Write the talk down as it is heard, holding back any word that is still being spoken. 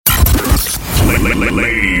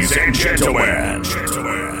Ladies and gentlemen,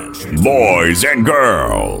 boys and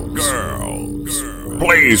girls,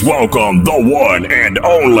 please welcome the one and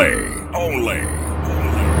only,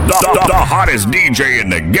 the hottest DJ in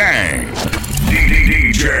the game,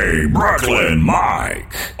 DJ Brooklyn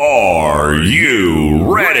Mike. Are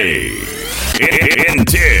you ready? In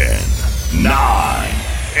 10, 9,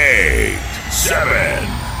 8, 7,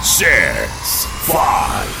 6,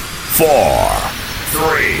 5, 4,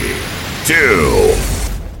 3, 2,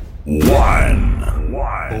 1.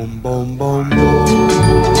 Boom, boom, boom,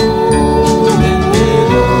 boom.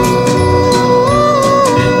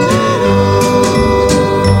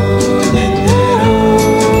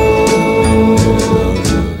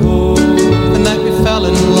 The night we fell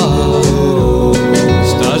in love,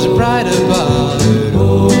 stars are bright above,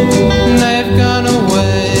 and they've gone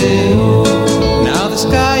away. Now the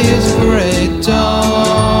sky is gray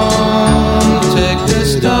dawn. Take the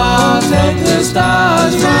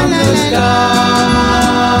stars from the sky.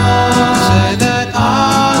 Say that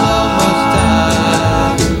our love must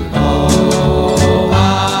die. Oh, I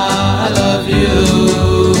love you.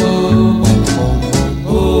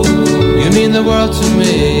 You mean the world to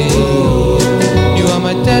me. You are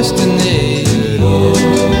my destiny.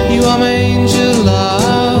 You are my angel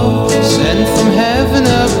love, sent from heaven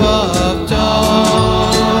above.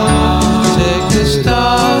 Dawn. Take the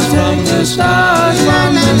stars from the stars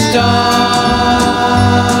from the stars.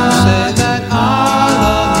 Say that our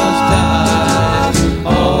love must die.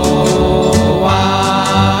 Oh,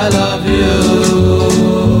 I love you.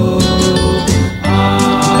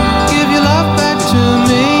 Give your love back to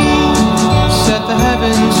me. Set the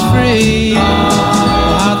heavens free.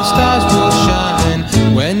 How the stars will shine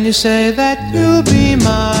when you say that you'll be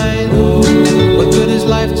mine. What good is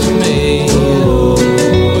life to me?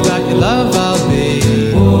 Without your love I'll be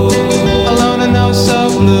alone and oh so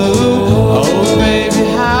blue. Oh baby,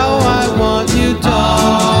 how I want you,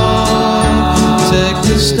 darling. Take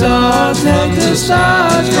the stars from the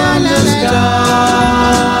stars from the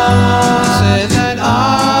stars. Say that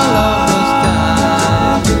our love must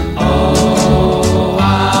die. Oh, I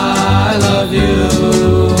love you.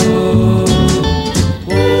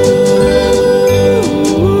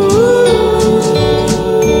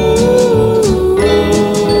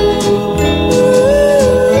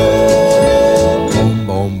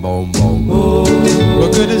 Boom, boom, boom, boom.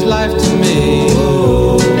 What good is life to me?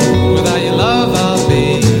 Without your love I'll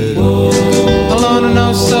be alone and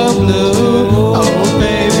oh so blue. Oh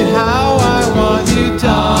baby, how I want you,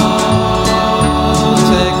 darling.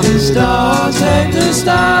 Take the stars from the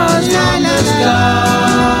stars.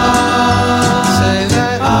 Say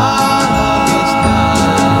that our love must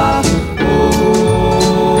die. Oh,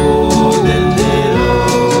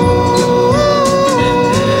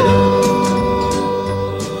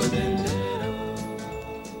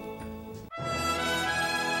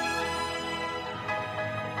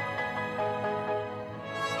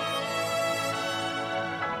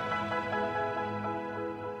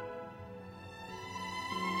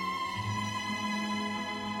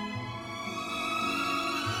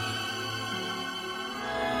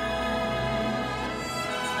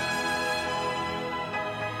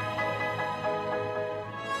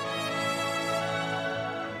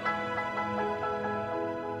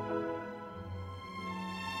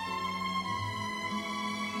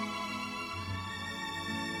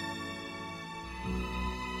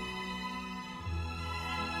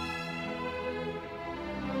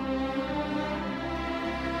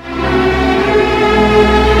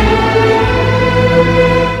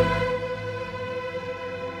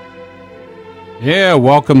 Yeah,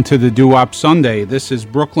 welcome to the Doo-Wop Sunday. This is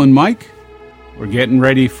Brooklyn Mike. We're getting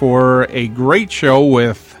ready for a great show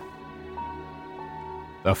with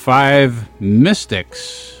the Five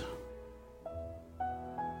Mystics.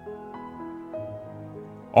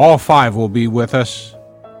 All five will be with us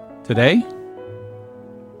today.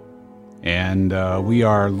 And we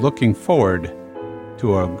are looking forward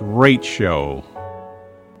to a great show.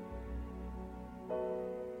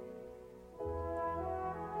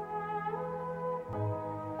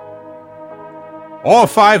 All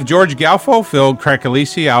five, George Galfo, Phil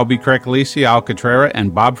Crecolisi, Albie Crecolisi, Al Catrera,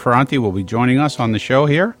 and Bob Ferranti will be joining us on the show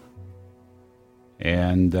here.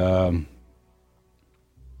 And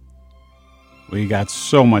we got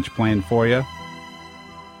so much planned for you.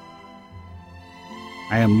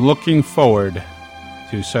 I am looking forward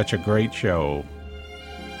to such a great show.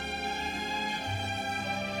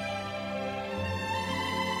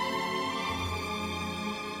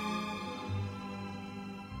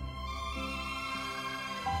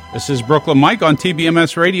 This is Brooklyn Mike on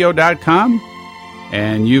TBMSradio.com,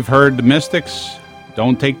 and you've heard the Mystics,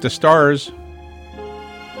 Don't Take the Stars.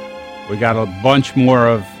 We got a bunch more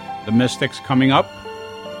of the Mystics coming up,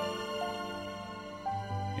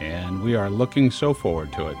 and we are looking so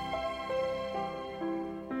forward to it.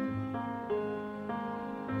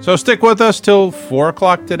 So stick with us till 4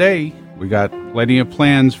 o'clock today. We got plenty of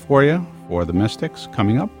plans for you for the Mystics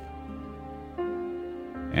coming up,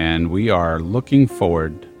 and we are looking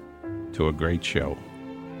forward to a great show.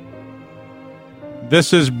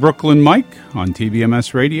 This is Brooklyn Mike on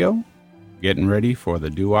TBMS Radio, getting ready for the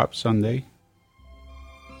Doo-Wop Sunday.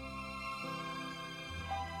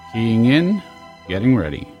 Keying in, getting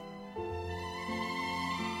ready.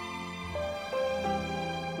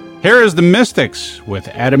 Here is the Mystics with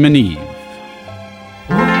Adam and Eve.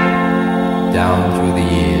 Down through the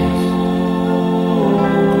years,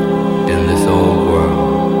 in this old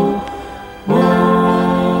world,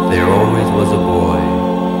 there always was a boy,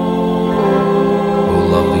 a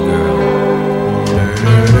lovely girl.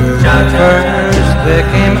 First there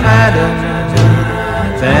came Adam,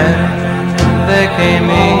 then there came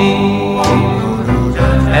Eve,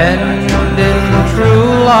 and in true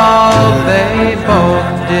love they both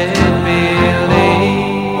did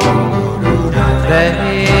believe.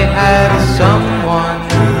 They had someone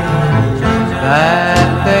that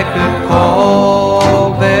they could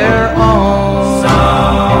call their own.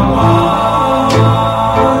 Someone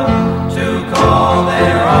to call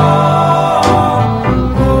their own.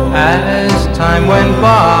 As time went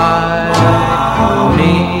by,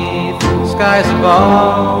 beneath the skies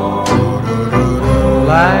above,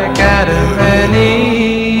 like Adam and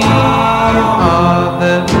Eve,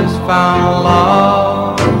 others found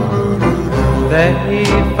love. They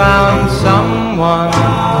found someone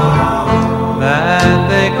that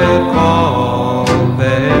they could call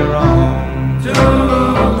their own. To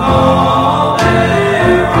call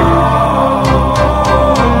their own.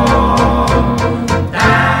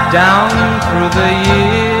 Down through the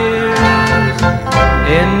years,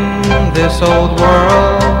 in this old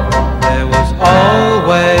world, there was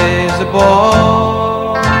always a boy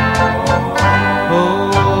who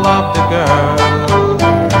loved a girl.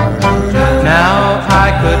 Now I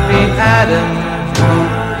could be Adam,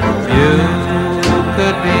 you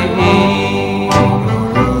could be Eve,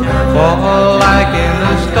 for like in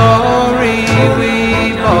the story we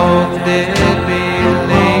both did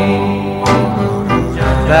believe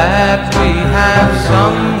that we have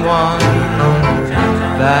someone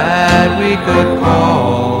that we could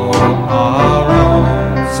call our own.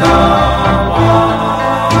 Someone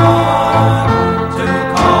to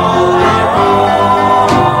call our own.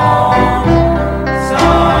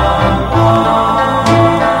 Someone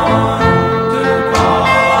to call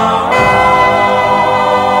our own.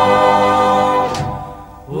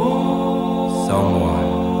 Someone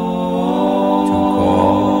to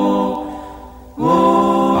call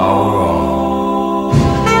our own.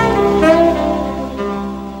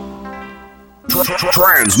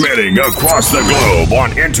 Transmitting across the globe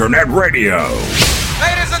on internet radio.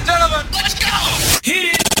 Ladies and gentlemen, let's go!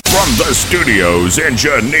 Hit it! From the studios in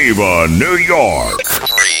Geneva, New York. 3,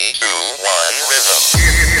 2, 1, rhythm.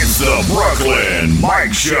 It's the Brooklyn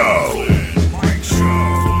Mike Show.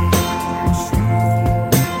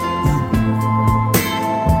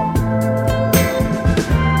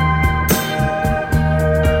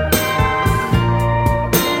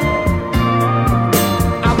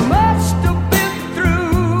 I must have been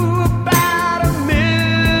through about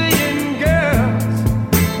 1,000,000 girls.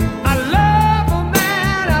 I love 'em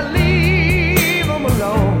and I leave 'em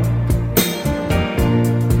alone.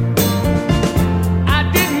 I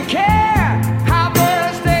didn't care how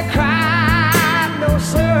much they cried.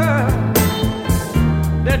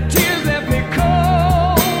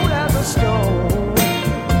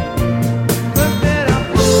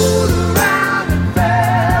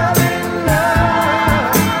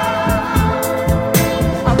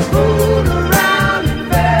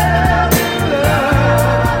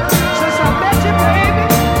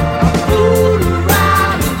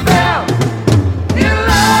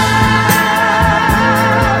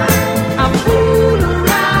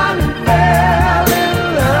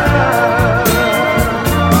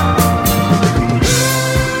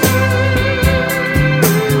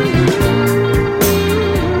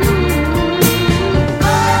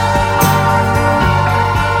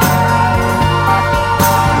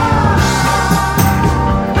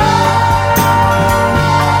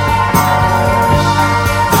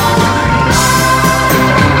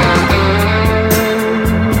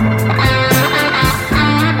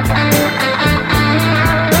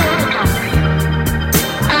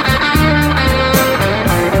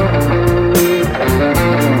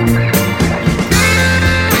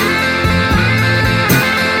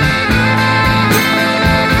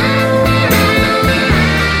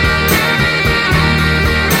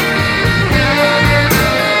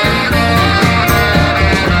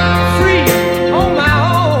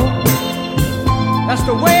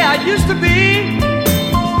 it used to be.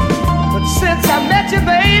 But since I met you,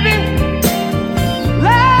 baby,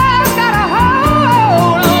 love got a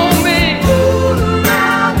hold on me. Ooh,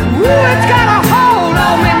 it's got a hold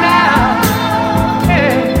on me now.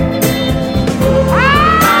 Yeah.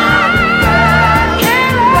 I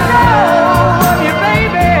can't let go of you,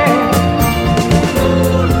 baby.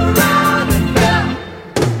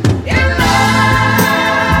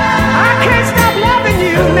 I can't stop loving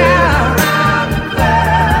you now.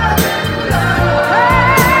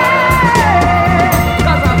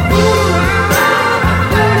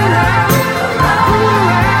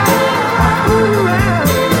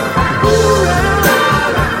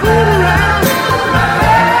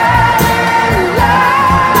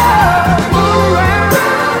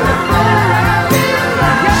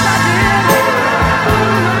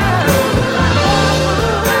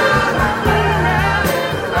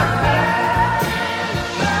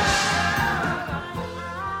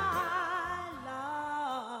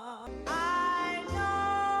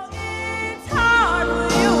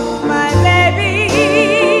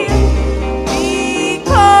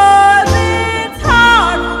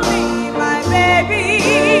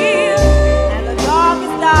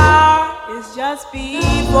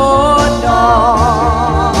 Before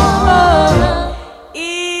dawn,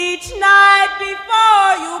 each night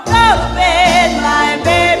before you go to bed, my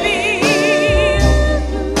baby,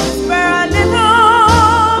 whisper a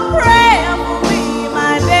little prayer for me,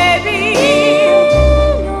 my baby,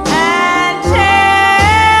 and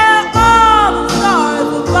tell all the stars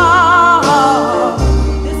above.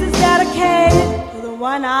 This is dedicated to the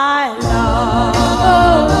one I love.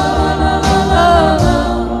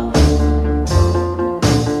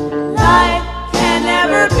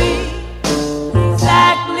 Be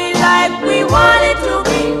exactly like we want it to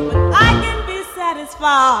be, but I can be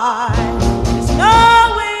satisfied just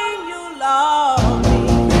knowing you love me.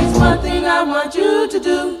 There's one thing I want you to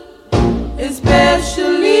do,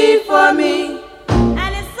 especially for me,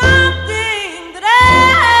 and it's something that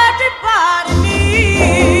everybody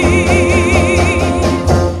needs.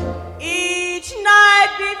 Each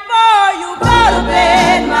night before you go to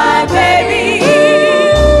bed, my baby,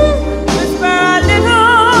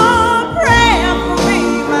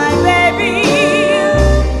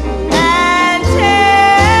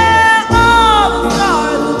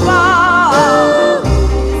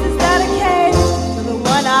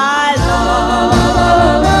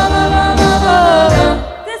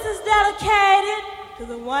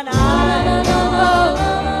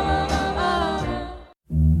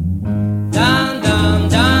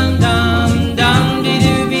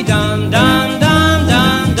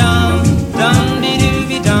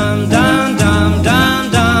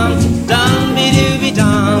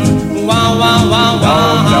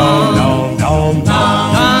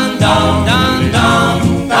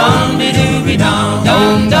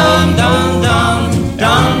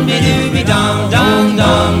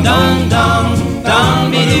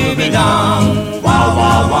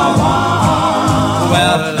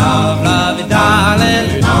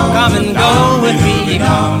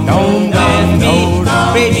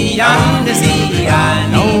 the sea, I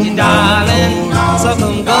need you, darling, so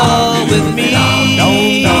come go with me.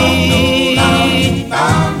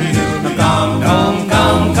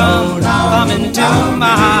 Come into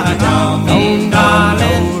my heart,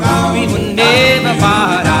 darling, we will never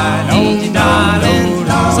part. I need you, darling,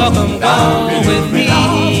 so come go with me.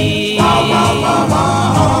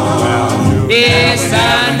 Yes, I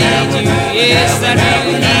need you, yes, I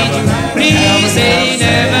really need you. Please say you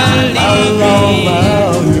never leave me.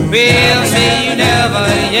 Well, say you never,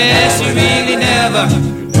 yes, you really never.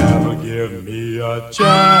 You never give me a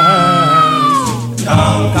chance.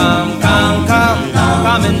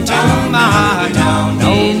 Come into my heart.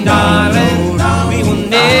 Darling, we will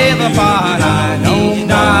never part. I need you,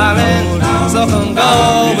 darling, so come go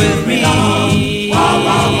with me.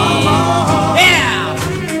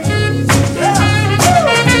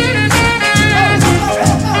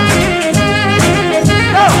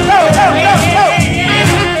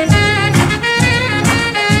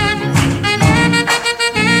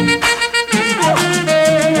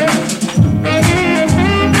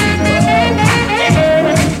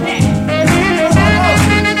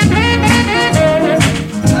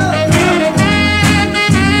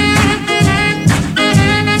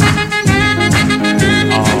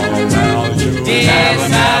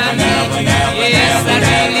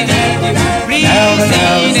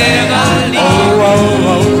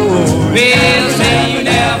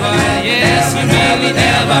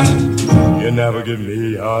 You never give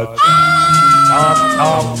me a chance.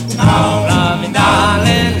 Love me,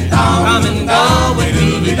 darling, come and go with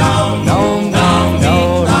me. Don't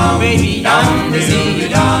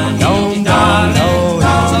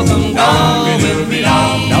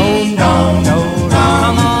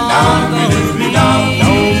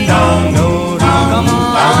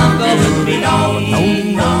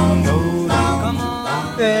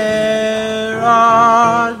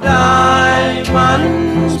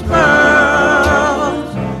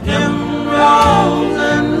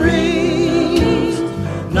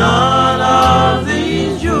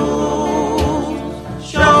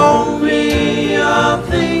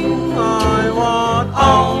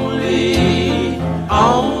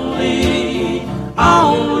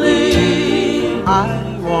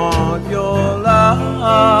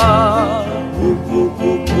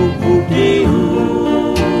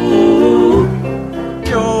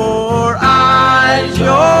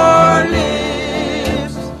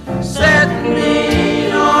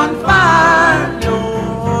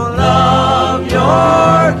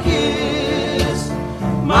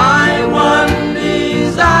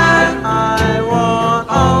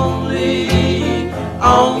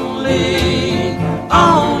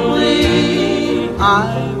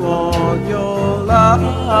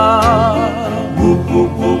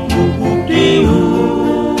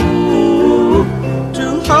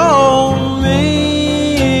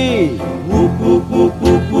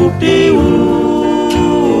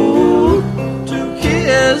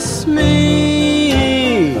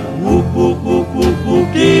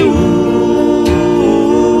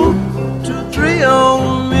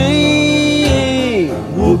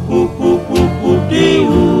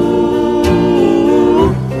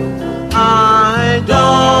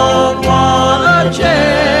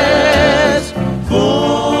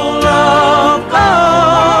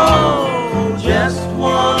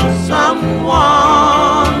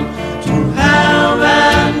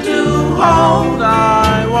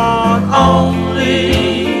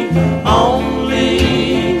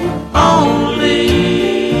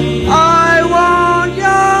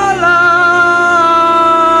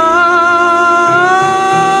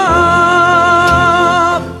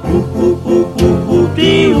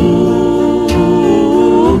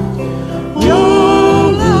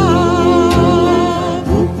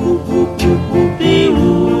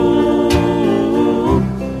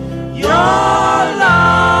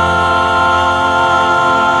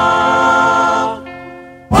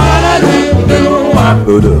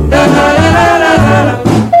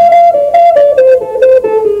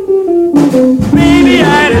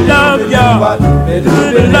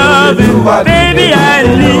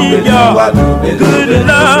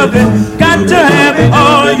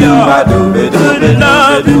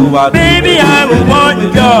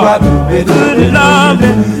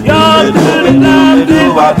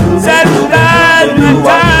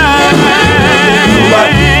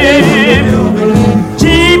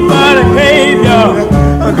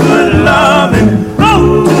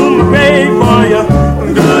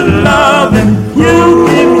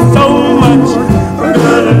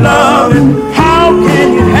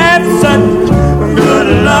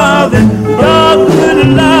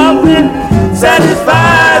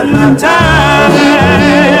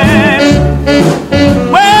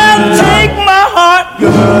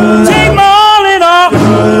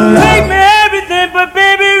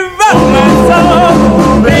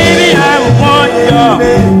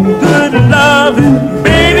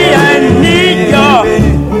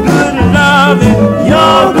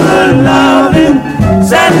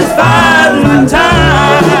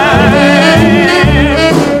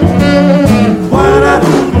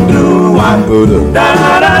Da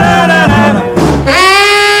da da da da da.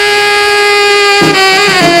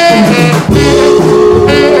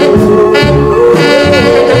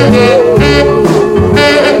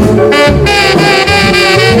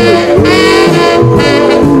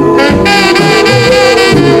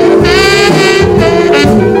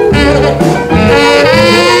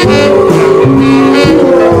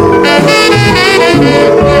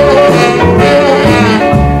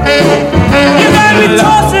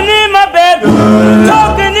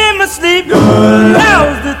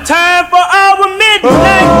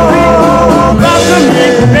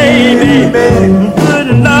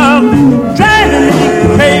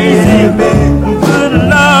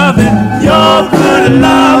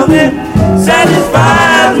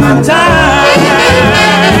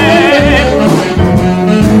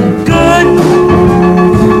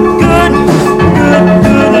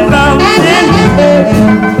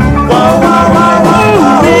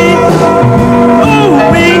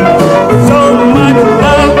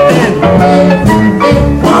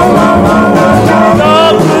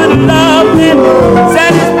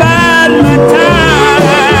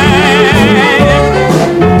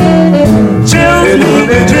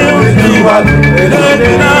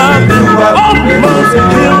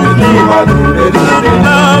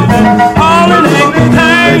 all in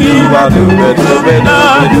hanging,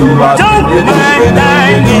 don't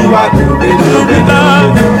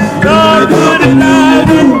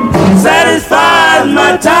satisfies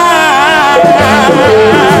my time.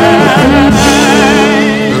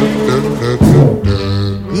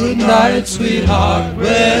 Good night, sweetheart.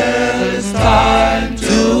 Well, it's time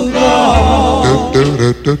to go.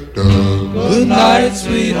 Good night,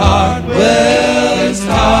 sweetheart. Well, it's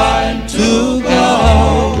time to go.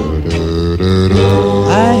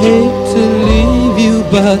 I hate to leave you,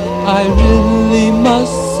 but I really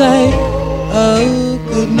must say, oh,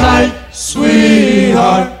 good night,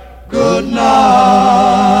 sweetheart. Good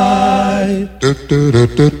night.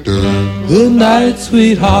 Good night,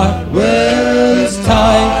 sweetheart. Well, it's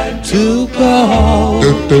time to go.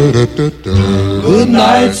 Good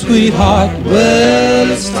night, sweetheart.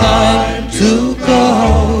 Well, it's time to go.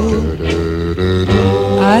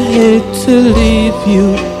 I hate to leave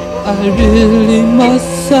you, I really must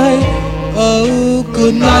say, oh,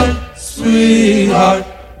 good night, sweetheart.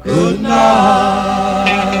 Good night.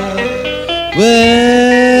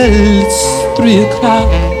 Well, it's 3 o'clock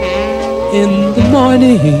in the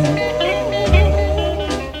morning.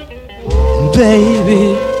 Baby,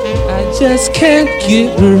 I just can't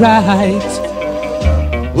get right.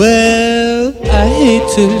 Well, I hate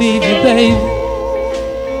to leave you, baby.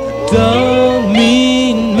 Don't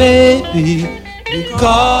mean maybe,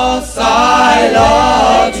 because I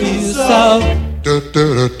love you so.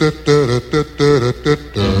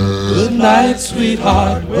 Good night,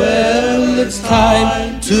 sweetheart. Well, it's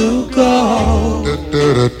time to go.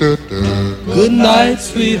 Good night,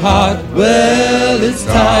 sweetheart. Well, it's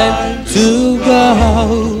time to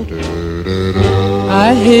go.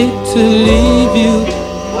 I hate to leave you,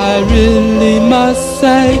 I really must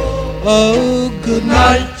say, oh, good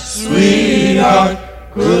night, sweetheart.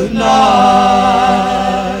 Good night.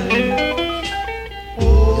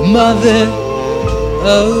 Your mother,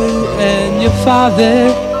 oh, and your father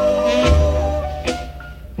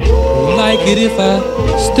won't like it if I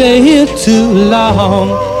stay here too long.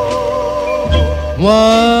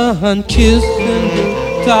 One kiss in the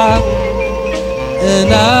dark,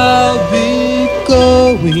 and I'll be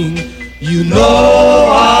going. You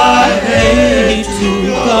know I hate to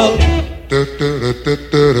go.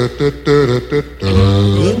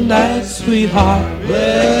 Good night, sweetheart.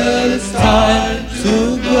 Well, it's time to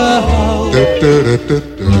go.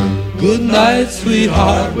 Good night,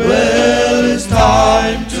 sweetheart. Well, it's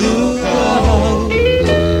time to go.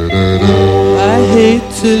 I hate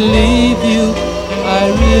to leave you, I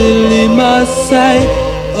really must say,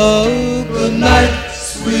 oh, good night,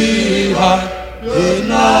 sweetheart. Good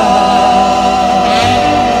night.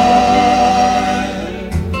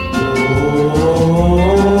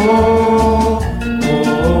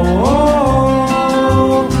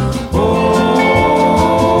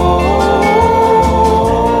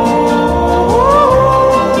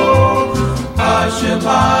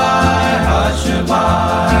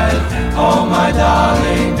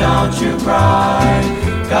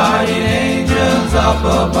 Guardian angels up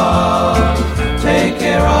above, take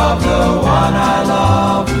care of the one I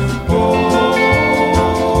love. Oh,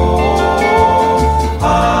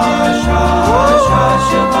 hush, hush,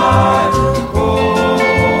 hush-a-bye. Oh,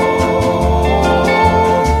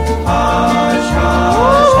 hush,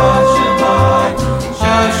 hush, hush-a-bye.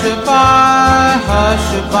 Hush-a-bye,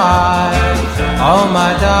 hush-a-bye. Oh,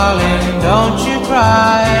 my darling, don't you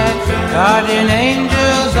cry. Guardian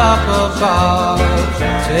angels up above,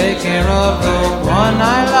 take care of the one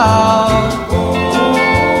I love. Oh,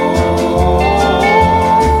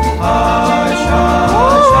 hush,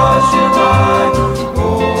 hush, hush-a-bye. Oh,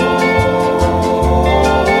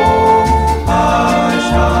 hush,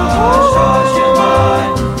 hush, hush-a-bye.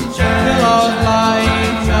 Pillows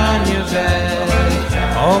lying on your bed.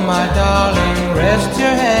 Oh, my darling, rest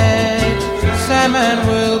your head. Salmon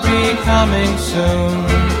will be coming soon,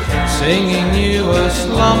 singing you a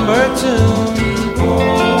slumber tune. Oh,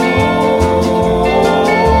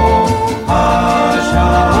 hush,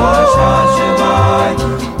 hush, hush-a-bye.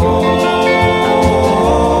 Oh,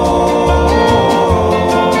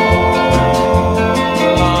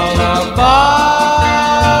 lullaby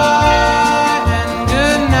and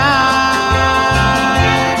good night.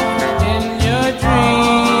 In your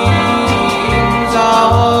dreams I'll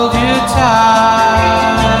hold you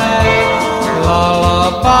tight.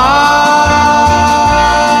 Lullaby.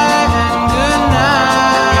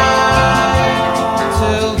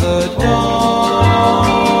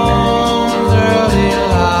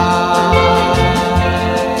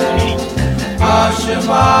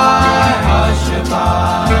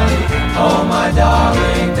 Hush-a-bye, oh my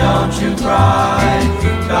darling, don't to cry.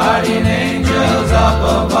 Guardian angels up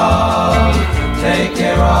above, take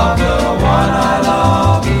care of the one I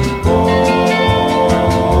love. Oh,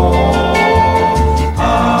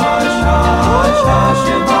 hush, hush,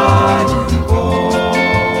 hush-a-bye.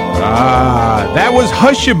 Ah, that was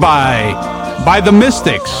Hush-a-bye by the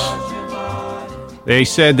Mystics. They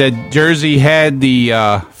said that Jersey had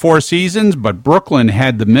the Four Seasons, but Brooklyn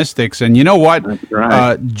had the Mystics. And you know what? That's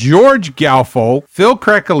right. George Galfo, Phil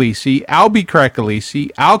Crecolisi, Albie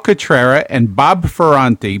Crecolisi, Al Catrera, and Bobby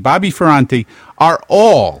Ferranti are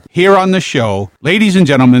all here on the show. Ladies and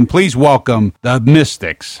gentlemen, please welcome the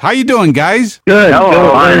Mystics. How you doing, guys? Good.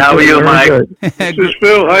 Hello, Mike. How are you, Mike? This is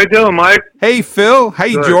Phil. How you doing, Mike? Hey, Phil.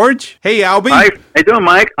 Hey, Good. George. Hey, Albie. Hi. How you doing,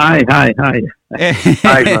 Mike? Hi. Hi,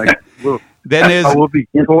 Mike. Then we'll be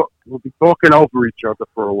talking over each other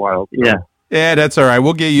for a while. So. Yeah, that's all right.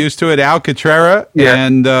 We'll get used to it. Al Catrera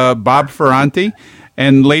and Bob Ferranti.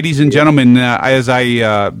 And ladies and gentlemen, as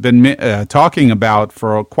I've been talking about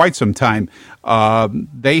for quite some time,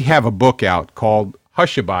 they have a book out called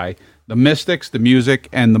Hush-a-bye, The Mystics, the Music,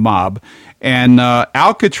 and the Mob. And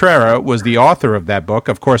Al Catrera was the author of that book.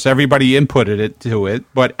 Of course, everybody inputted it to it,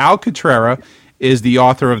 but Al Catrera is the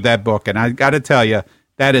author of that book. And I got to tell you,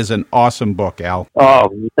 that is an awesome book, Al.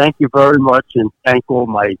 Oh, thank you very much, and thank all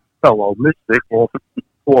my fellow mystics, all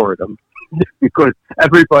four of them, because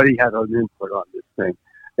everybody had an input on this thing.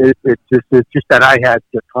 It's just that I had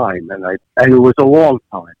the time, and it was a long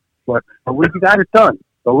time, but we got it done.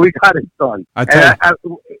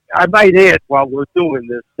 I might add, while we're doing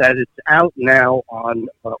this, that it's out now on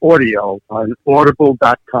audio on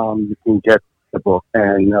Audible.com. You can get the book,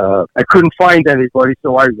 and I couldn't find anybody,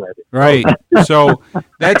 so I read it. Right. So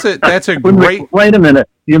that's a great. Wait a minute.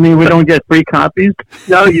 You mean we don't get free copies?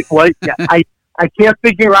 No, I can't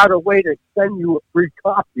figure out a way to send you a free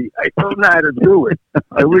copy. I don't know how to do it.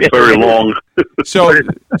 It's very long. So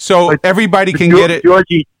everybody can get it.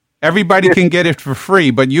 Georgie. Everybody can get it for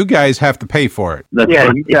free, but you guys have to pay for it.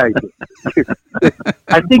 You guys.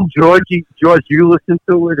 I think George, you listen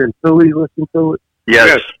to it, and Philly listened to it.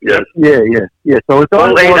 Yes. Yeah. So it's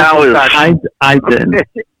all 8 hours. I did.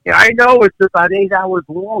 I know it's about 8 hours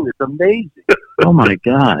long. It's amazing. Oh my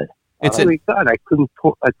God! God! I couldn't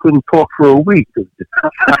talk for a week.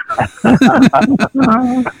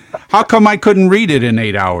 How come I couldn't read it in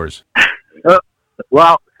 8 hours?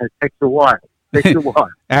 Well, it takes a while.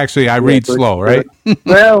 Actually, I read slow, right?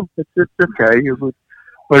 Well, it's okay.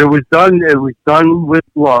 But it was done. It was done with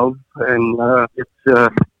love, and it's a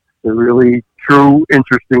really true,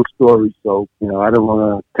 interesting story. So I don't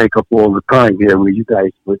want to take up all the time here with you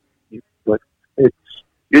guys, but it's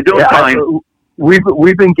you're doing fine.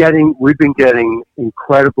 We've been getting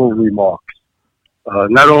incredible remarks,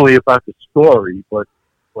 not only about the story, but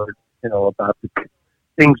about the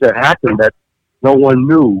things that happened that no one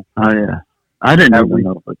knew. Oh yeah. I didn't even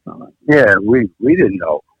know what's on. Yeah, we didn't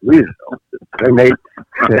know. And they,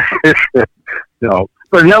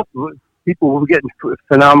 but no, people were getting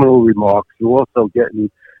phenomenal remarks. We're also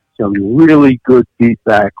getting some really good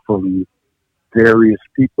feedback from various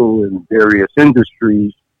people in various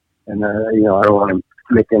industries. And I don't want to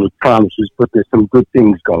make any promises, but there's some good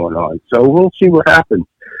things going on. So we'll see what happens.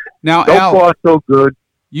 Now, so Al, far so good.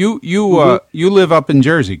 You live up in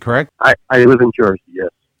Jersey, correct? I live in Jersey.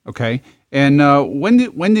 Yes. Okay. And when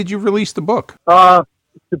did you release the book?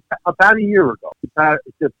 It's about a year ago.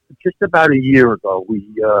 Just about a year ago,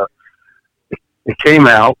 it came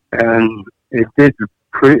out, and it did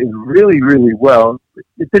really, really well.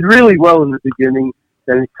 It did really well in the beginning,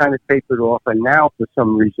 then it kind of tapered off, and now for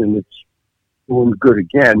some reason it's doing good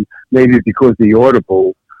again. Maybe because the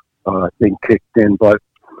Audible thing kicked in, but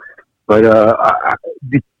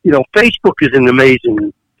Facebook is an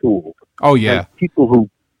amazing tool. Oh yeah, and people who.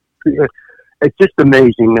 It's just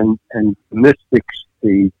amazing, and the Mystics,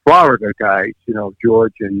 the Florida guys,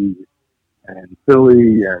 George and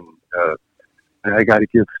Philly, and I got to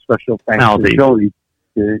give special thanks to Jody.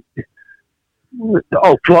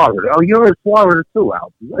 Florida! Oh, you're in Florida too,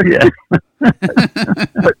 Al. Yeah.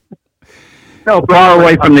 But far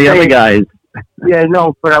away from the other guys. Yeah,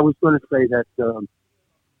 no, but I was going to say that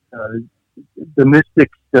the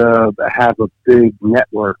Mystics have a big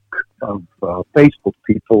network of Facebook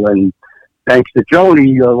people, and thanks to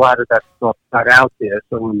Joni, a lot of that stuff got out there.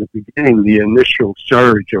 So in the beginning, the initial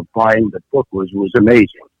surge of buying the book was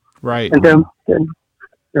amazing. Right. And then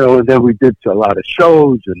we did a lot of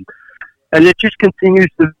shows, and it just continues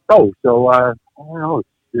to go. So I don't know,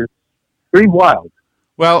 it's pretty wild.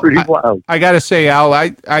 Well, I got to say, Al,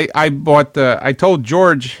 I bought I told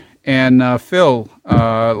George and Phil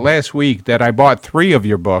last week that I bought 3 of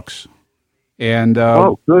your books. And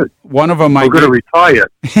good. One of them I'm going to retire.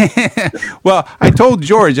 Well, I told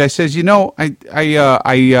George, I says,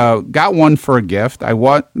 I got one for a gift. I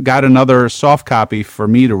got another soft copy for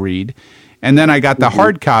me to read. And then I got the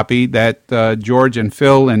hard copy that George and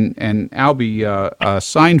Phil and Albie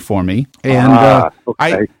signed for me. And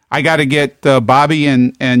okay. I got to get Bobby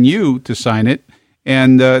and you to sign it.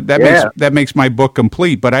 And that makes my book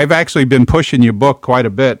complete. But I've actually been pushing your book quite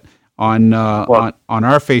a bit on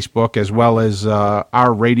our Facebook as well as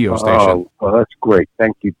our radio station. Oh, well, that's great.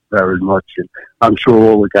 Thank you very much. And I'm sure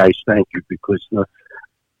all the guys thank you because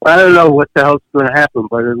I don't know what the hell's going to happen,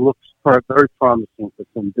 but it looks very promising for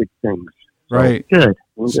some big things. So, right. Good.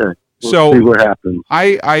 We'll see what happens.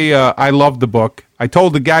 I love the book. I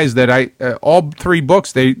told the guys that all three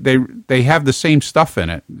books they have the same stuff in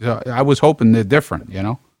it. I was hoping they're different, you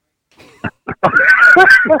know.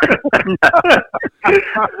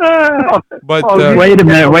 But wait a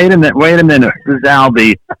minute. This is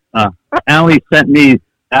Albie. Allie sent me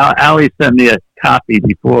a copy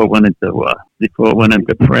before it went into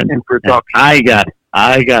print. In production.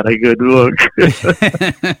 I got a good look.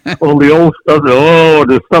 All the old stuff.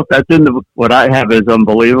 The stuff that's in what I have is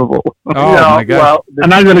unbeliable. Oh my God! Well,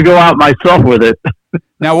 and I'm going to go out myself with it.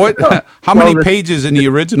 Now, how many pages in the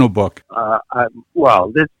original book?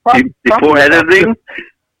 There's probably before editing.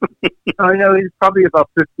 I know it's probably about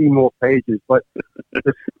 15 more pages, but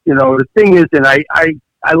the thing is, and I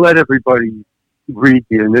let everybody read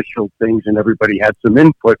the initial things, and everybody had some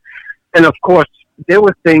input, and of course there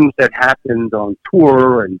were things that happened on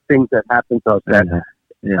tour and things that happened to us that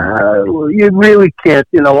you really can't.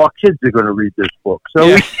 Our kids are going to read this book, so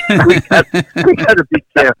we got to be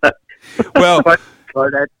careful. Well, but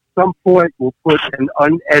at some point we'll put an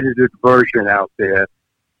unedited version out there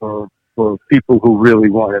for people who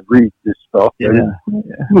really want to read this stuff. Yeah.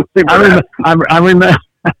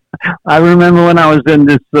 I remember when I was in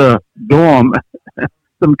this dorm,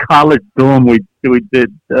 some college dorm we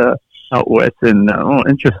did out west, and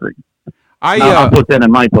interesting. I'll put that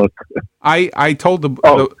in my book. I told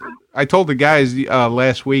the guys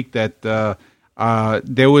last week that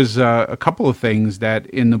there was a couple of things that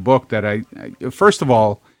in the book that first of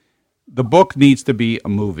all, the book needs to be a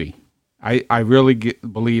movie. I really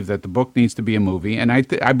believe that the book needs to be a movie, and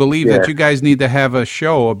I believe that you guys need to have a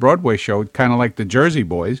Broadway show, kind of like the Jersey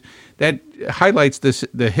Boys, that highlights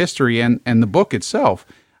the history and the book itself.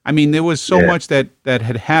 I mean, there was so much that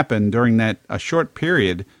had happened during a short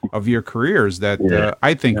period of your careers that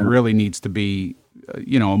I think really needs to be,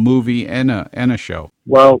 a movie and a show.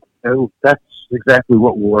 Well, that's exactly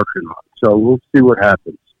what we're working on. So we'll see what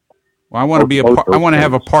happens. Well, I want to be I want to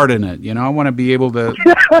have a part in it. I want to be able to.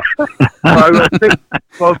 I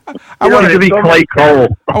want to be Clay Cole.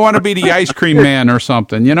 I want to be the ice cream man or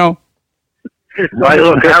something. Right,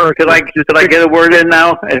 look, could I get a word in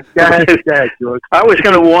now? I was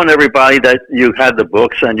going to warn everybody that you had the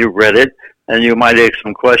books and you read it, and you might ask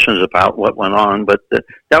some questions about what went on, but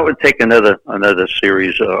that would take another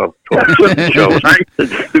series of talks and shows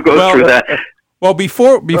to go through that. Well,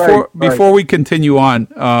 before we continue on,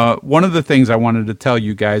 one of the things I wanted to tell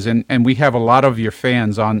you guys, and we have a lot of your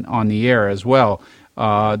fans on the air as well.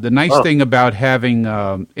 The nice thing about having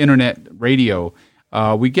internet radio.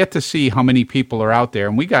 We get to see how many people are out there,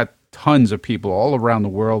 and we got tons of people all around the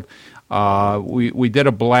world. We did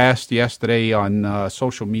a blast yesterday on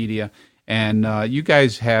social media, and you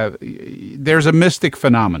guys there's a mystic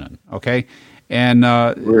phenomenon, okay? And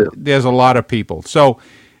there's a lot of people. So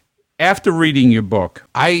after reading your book,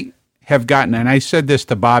 I have gotten, and I said this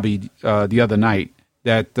to Bobby the other night,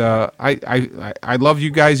 that I love you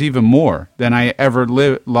guys even more than I ever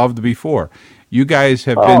loved before. You guys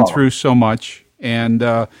have been through so much. And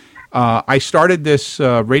I started this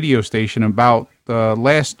radio station about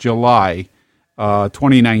last July,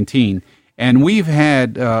 2019, and we've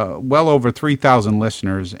had well over 3,000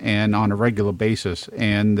 listeners and on a regular basis,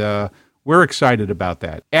 and we're excited about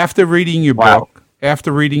that. After reading your book,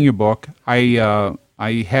 I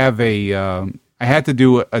had to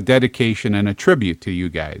do a dedication and a tribute to you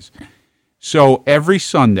guys. So every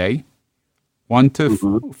Sunday,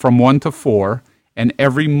 from 1 to 4, and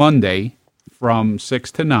every Monday from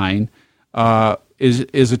 6 to 9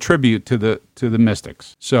 is a tribute to the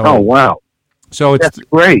Mystics. So So that's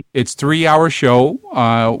great. It's 3-hour show,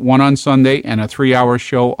 one on Sunday and a 3-hour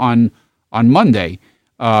show on Monday.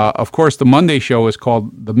 Of course, the Monday show is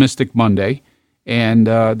called the Mystic Monday, and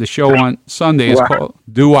the show on Sunday is called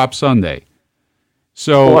Doo-Wop Sunday.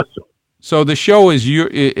 So awesome. So the show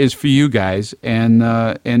is for you guys,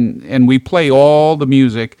 and we play all the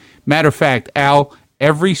music. Matter of fact, Al,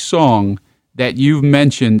 every song that you've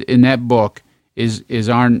mentioned in that book is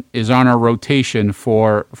on our rotation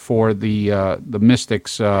for the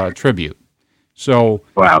Mystics tribute. So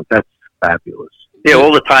wow, that's fabulous. Yeah,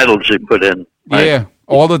 all the titles you put in. Right? Yeah,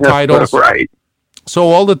 all the titles. Right. So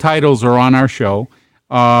all the titles are on our show.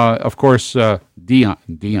 Of course,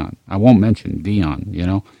 Dion. I won't mention Dion, you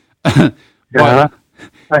know.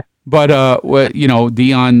 But you know,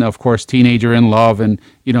 Dion, of course, Teenager in Love, and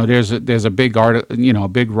you know, there's a big a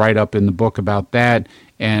big write up in the book about that,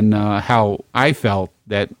 and how I felt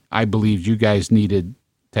that I believed you guys needed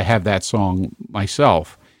to have that song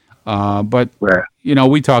myself. But you know,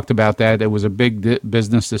 we talked about that. It was a big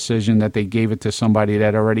business decision that they gave it to somebody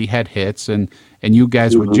that already had hits, and you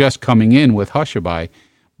guys were just coming in with Hushabye.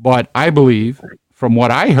 But I believe, from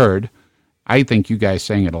what I heard, I think you guys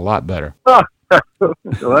sang it a lot better. Well,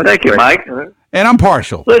 thank you, Mike. And I'm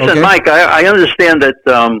partial. Listen, okay? Mike, I understand that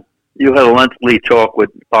you had a lengthy talk with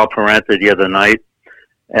Bob Parenta the other night,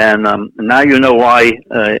 and now you know why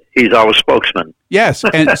he's our spokesman. Yes,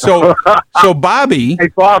 and so Bobby.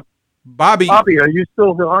 Hey, Bobby, are you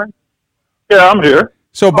still on? Yeah, I'm here.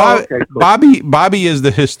 So okay, cool. Bobby is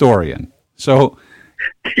the historian. So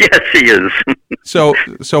yes, he is. so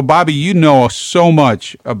Bobby, you know so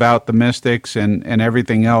much about the Mystics and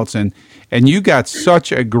everything else, and you got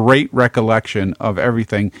such a great recollection of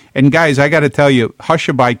everything. And guys, I got to tell you,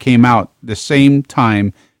 Hushabye came out the same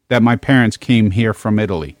time that my parents came here from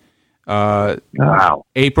Italy. Wow.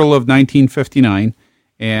 April of 1959,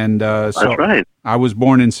 and that's right. I was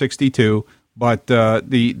born in 62. But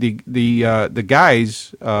the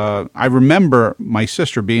guys, I remember my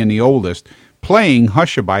sister being the oldest, playing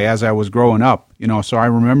Hushabye as I was growing up, you know, so I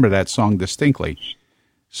remember that song distinctly.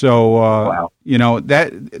 So, wow. You know,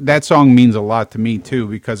 that song means a lot to me, too,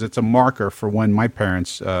 because it's a marker for when my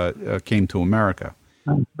parents came to America.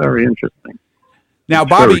 That's very interesting. Now, That's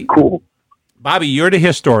Bobby, very cool. Bobby, you're the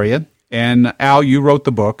historian, and Al, you wrote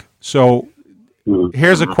the book. So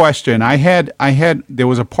here's a question. There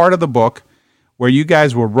was a part of the book where you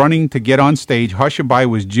guys were running to get on stage. Hushabye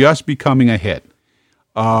was just becoming a hit.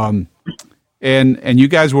 And you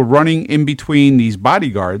guys were running in between these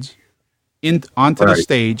bodyguards onto the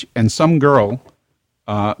stage, and some girl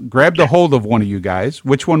grabbed a hold of one of you guys.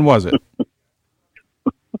 Which one was it?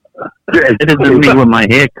 It isn't me with my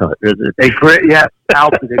haircut, is it? They grabbed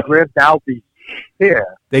Albie's hair.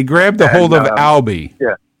 They grabbed a hold of Albie.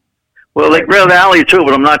 Yeah. Well, they grabbed Allie too,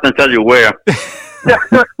 but I'm not going to tell you where. Yeah,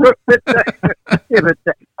 but that's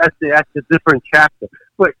a different chapter.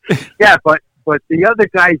 But yeah, but the other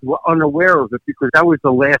guys were unaware of it because I was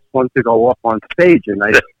the last one to go up on stage, and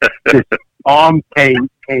this arm came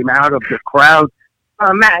out of the crowd.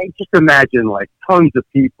 Just imagine like tons of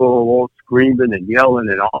people all screaming and yelling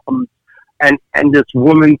and arms, and this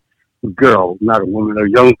a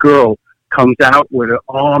young girl comes out with an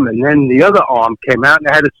arm, and then the other arm came out and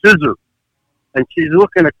had a scissor, and she's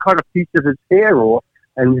looking to cut a piece of his hair off,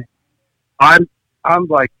 and I'm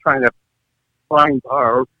like trying to find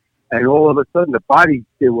her. And all of a sudden, there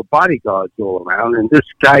were bodyguards all around, and this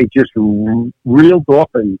guy just reeled off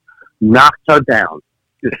and knocked her down.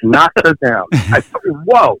 Just knocked her down. I thought,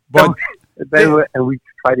 whoa! And we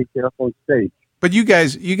tried to get up on stage. But you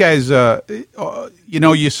guys, you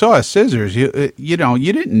saw scissors. You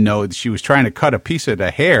didn't know that she was trying to cut a piece of the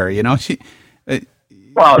hair. You know,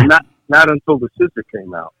 well, not until the scissor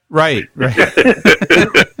came out. Right.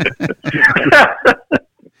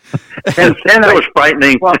 And that was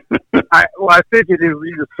frightening. Well, I figured it was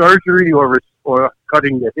either surgery or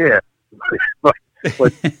cutting the hair, but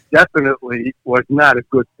definitely was not a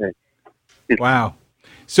good thing. Wow.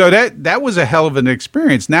 So that was a hell of an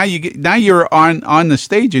experience. Now you're on the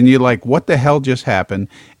stage and you're like, what the hell just happened?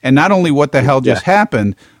 And not only what the hell just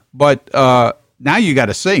happened, but now you got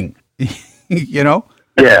to sing. You know?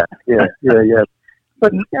 Yeah.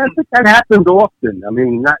 But that happens often. I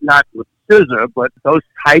mean, not with scissor, but those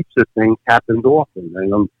types of things happened often,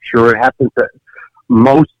 and I'm sure it happens to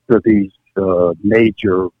most of these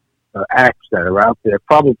major acts that are out there.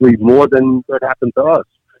 Probably more than what happened to us.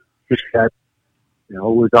 Just that,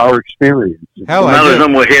 was our experience. Hell, none of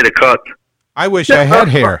them were here to cut. I wish I had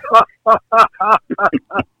hair.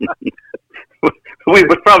 We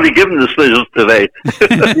would probably give them the scissors today.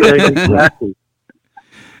 Yeah, exactly.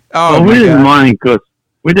 Oh, we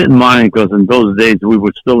didn't mind because in those days we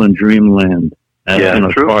were still in dreamland.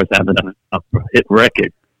 As far as having a hit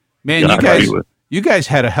record. Man, you guys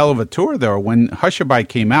had a hell of a tour though. When Hushabye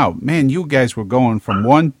came out, man, you guys were going from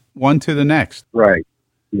one to the next. Right.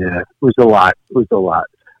 Yeah, it was a lot.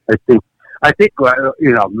 I think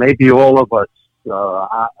maybe all of us.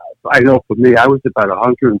 I know for me, I was about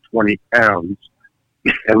 120 pounds,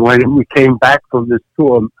 And when we came back from this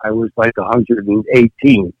tour, I was like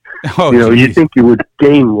 118. Oh, you think you would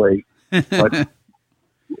gain weight, but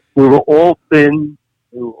we were all thin,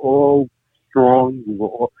 we were all strong, we were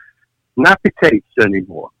all not the case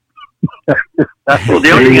anymore. Well,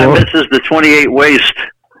 the only thing I miss is the 28 waist.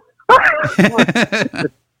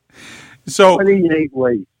 So 28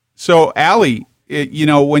 waist. So, Allie,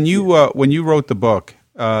 when you wrote the book,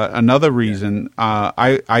 another reason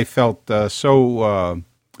I felt so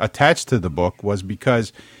attached to the book was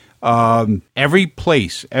because every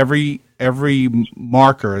place, every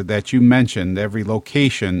marker that you mentioned, every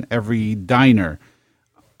location, every diner,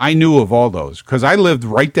 I knew of all those because I lived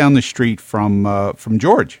right down the street from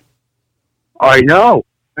George. I know.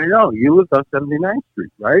 You lived on 79th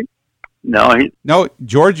Street, right? No,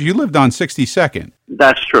 George, you lived on 62nd.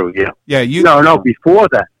 That's true. Yeah. Yeah. No, before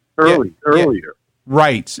that, earlier.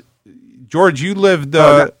 Right, George, you lived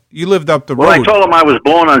up the road. Well, I told him I was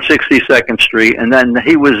born on 62nd Street, and then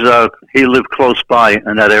he lived close by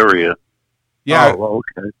in that area. Yeah. Oh,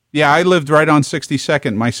 okay. Yeah, I lived right on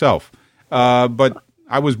 62nd myself, but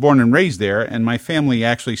I was born and raised there, and my family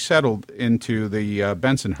actually settled into the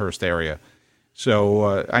Bensonhurst area.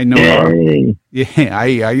 So I know. Hey. Yeah, how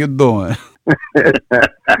you doing? It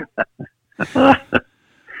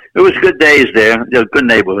was good days there. Good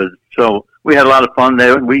neighborhood. So we had a lot of fun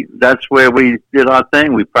there. That's where we did our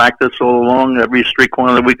thing. We practiced all along every street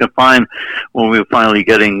corner that we could find when we were finally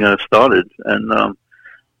getting started. And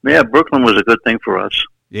Brooklyn was a good thing for us.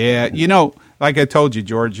 Yeah, like I told you,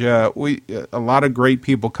 George, a lot of great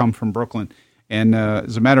people come from Brooklyn. And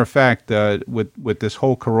as a matter of fact, with this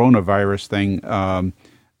whole coronavirus thing,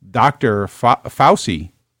 Dr.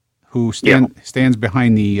 Fauci, who stands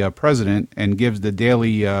behind the president and gives the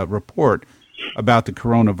daily report about the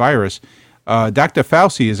coronavirus, Dr.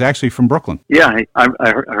 Fauci is actually from Brooklyn. Yeah, I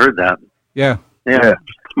heard that. Yeah.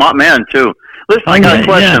 Smart man, too. Listen, I got a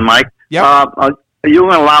question, Mike. Yeah. Are you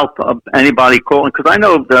going to allow anybody calling? Because I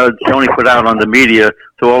know Joni put out on the media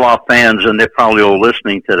to all our fans, and they're probably all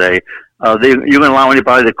listening today. You going to allow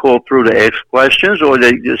anybody to call through to ask questions, or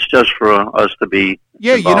it's just for us to be?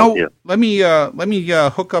 Yeah, involved? Let me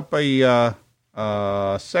hook up a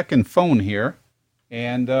second phone here,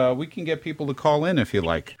 and we can get people to call in if you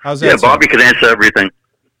like. How's that? Yeah, Bobby can answer everything.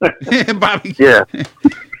 Bobby. Yeah.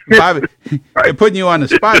 Bobby, they're putting you on the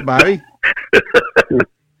spot, Bobby.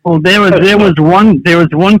 Well, there was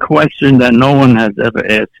one question that no one has ever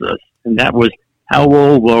asked us, and that was, how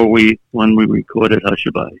old were we when we recorded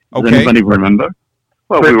Hushabye? Does anybody remember?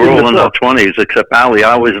 Well, we were all in our 20s, except Ali.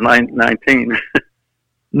 I was 19.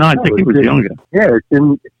 No, I think he was younger. Yeah, it's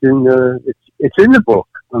in the book.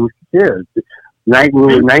 We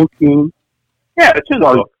were 19. Yeah, it's in the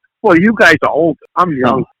book. Well, you guys are old. I'm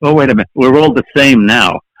young. Oh, wait a minute. We're all the same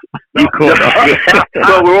now. Well,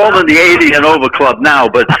 we're all in the 80 and over club now,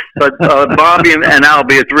 but Bobby and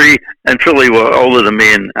Albie and Philly were older than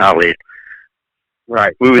me and Ali.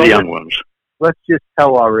 Right. We were the young ones. Let's just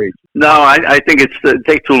tell our age. No, I think it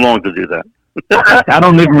take too long to do that. I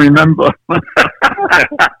don't even remember.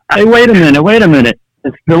 Hey, wait a minute.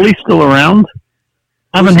 Is Billy still around?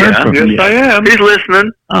 I haven't heard from him. Yes, I am. He's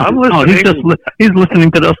listening. I'm listening. He's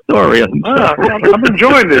listening to the story. I'm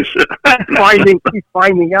enjoying this. He's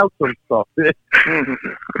finding out some stuff. There's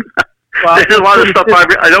a lot of stuff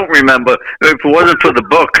I don't remember if it wasn't for the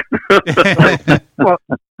book.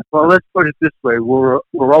 Well, let's put it this way: we're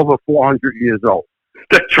over 400 years old.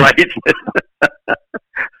 That's right.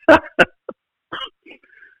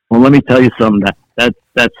 Well, let me tell you something.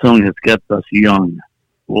 That song has kept us young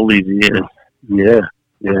all these years. Yeah,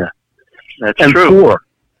 that's and true. Poor.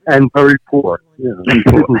 And very poor. Yeah.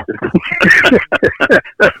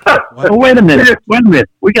 Well, wait a minute.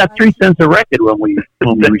 We got 3 cents a record when we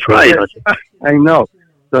right. I know.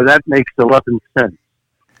 So that makes 11 cents.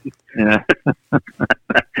 Yeah.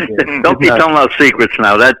 Don't be telling our secrets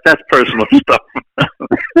now. That's personal stuff.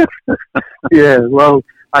 Yeah. Well,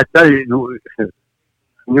 I tell you,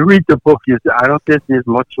 when you read the book, I don't think there's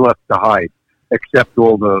much left to hide, except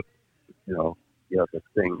all the, the other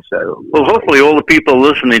things. Well, hopefully, all the people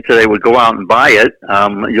listening today would go out and buy it.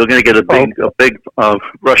 You're going to get a big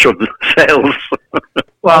rush of sales.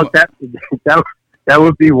 Well, that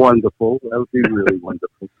would be wonderful. That would be really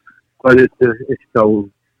wonderful. But it's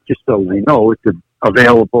just so we know, it's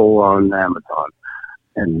available on Amazon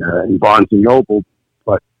and Barnes and Noble.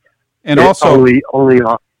 But it's only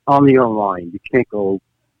online. You can't go.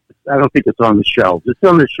 I don't think it's on the shelves. It's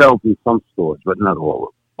on the shelves in some stores, but not all of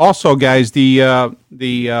them. Also, guys, the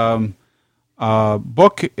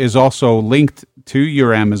book is also linked to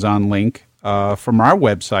your Amazon link from our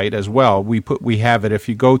website as well. We have it. If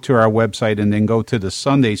you go to our website and then go to the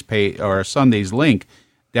Sundays page or Sundays link,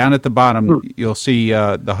 down at the bottom you'll see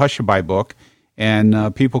the Hushabye book,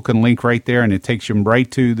 and people can link right there, and it takes them right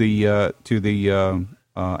to the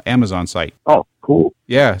Amazon site. Oh, cool.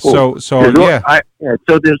 Yeah. Cool. So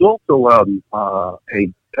there's also a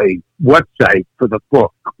website for the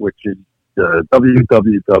book, which is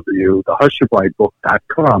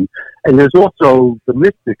www.thehushabyebook.com, and there's also the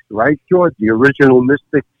Mystics, right, George? The original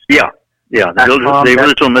Mystics. Yeah. The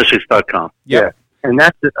originalmystics.com. Yeah, and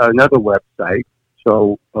that's another website.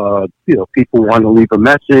 So people want to leave a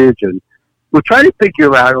message, and we're trying to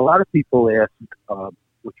figure out. A lot of people ask,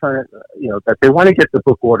 we're trying to, that they want to get the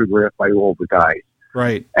book autographed by all the guys,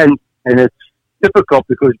 right? And it's difficult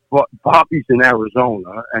because Bobby's in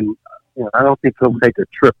Arizona, and I don't think he'll take a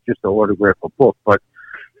trip just to autograph a book, but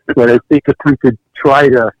I think if we could try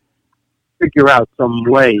to figure out some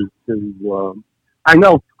way to, I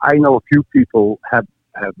know a few people have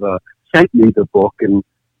sent me the book, and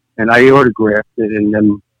I autographed it, and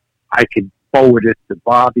then I could forward it to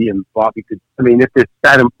Bobby, and Bobby could. I mean, if it's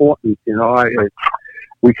that important,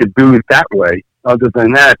 we could do it that way. Other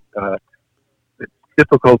than that, it's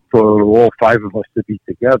difficult for all five of us to be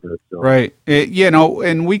together. So. Right.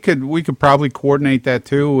 And we could probably coordinate that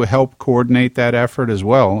too, help coordinate that effort as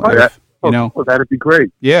well. That'd be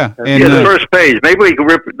great. Yeah. And the first page. Maybe we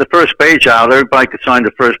could rip the first page out. Everybody could sign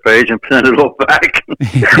the first page and send it all back.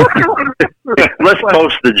 Less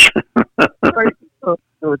postage. Right. So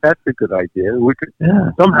that's a good idea. We could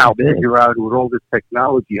somehow figure out with all this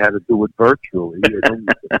technology how to do it virtually.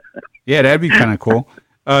 Yeah, that'd be kind of cool.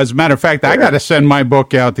 As a matter of fact, I got to send my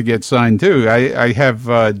book out to get signed too. I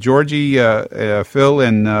have Georgie, Phil,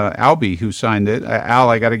 and Albie who signed it.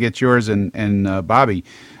 Al, I got to get yours, and Bobby.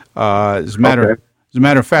 As a matter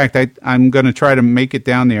of fact, I'm going to try to make it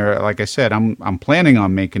down there. Like I said, I'm planning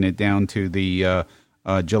on making it down to the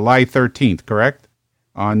July 13th. Correct?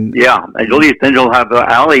 And then you'll have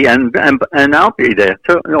Allie and Albie there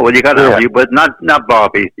too. No, you got Allie, but not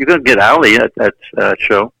Bobby. You're going to get Allie at that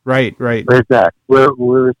show. Right. Where's that?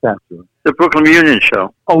 Where is that? The Brooklyn Reunion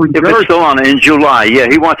show. Oh, if it's still on in July. Yeah,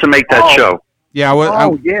 he wants to make that show. Yeah.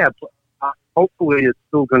 Hopefully it's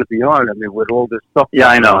still going to be on. I mean, with all this stuff. Yeah,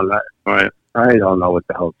 I know. Right. I don't know what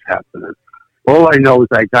the hell's happening. All I know is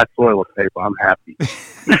I got toilet paper. I'm happy.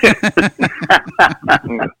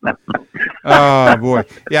 Oh boy!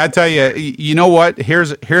 Yeah, I tell you. You know what?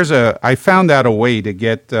 I found out a way to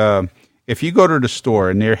get. If you go to the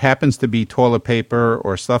store and there happens to be toilet paper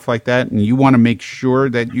or stuff like that, and you want to make sure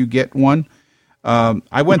that you get one,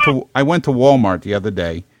 I went to Walmart the other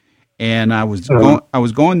day, and I was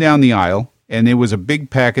going down the aisle, and there was a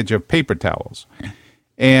big package of paper towels.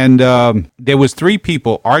 And there was 3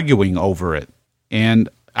 people arguing over it, and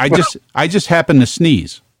I just happened to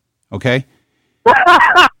sneeze, okay?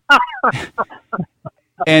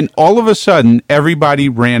 And all of a sudden, everybody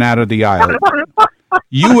ran out of the aisle.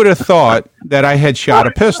 You would have thought that I had shot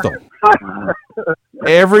a pistol.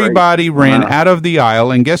 Everybody ran out of the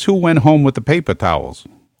aisle, and guess who went home with the paper towels?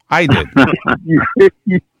 I did.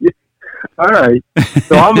 All right.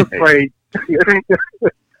 So I'm afraid.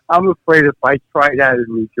 I'm afraid if I try that in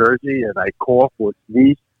New Jersey and I cough or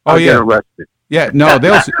sneeze, I'll get arrested. Yeah, no,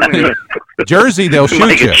 Jersey, they'll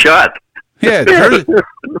shoot you. Shot. Yeah,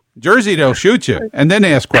 Jersey, they'll shoot you and then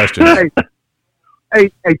ask questions.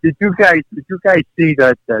 Hey, did you guys see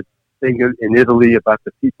that thing in Italy about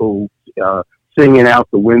the people singing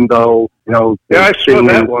out the window? Yeah, I saw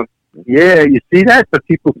that one. Yeah, you see that? The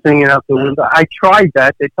people singing out the window. I tried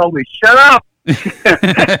that. They told me, "Shut up."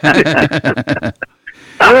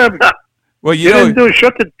 Well,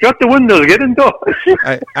 shut the windows, get indoors.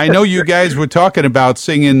 I know you guys were talking about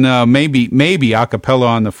singing maybe a cappella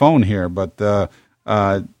on the phone here, but it's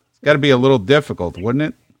got to be a little difficult, wouldn't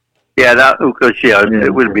it? Yeah,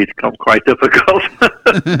 it would be quite difficult.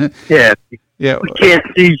 Yeah. We can't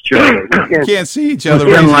see each other. We can't see each other.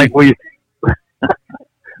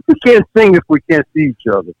 We can't sing if we can't see each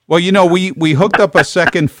other. Well, we hooked up a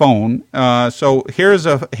second phone. So here's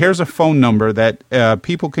a phone number that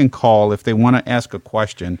people can call if they want to ask a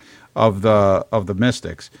question of the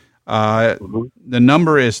Mystics. The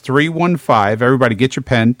number is 315. Everybody, get your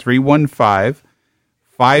pen.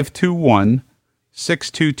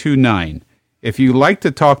 315-521-6229. If you like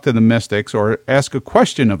to talk to the Mystics or ask a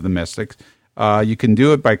question of the Mystics, you can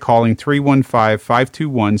do it by calling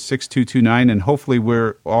 315-521-6229, and hopefully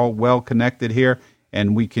we're all well connected here,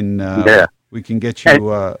 and we can get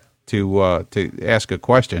you to ask a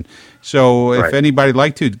question. So if anybody'd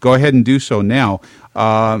like to, go ahead and do so now.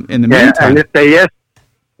 In the meantime, and if they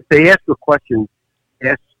ask a question,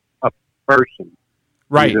 ask a person.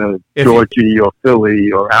 Right. Either Georgie or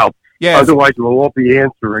Philly or Al. Yeah. Otherwise, we'll all be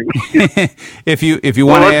answering. if you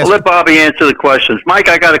want to ask, let Bobby answer the questions. Mike,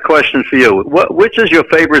 I got a question for you. Which is your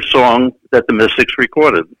favorite song that the Mystics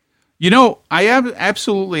recorded? You know, I have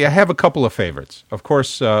a couple of favorites. Of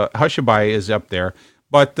course, Hushabye is up there,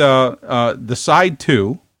 but the side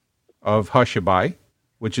 2 of Hushabye,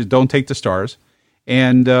 which is "Don't Take the Stars,"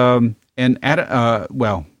 and Adam and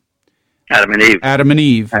Eve. Adam and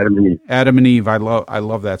Eve. I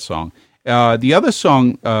love that song. The other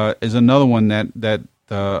song is another one that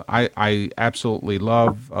I absolutely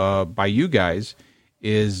love by you guys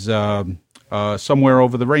is "Somewhere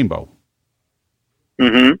Over the Rainbow."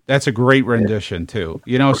 Mm-hmm. That's a great rendition too.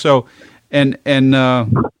 You know, so and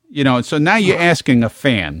you know, so now you're asking a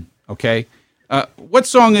fan, okay? What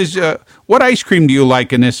song is what ice cream do you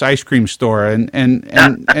like in this ice cream store? And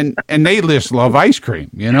they just love ice cream,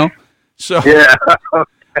 you know. So yeah,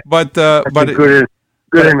 but good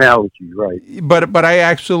analogy, right? But I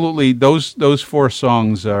absolutely those 4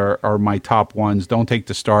 songs are my top ones. Don't Take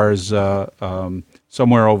the Stars,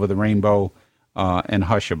 Somewhere Over the Rainbow, and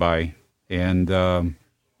Hushabye, and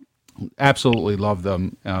absolutely love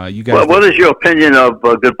them. You guys. What is your opinion of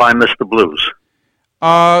Goodbye, Mr. Blues?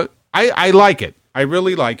 I like it. I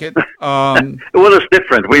really like it. Well, it's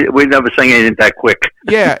different. We never sang anything that quick.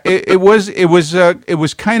 Yeah, it was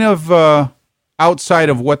kind of outside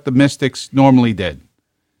of what the Mystics normally did.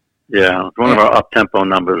 Yeah, it's one of our up-tempo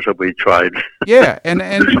numbers that we tried. Yeah, and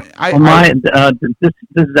this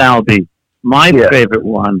is Albie. My favorite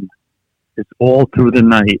one is All Through the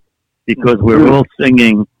Night, because we're all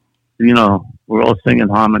singing, you know, we're all singing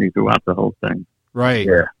harmony throughout the whole thing. Right.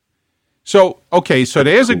 Yeah. So, okay, so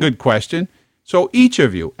there's a good question. So each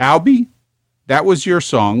of you, Albie, that was your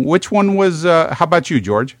song. Which one was, how about you,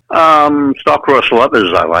 George? Star-Crossed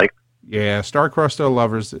Lovers, I like. Yeah, Star-Crossed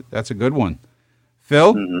Lovers, that's a good one.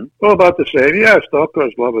 Phil? Mm-hmm. Well, about the same. Yeah,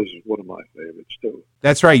 Star-Crossed Lovers is one of my favorites, too.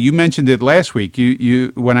 That's right. You mentioned it last week.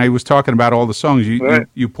 You when I was talking about all the songs,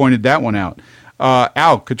 you pointed that one out.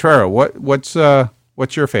 Al Cutrera, what's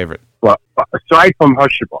your favorite? Well, aside from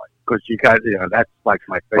Hushabye, because you got, you know, that's like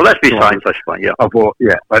my favorite. Well, that's besides Hushabye, yeah.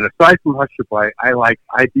 Yeah, but aside from Hushabye, I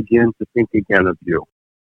Begin to Think Again of You.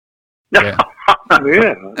 Yeah, that's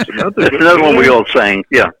another one we all sang.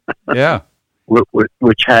 Yeah, yeah,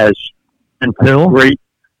 which has great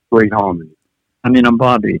harmony. I mean, I'm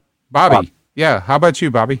Bobby. Bobby, yeah. How about you,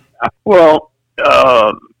 Bobby? Well,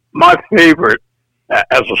 my favorite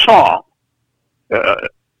as a song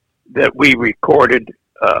that we recorded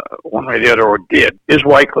one way or the other, or did, is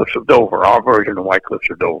White Cliffs of Dover, our version of White Cliffs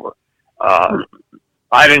of Dover.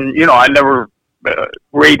 I never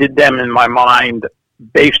rated them in my mind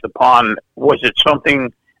based upon, was it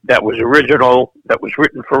something that was original, that was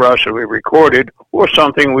written for us and we recorded, or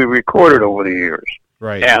something we recorded over the years.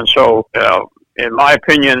 Right. And so, in my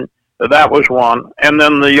opinion, that was one. And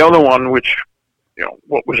then the other one, which, you know,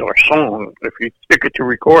 what was our song? If you stick it to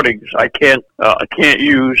recordings, I can't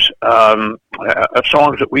use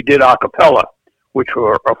songs that we did a cappella, which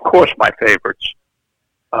were, of course, my favorites.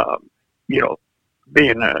 You know,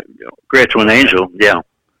 being Great to an Angel, yeah.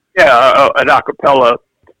 Yeah, an a cappella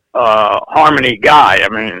harmony guy. I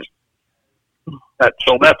mean, that's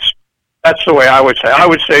the way I would say. I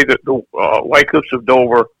would say that the White Cliffs of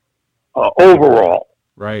Dover overall,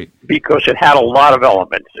 right, because it had a lot of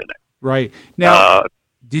elements in it. Right. Now,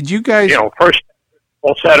 did you guys... You know, first,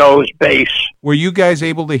 falsettos, bass. Were you guys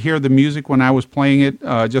able to hear the music when I was playing it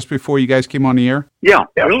just before you guys came on the air? Yeah.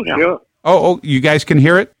 Yeah. Oh, you guys can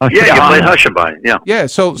hear it? Yeah, you played Hushabye, yeah. Yeah,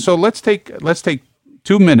 so let's take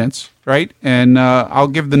 2 minutes, right? And I'll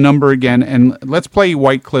give the number again, and let's play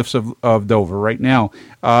White Cliffs of Dover right now.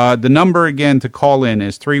 The number again to call in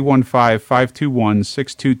is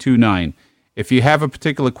 315-521-6229. If you have a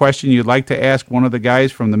particular question you'd like to ask one of the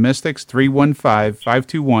guys from the Mystics,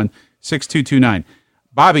 315-521-6229.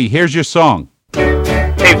 Bobby, here's your song.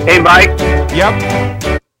 Hey, Mike.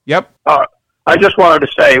 Yep. I just wanted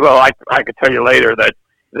to say, well, I could tell you later that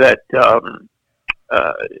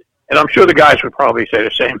and I'm sure the guys would probably say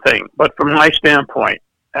the same thing, but from my standpoint,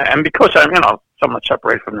 and because I'm, somewhat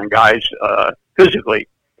separated from the guys physically,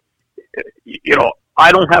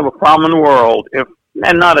 I don't have a problem in the world if,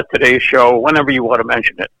 and not at today's show, whenever you want to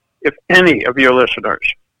mention it, if any of your listeners,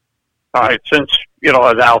 all right, since, as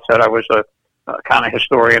Al said, I was a kind of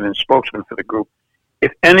historian and spokesman for the group,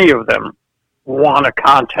 if any of them want to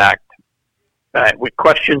contact with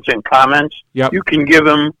questions and comments, you can give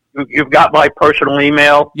them. You've got my personal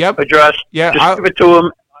email address. Yeah, just give it to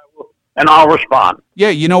them, and I'll respond. Yeah,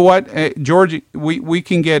 you know what, George, we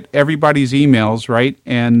can get everybody's emails, right?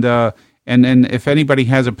 And And then if anybody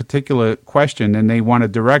has a particular question and they want to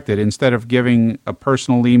direct it, instead of giving a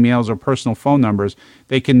personal emails or personal phone numbers,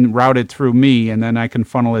 they can route it through me, and then I can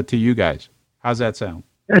funnel it to you guys. How's that sound?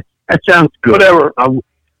 That sounds good. Whatever.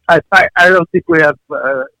 I don't think we have.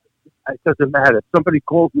 It doesn't matter. If somebody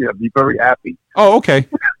calls me, I'll be very happy. Oh, okay.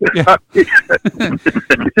 Yeah.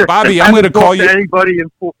 Bobby, I'm going to call you. I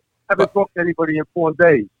haven't talked to anybody in 4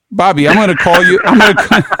 days. Bobby, I'm going to call you.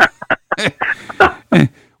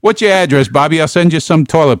 What's your address, Bobby? I'll send you some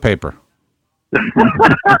toilet paper.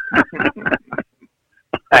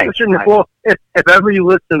 Thanks. If ever you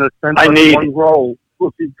listen to send us one roll,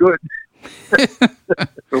 will be good.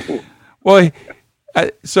 Well,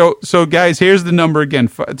 so guys, here's the number again,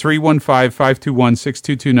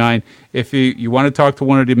 315-521-6229. If you want to talk to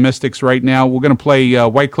one of the Mystics right now, we're going to play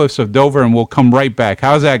White Cliffs of Dover, and we'll come right back.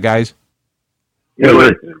 How's that, guys? Do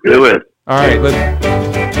it. All right,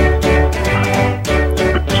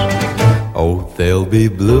 Oh, there'll be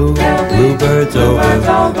bluebirds over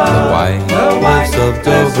the white cliffs of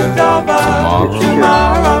Dover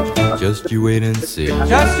tomorrow. Just you wait and see. There'll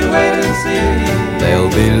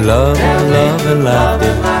be love and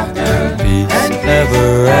laughter and peace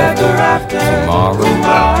ever after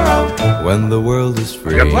tomorrow when the world is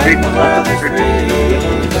free. The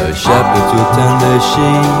shepherds will tend their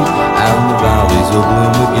sheep and the valleys will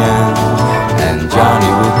bloom again, and Johnny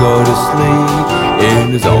will go to sleep in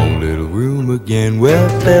his own little room again, where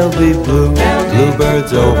there'll be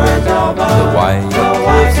bluebirds over the white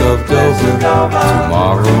cliffs of Dover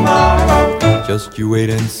tomorrow. Just you wait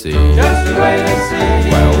and see. Well.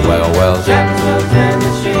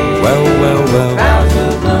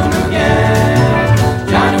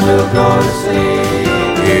 Johnny will go to sleep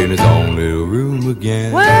in his own little room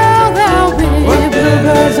again. Well, there'll be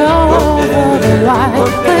bluebirds over the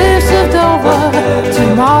white cliffs of Dover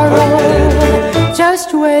tomorrow.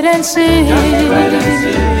 Just wait and see.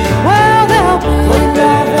 Well, there'll be love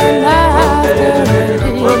and laughter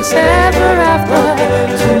and peace ever after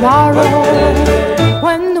tomorrow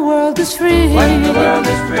when the world is free. Well,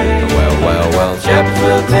 shepherds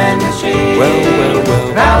will tend the sheep. Well,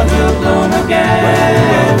 Flowers will bloom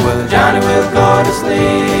again. Well, Johnny will go to sleep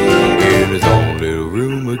in his own little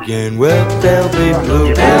room again, where there'll be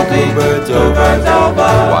bluebirds over the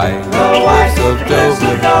white cliffs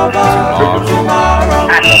of Dover tomorrow.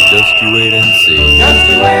 Just you wait and see. Oh,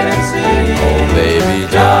 baby,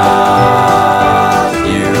 just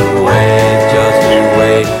you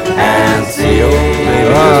wait and see. Oh,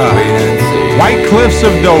 baby, just wait and see. White Cliffs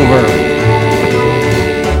of Dover.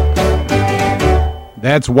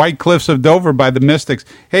 That's White Cliffs of Dover by the Mystics.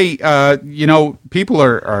 Hey, people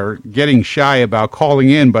are getting shy about calling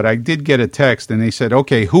in, but I did get a text, and they said,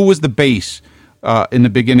 okay, who was the bass in the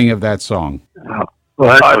beginning of that song?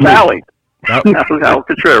 Valley. That was Al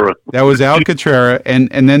Catrera. That was Al Catrera, and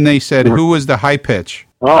then they said, who was the high pitch?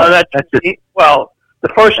 That's it. Well, the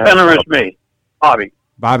first tenor is me, Bobby.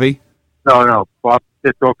 Bobby? No, Bob.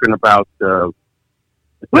 They're talking about. Well,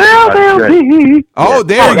 they'll be. Oh,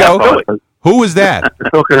 there you go. Who was that? They're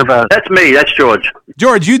talking about. That's me. That's George.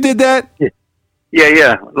 George, you did that?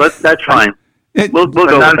 Yeah. That's fine. We'll go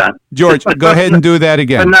with that. George, go ahead and do that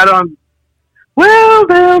again. But not on. Well,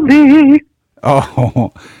 they'll be.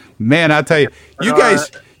 Oh, man, I'll tell you, you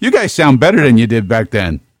guys sound better than you did back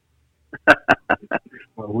then.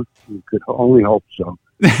 Well, we could only hope so.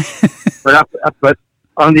 but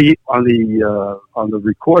on the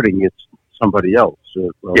recording, it's somebody else.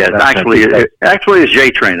 Yes, actually, it's Jay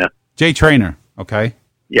Trainer. Jay Trainer. Okay.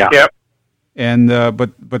 Yeah. Yep. And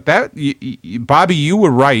but that Bobby, you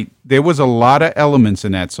were right. There was a lot of elements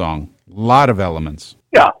in that song. A lot of elements.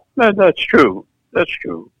 Yeah, that's true. That's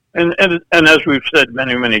true. And as we've said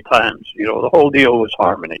many times, the whole deal was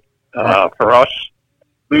harmony for us,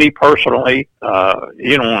 me personally,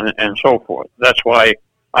 and so forth. That's why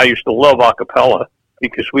I used to love a cappella,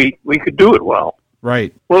 because we could do it well.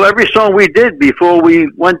 Right. Well, every song we did before we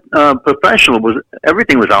went professional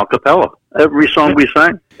everything was a cappella. Every song we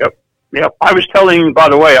sang. Yep. I was telling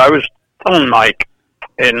Mike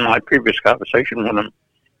in my previous conversation with him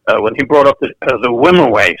when he brought up the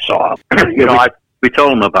Wimoway song. We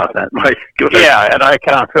told him about that, right? Yeah, and I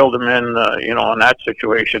kind of filled him in, on that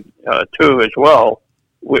situation too, as well,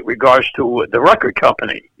 with regards to the record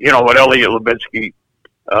company. With Elliot Lubinsky,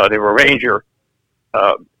 the arranger.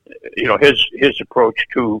 His approach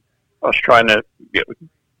to us trying to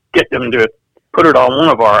get them to put it on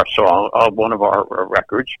one of our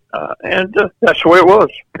records, and that's the way it was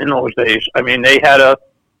in those days. I mean, they had a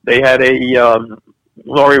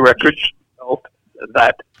Laurie Records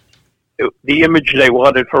that the image they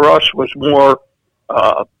wanted for us was more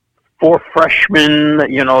for freshmen.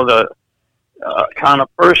 The kind of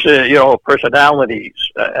personalities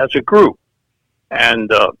as a group,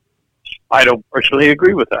 and I don't personally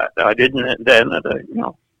agree with that. I didn't then,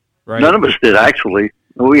 Right. None of us did, actually.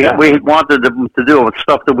 We wanted them to do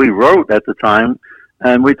stuff that we wrote at the time,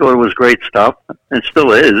 and we thought it was great stuff, and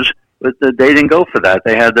still is. But they didn't go for that.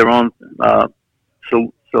 They had their own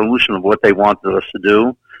solution of what they wanted us to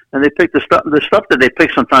do, and they picked the stuff that they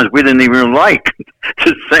picked. Sometimes we didn't even like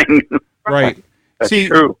to sing. Right. That's See,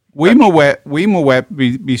 true.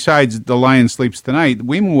 Weemawet, besides The Lion Sleeps Tonight,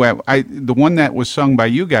 Weemawet, the one that was sung by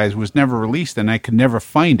you guys was never released, and I could never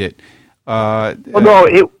find it. No,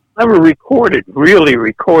 it never really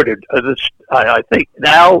recorded. I think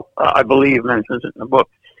now, I believe mentions it in the book.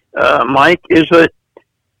 Mike, is that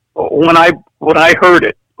when I heard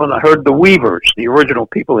it, when I heard the Weavers, the original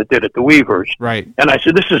people that did it, the Weavers, right? And I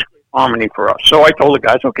said, this is harmony for us. So I told the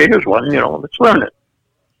guys, okay, here's one, let's learn it.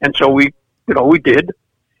 And so we did,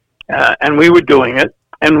 and we were doing it,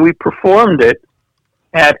 and we performed it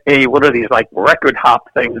at what are these, like record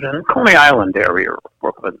hop things in Coney Island area,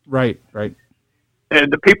 Brooklyn. Right.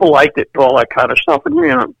 And the people liked it, all that kind of stuff.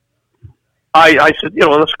 And, I said,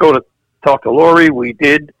 let's go to talk to Laurie. We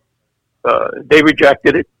did. They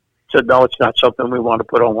rejected it, said, no, it's not something we want to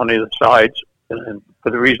put on one of the sides, and for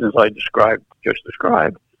the reasons I just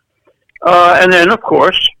described. And then, of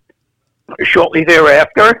course, shortly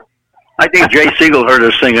thereafter, I think Jay Siegel heard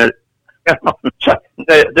us sing it.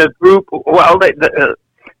 The group, well,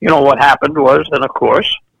 what happened was, and of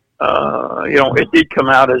course, it did come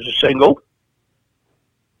out as a single,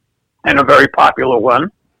 and a very popular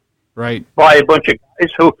one, right? By a bunch of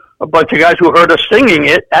guys who heard us singing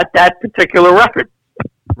it at that particular record,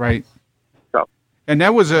 right? So, and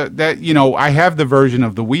that was I have the version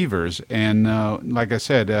of the Weavers, and like I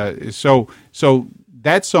said, so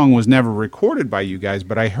that song was never recorded by you guys,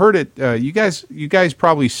 but I heard it. You guys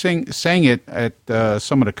probably sang it at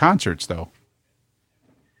some of the concerts, though.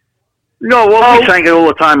 No, well, we sang it all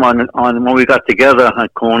the time on when we got together on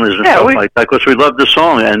corners and stuff like that, because we loved the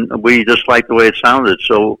song and we just liked the way it sounded.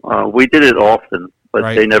 So we did it often,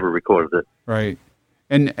 but they never recorded it. Right,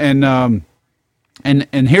 and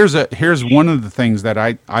here's one of the things that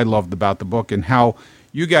I loved about the book, and how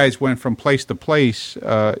you guys went from place to place,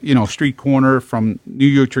 street corner from New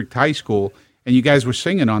Utrecht High School, and you guys were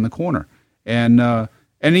singing on the corner. And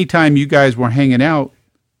anytime you guys were hanging out,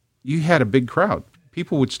 you had a big crowd.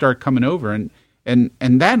 People would start coming over, and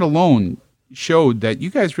that alone showed that you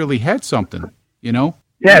guys really had something, Yeah,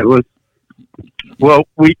 it was. Well,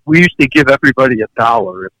 we used to give everybody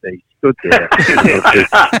 $1 if they stood there.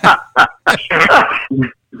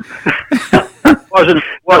 wasn't $1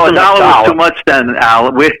 was too much then,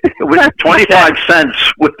 Al. With 25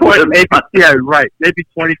 cents. Yeah, right. Maybe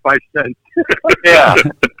 25 cents. Yeah,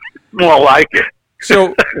 more like it.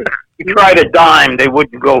 So you tried a dime, they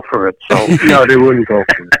wouldn't go for it. So no, they wouldn't go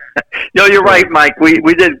for it. No, you're right, Mike. We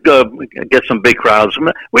did get some big crowds.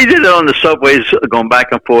 We did it on the subways, going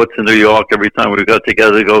back and forth to New York every time we got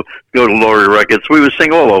together to go to Laurie Records. We would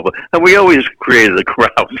sing all over, and we always created a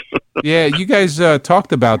crowd. Yeah, you guys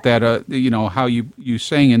talked about that. How you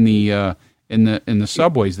sang in the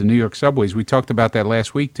subways, the New York subways. We talked about that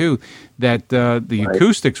last week too. That the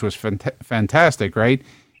acoustics was fantastic, right?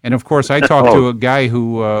 And of course, I talked to a guy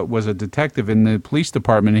who was a detective in the police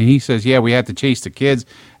department, and he says, "Yeah, we had to chase the kids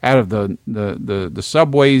out of the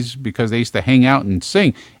subways because they used to hang out and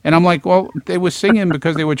sing." And I'm like, "Well, they were singing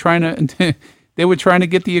because they were trying to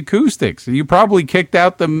get the acoustics. You probably kicked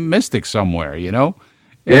out the Mystics somewhere,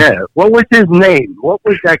 Yeah. What was his name? What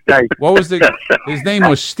was that guy? What was his name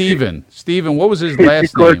was Steven. Steven, what was his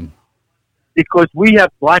last name? Because we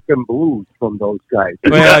have Black and Blues from those guys.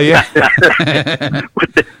 Well, yeah.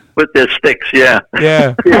 with their sticks, yeah.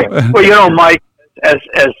 Yeah. Well, Mike, as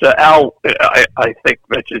Al, I think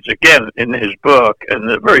mentions again in his book, in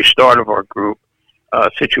the very start of our group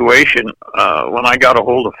situation, when I got a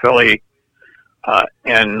hold of Philly,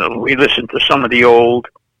 and we listened to some of the old,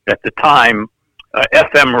 at the time,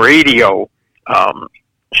 FM radio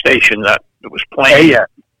station that was playing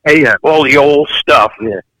all the old stuff.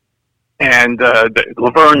 Yeah. And the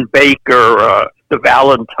Laverne Baker, the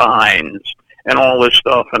Valentines, and all this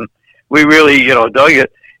stuff. And we really, dug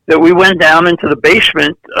it. That we went down into the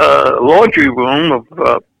basement laundry room of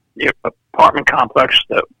the apartment complex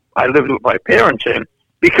that I lived with my parents in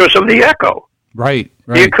because of the echo. Right.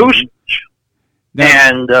 The acoustics.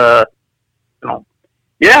 And, that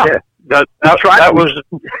was...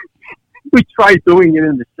 We tried doing it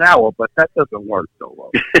in the shower, but that doesn't work so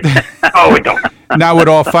well. Oh, it don't. Not with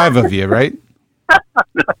all five of you, right?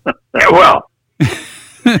 Yeah, well,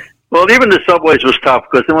 Well, even the subways was tough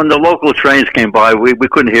because when the local trains came by, we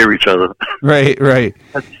couldn't hear each other. Right.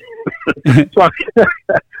 That's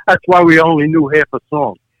why we only knew half a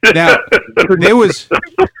song. Now,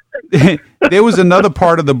 there was another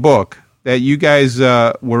part of the book that you guys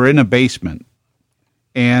were in a basement,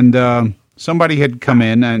 and somebody had come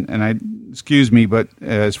in, and I excuse me, but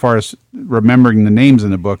as far as remembering the names in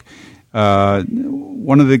the book,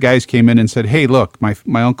 one of the guys came in and said, "Hey, look,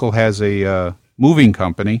 my uncle has a moving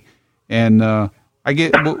company, and we'll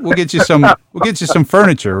get you some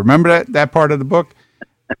furniture." Remember that part of the book?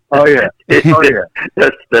 Oh yeah.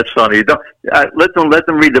 That's funny. Don't let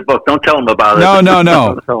them read the book. Don't tell them about it.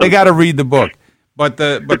 No. They got to read the book. But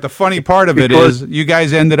the funny part of it is you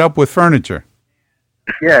guys ended up with furniture.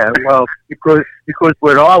 Yeah, well, because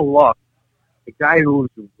with our luck, the guy who's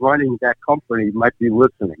running that company might be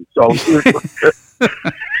listening. So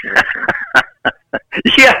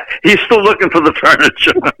yeah, he's still looking for the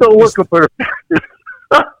furniture. Still looking for the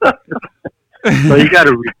So you got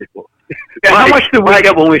to read the book. Yeah, how much did we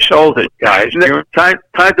get when we sold it, guys? Time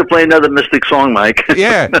to play another Mystic song, Mike.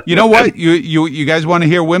 Yeah, you know what? You guys want to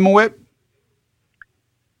hear Wimowit?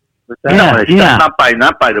 Yeah. Not by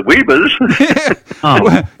the Weavers.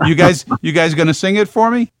 Oh. You guys going to sing it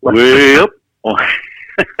for me? Well, yeah,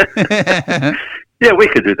 we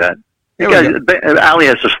could do that. Ali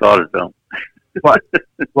has to start it, though. What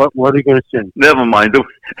are you going to sing? Never mind.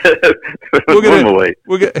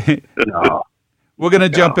 We're gonna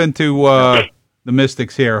jump into the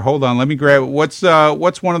Mystics here. Hold on, let me grab what's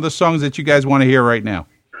one of the songs that you guys want to hear right now,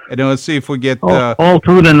 and then let's see if we get all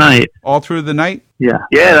through the night. All through the night. Yeah,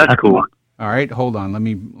 that's cool. All right, hold on. Let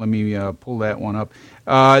me pull that one up.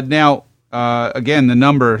 Now, again, the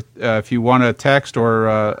number if you want to text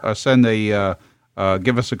or send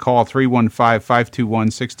give us a call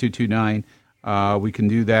 315-521-6229. We can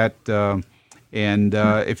do that. And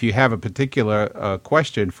if you have a particular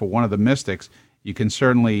question for one of the Mystics, you can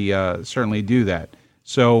certainly do that.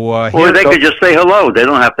 So, or they could just say hello. They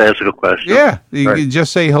don't have to ask a question. Yeah, you can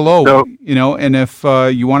just say hello. So, and if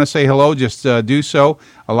you want to say hello, just do so.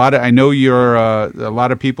 I know a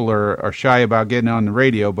lot of people are shy about getting on the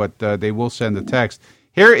radio, but they will send a text.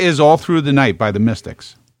 Here is "All Through the Night" by the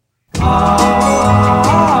Mystics.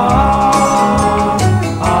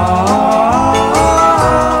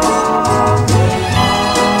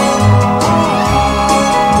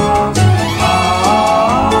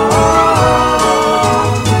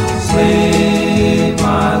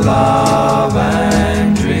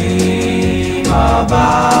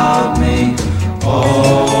 About me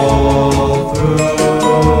all through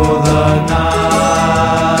the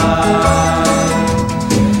night.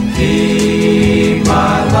 Keep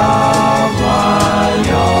my love while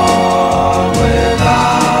you're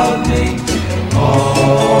without me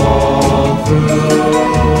all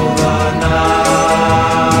through the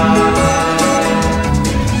night.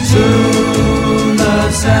 Soon the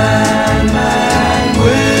Sandman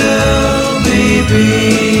will be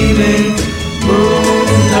beaming.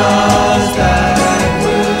 Dust that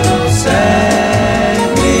will set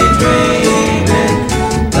me dreaming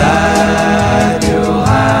that you'll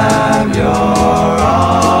have your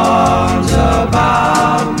arms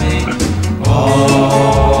about me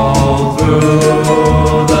all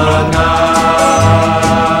through the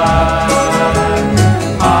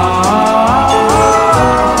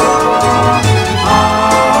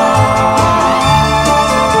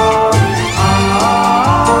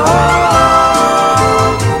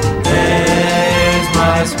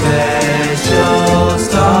special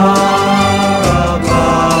star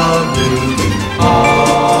above you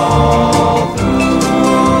all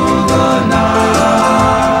through the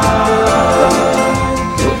night,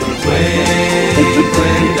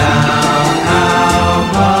 twinkling down how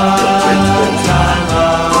much I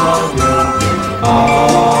love you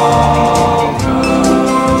all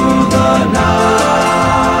through the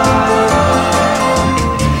night,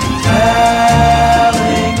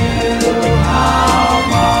 telling you how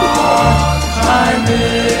I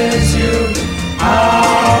miss you,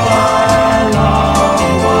 how I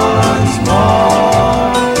long once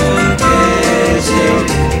more to kiss you,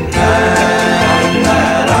 and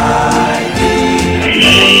that I keep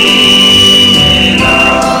thinking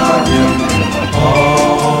of you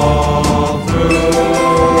all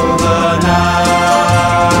through the night.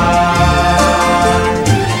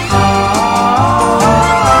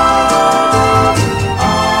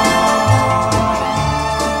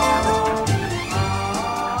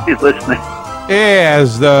 He's listening.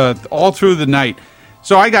 As all through the night.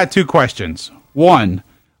 So I got two questions. One,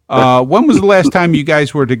 when was the last time you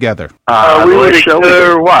guys were together? We were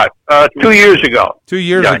together, 2 years ago. 2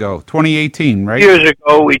 years ago, 2018, right? 2 years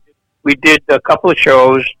ago, we did a couple of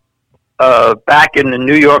shows back in the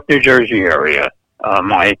New York, New Jersey area,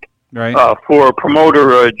 Mike, right. For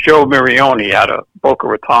promoter Joe Mirioni out of Boca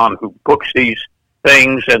Raton, who books these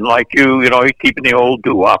things, and like you know, he's keeping the old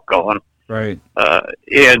doo-wop going. Right.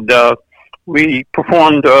 And we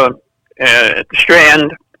performed at the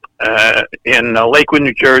Strand in Lakewood,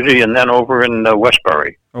 New Jersey, and then over in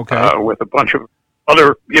Westbury. Okay. With a bunch of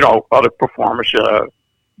other performers.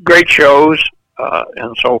 Great shows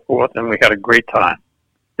and so forth, and we had a great time.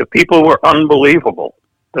 The people were unbelievable.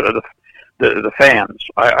 The fans.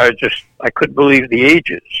 I couldn't believe the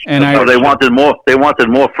ages. And they wanted more. They wanted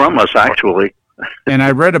more from us, actually. And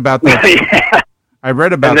I read about that. Yeah. I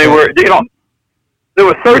read about. And they were, there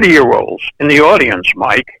were 30-year-olds in the audience,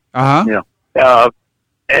 Mike. Yeah.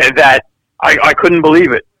 That I couldn't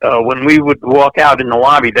believe it. When we would walk out in the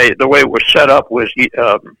lobby, the way it was set up was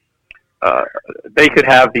they could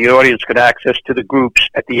have, the audience could access to the groups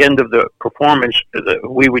at the end of the performance.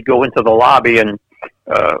 We would go into the lobby and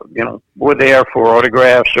we're there for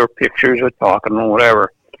autographs or pictures or talking or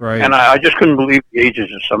whatever. Right. And I just couldn't believe the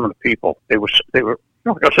ages of some of the people. They were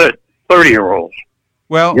like I said, 30-year-olds.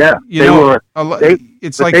 Well, yeah,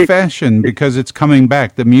 it's like fashion because it's coming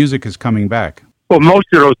back. The music is coming back. Well, most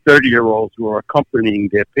of those 30-year-olds were accompanying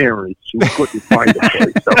their parents who couldn't find a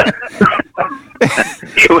place.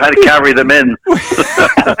 Who had to carry them in.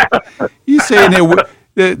 You saying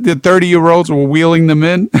the 30-year-olds were wheeling them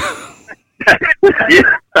in?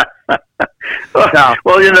 Well,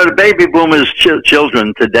 the baby boomers'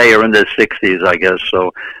 children today are in their 60s, I guess.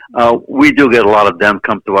 So we do get a lot of them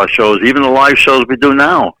come to our shows, even the live shows we do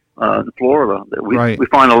now in Florida. We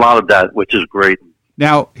find a lot of that, which is great.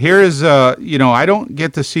 Now, here is, I don't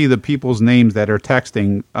get to see the people's names that are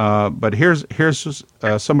texting, but here's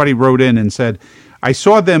somebody wrote in and said, I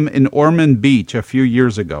saw them in Ormond Beach a few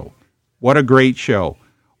years ago. What a great show.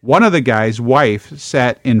 One of the guys' wife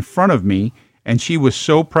sat in front of me, and she was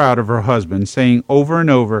so proud of her husband, saying over and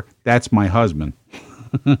over, "That's my husband."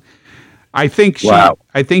 I think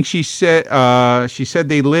she said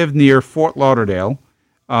they lived near Fort Lauderdale.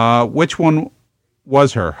 Which one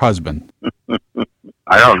was her husband?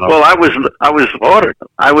 I don't know. Well, I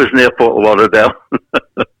was near Fort Lauderdale.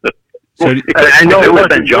 So I know it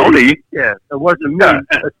wasn't Joni. Yeah, it wasn't me.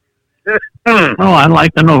 Oh, I'd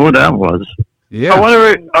like to know who that was. Yeah.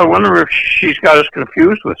 I wonder if she's got us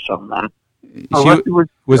confused with someone.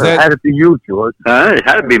 Was that? It had to be you, George. It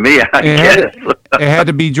had to be me. I guess. It had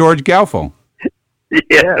to be George Galfo.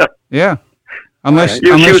 Yeah. Yeah. Unless she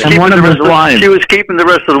was keeping the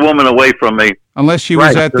rest of the woman away from me. Unless she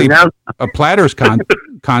was at a Platters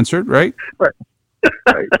concert, right? Right.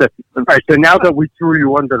 Right. So now that we threw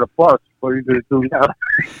you under the bus, what are you going to do now?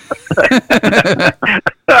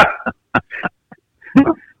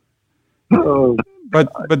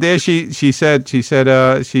 But there she said she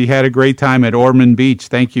had a great time at Ormond Beach.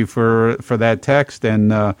 Thank you for that text.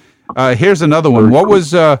 And here's another one. What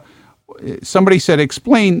was somebody said?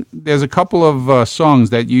 Explain. There's a couple of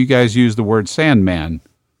songs that you guys use the word Sandman.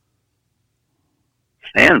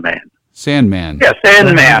 Sandman. Yeah,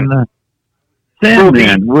 Sandman.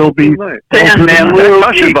 Sandman will be. Sandman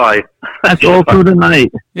will be. That's all through the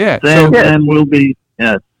night. Yeah. Sandman will be.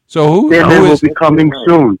 Yes. So who will be coming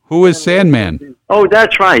soon? Who is Sandman? Oh,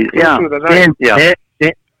 that's right. Yeah.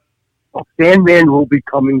 Sandman will be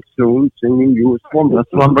coming soon, singing you a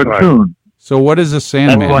slumber tune. So what is a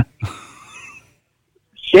Sandman?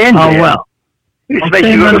 Sandman. Oh well. It makes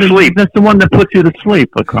you go to sleep. That's the one that puts you to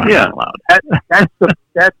sleep. For crying out loud. That's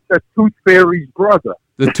the Tooth Fairy's brother.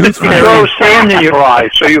 The Tooth Fairy. Throw sand in your eyes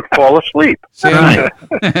so you fall asleep.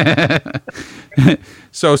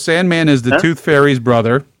 So Sandman is the Tooth Fairy's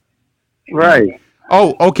brother. Right.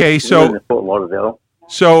 Oh, okay. So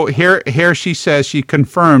here she says, she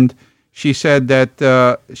confirmed, she said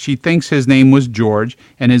that she thinks his name was George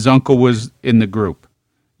and his uncle was in the group.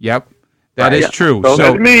 Yep. That is true. So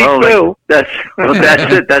that's me too. That's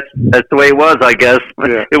it. That's the way it was, I guess.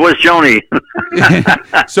 Yeah. It was Joni.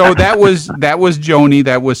 So that was Joni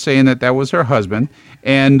that was saying that was her husband.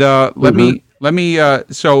 And let me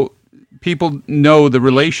so people know the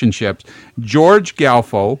relationships. George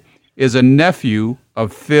Galfo is a nephew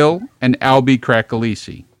of Phil and Albie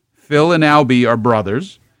Crackalisi. Phil and Albie are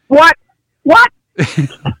brothers. What?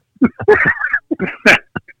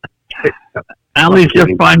 Allie's just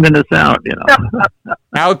finding this out,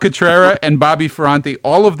 Al Catrera and Bobby Ferrante,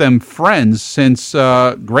 all of them friends since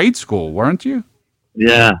grade school, weren't you?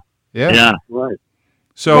 Yeah. Right.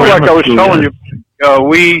 So, like I was telling you,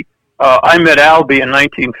 I met Albie in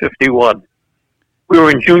 1951. We were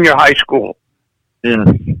in junior high school. Yeah.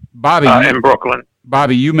 Bobby in Brooklyn.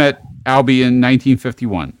 Bobby, you met Albie in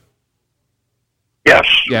 1951. Yes,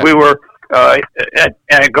 we were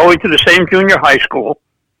going to the same junior high school,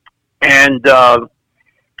 and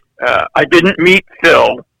I didn't meet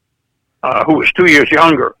Phil, who was 2 years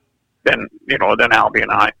younger than Albie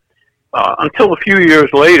and I, until a few years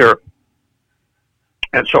later,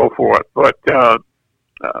 and so forth. But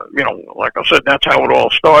like I said, that's how it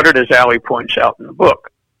all started, as Allie points out in the book.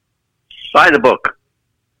 Buy the book.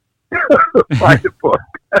 Buy the book.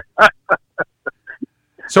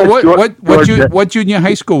 So what junior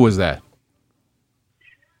high school was that?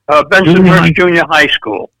 Bensonhurst Junior High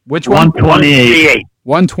School. Which one? 128.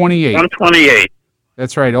 128. 128.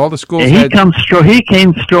 That's right. All the schools.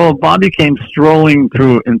 Bobby came strolling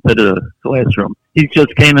through into the classroom. He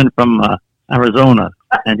just came in from Arizona,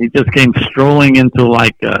 and he just came strolling into a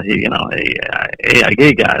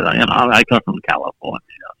gay guy. I come from California,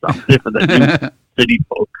 so I'm different than city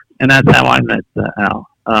folk, and that's how I met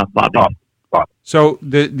Bobby. So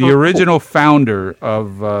the original founder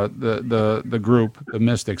of the group, the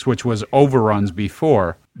Mystics, which was Overruns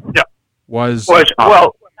before, was what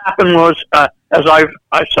happened was, as I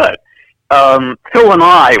said, Phil and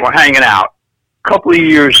I were hanging out a couple of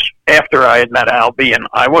years after I had met Albie, and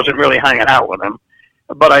I wasn't really hanging out with him,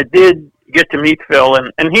 but I did get to meet Phil,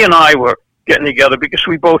 and he and I were getting together because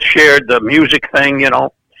we both shared the music thing,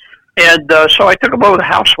 And so I took him over to the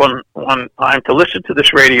house one time to listen to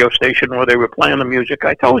this radio station where they were playing the music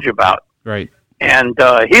I told you about. Right. And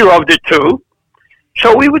he loved it too,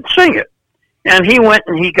 so we would sing it. And he went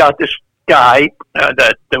and he got this guy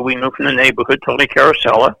that we knew from the neighborhood, Tony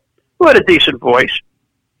Carosella, who had a decent voice.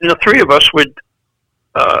 And the three of us would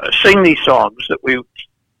sing these songs that we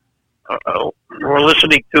were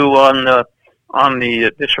listening to on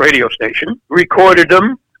this radio station. Recorded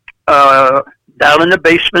them down in the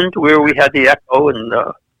basement where we had the echo and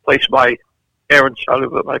placed my parents out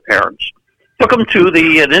of my parents. Took them to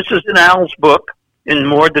and this is in Al's book in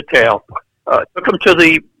more detail. Took them to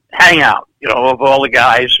the hangout, of all the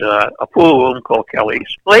guys, a pool room called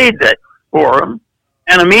Kelly's. Played that for them,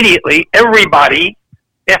 and immediately everybody,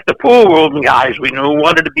 after pool room guys we knew,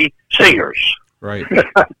 wanted to be singers. Right.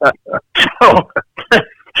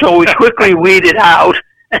 So we quickly weeded out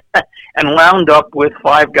and wound up with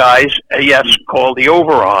five guys, called the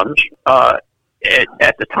Overruns.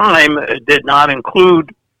 At the time, it did not include,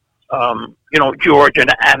 George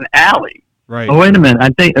and Allie. Right. Oh, wait a minute. I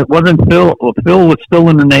think it wasn't Phil. Well, Phil was still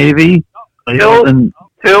in the Navy. Phil was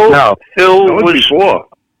before.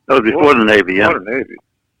 That was before the Navy, yeah.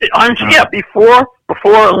 Before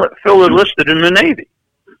Phil enlisted in the Navy.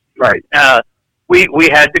 Right. We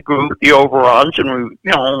had the group, the Overruns, and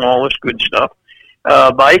all this good stuff.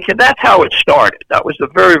 Mike, and that's how it started. That was the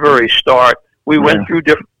very, very start. We went through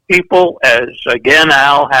different people, as again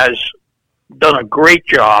Al has done a great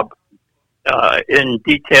job in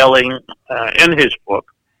detailing in his book,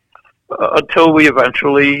 until we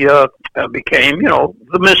eventually became,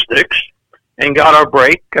 the Mystics, and got our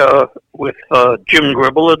break with Jim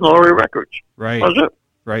Gribble and Laurie Records. Right. Was it?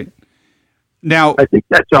 Right. Now, I think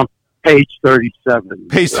that's on page 37.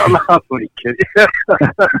 I'm not only kidding.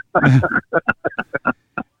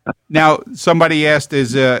 Now, somebody asked,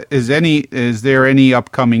 is there any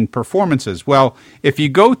upcoming performances? Well, if you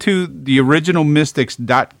go to the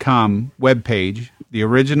originalmystics.com webpage,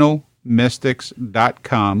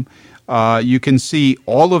 theoriginalmystics.com, you can see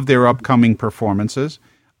all of their upcoming performances.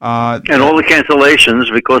 And all the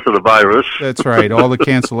cancellations because of the virus. That's right, all the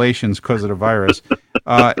cancellations because of the virus.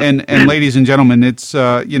 And ladies and gentlemen, it's,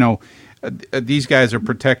 these guys are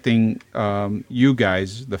protecting you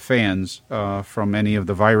guys, the fans, from any of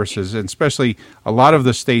the viruses. And especially a lot of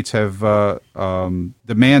the states have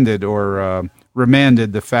demanded or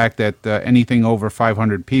remanded the fact that anything over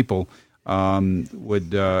 500 people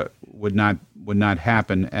would not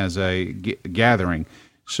happen as a gathering.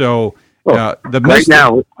 So right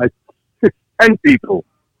now, 10 people.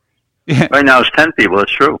 Yeah. Right now it's 10 people.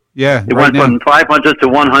 That's true. Yeah, it went from 500 to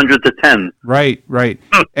 100 to 10. Right.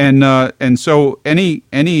 And so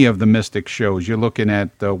any of the Mystic shows, you're looking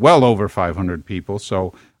at well over 500 people.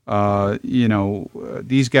 So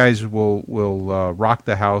these guys will rock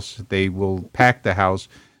the house. They will pack the house.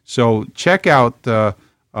 So check out their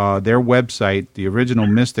website,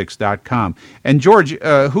 theoriginalmystics.com. And George,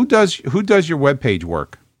 who does your webpage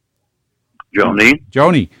work?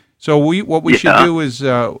 Joni. So what we should do is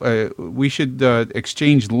we should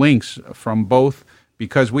exchange links from both,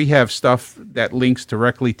 because we have stuff that links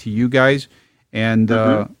directly to you guys, and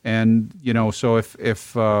so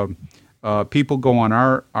if people go on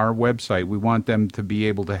our website, we want them to be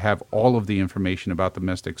able to have all of the information about the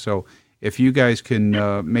Mystics. So if you guys can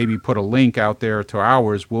maybe put a link out there to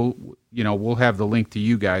ours, we'll have the link to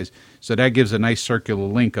you guys. So that gives a nice circular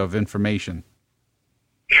link of information.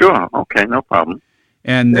 Sure. Okay. No problem.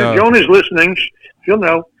 And if Joni's listening, she'll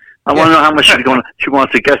know. I want to know how much she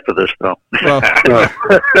wants to get for this, though. Well,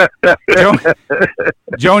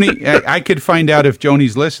 Joni, I could find out if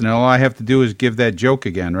Joni's listening. All I have to do is give that joke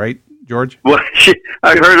again, right, George? Well,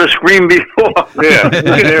 I heard her scream before. Yeah, you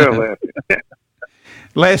can hear her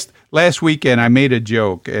laughing. Last weekend, I made a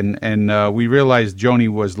joke, and we realized Joni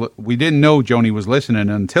was. We didn't know Joni was listening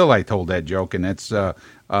until I told that joke, and it's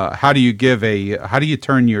how do you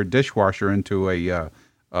turn your dishwasher into a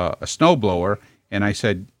snowblower? And I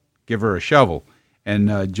said, give her a shovel. And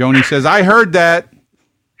Joni says, I heard that.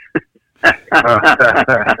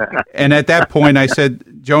 And at that point, I said,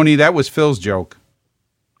 Joni, that was Phil's joke.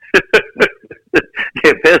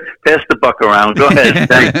 Yeah, pass the buck around. Go ahead.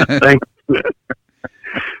 Thanks.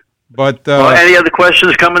 But any other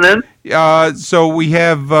questions coming in? So we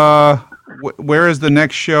have where is the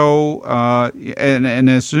next show? And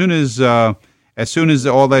as soon as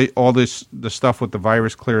all the stuff with the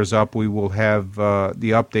virus clears up, we will have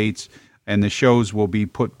the updates, and the shows will be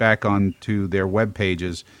put back onto their web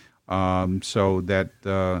pages, so that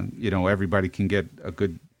everybody can get a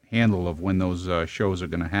good handle of when those shows are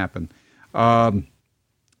going to happen.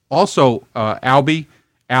 Also, Albie,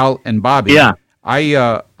 Al, and Bobby. Yeah.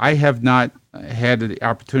 I have not had the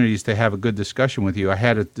opportunities to have a good discussion with you. I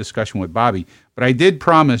had a discussion with Bobby, but I did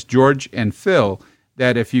promise George and Phil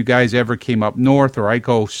that if you guys ever came up north or I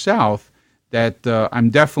go south, that I'm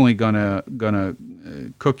definitely gonna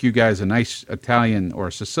cook you guys a nice Italian or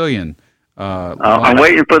Sicilian. I'm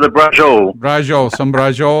waiting for the braciole. Some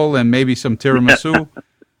braciole, and maybe some tiramisu.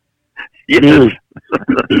 Yes.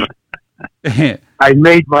 I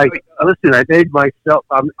made myself.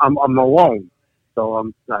 I'm alone,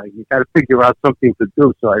 so you got to figure out something to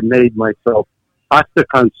do. So I made myself pasta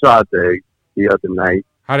cansate the other night.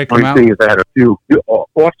 How'd it come out? Thing is, I had a few.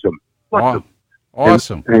 Awesome.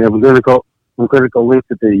 Awesome. And I'm gonna go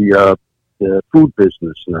into the food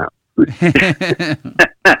business now.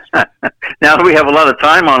 Now that we have a lot of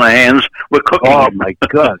time on our hands, we're cooking. Oh my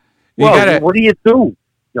God! What do you do?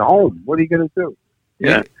 You're home. What are you gonna do?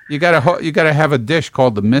 Yeah. You gotta have a dish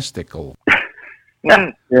called the mystical.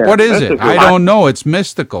 Yeah. What is it? I don't know. It's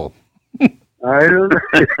mystical. I don't know.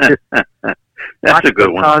 That's a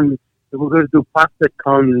good one. We're going to do pasta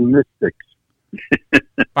con mystics.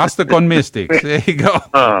 Pasta con mystics. There you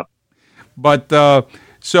go. But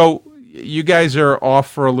so you guys are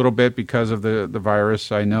off for a little bit because of the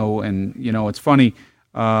virus, I know. And, it's funny.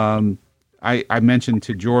 I mentioned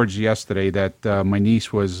to George yesterday that my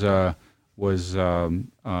niece was sent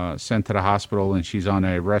to the hospital, and she's on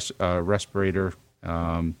a respirator.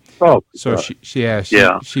 So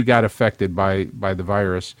she got affected by the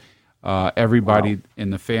virus. Everybody in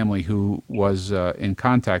the family who was in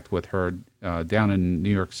contact with her down in New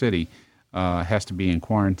York City has to be in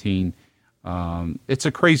quarantine. It's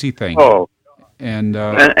a crazy thing. And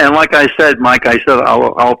like I said, Mike,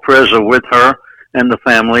 our prayers are with her and the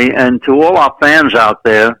family, and to all our fans out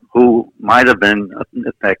there who might have been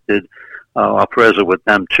affected, our prayers are with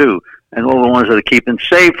them too. And all the ones that are keeping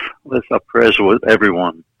safe, our prayers are with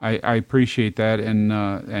everyone. I appreciate that, and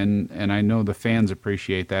I know the fans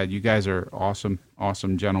appreciate that. You guys are awesome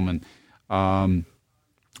gentlemen.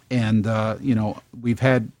 We've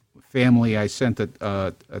had family. I sent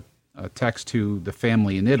a text to the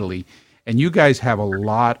family in Italy, and you guys have a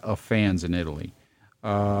lot of fans in Italy.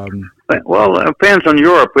 Fans in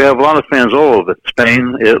Europe. We have a lot of fans all over.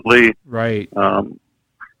 Spain, Italy. Right.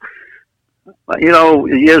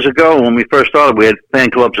 Years ago when we first started, we had fan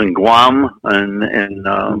clubs in Guam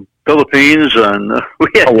and Philippines, and we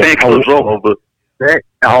had fan clubs all over.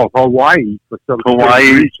 Hawaii for some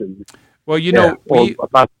reason. Well,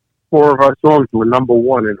 about 4 of our songs were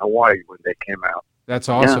 #1 in Hawaii when they came out. That's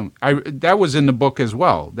awesome. Yeah. That was in the book as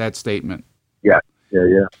well. That statement. Yeah.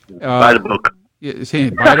 Buy the book.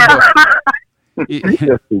 Buy the book.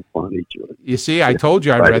 That's too funny, George. You see, I told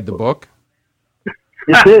you I read the book.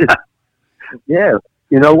 It is. Yeah.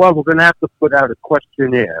 You know what? We're going to have to put out a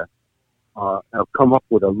questionnaire. I'll come up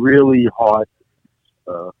with a really hard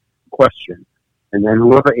question. And then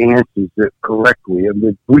whoever answers it correctly,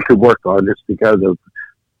 we could work on this together.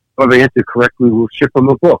 Whoever answers correctly, we'll ship them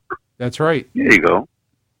a book. That's right. There you go.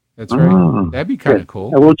 That's right. That'd be kind of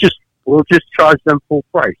cool. And we'll just charge them full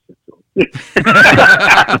price.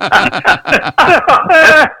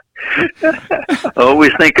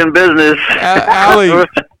 Always thinking business.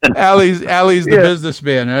 Allie's the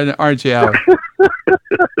businessman, aren't you, Allie?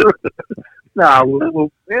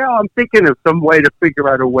 No, I'm thinking of some way to figure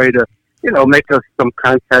out a way to make us some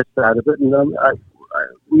contest out of it, and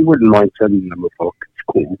we wouldn't mind sending them a book. It's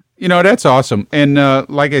cool. That's awesome. And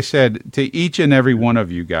like I said, to each and every one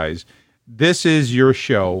of you guys, this is your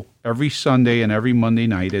show. Every Sunday and every Monday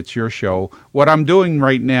night, it's your show. What I'm doing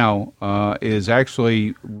right now is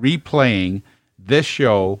actually replaying this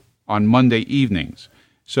show on Monday evenings.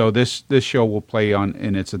 So this show will play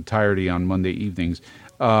in its entirety on Monday evenings.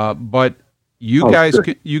 But you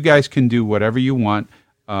guys can do whatever you want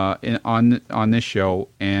on this show.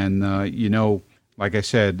 And like I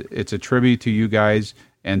said, it's a tribute to you guys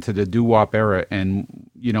and to the doo-wop era. And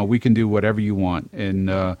we can do whatever you want.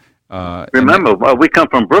 And remember, we come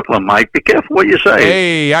from Brooklyn, Mike. Be careful what you say.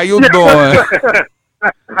 Hey, how you doing?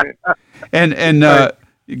 and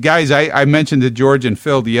guys, I mentioned to George and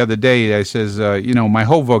Phil the other day. I says, my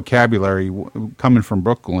whole vocabulary coming from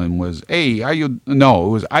Brooklyn was, "Hey, it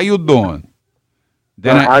was how you doing?"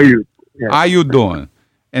 Then how you doing?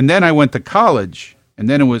 And then I went to college, and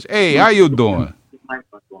then it was, "Hey, how you doing?"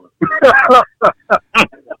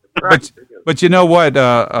 but you know what?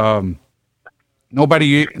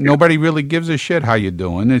 Nobody really gives a shit how you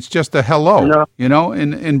doing. It's just a hello,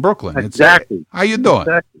 in Brooklyn. Exactly. It's how you doing?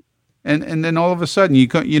 Exactly. And then all of a sudden you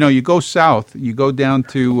go south, you go down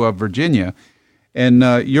to Virginia, and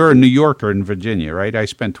you're a New Yorker in Virginia, right? I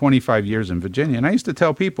spent 25 years in Virginia, and I used to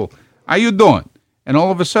tell people, "How you doing?" And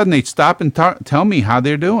all of a sudden they'd stop and tell me how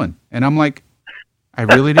they're doing, and I'm like, I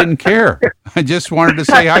really didn't care. I just wanted to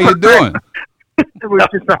say how you doing. It was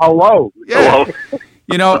just a hello. Yeah.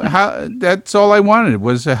 That's all I wanted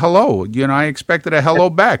was a hello. I expected a hello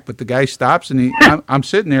back, but the guy stops and I'm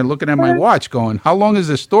sitting there looking at my watch going, how long is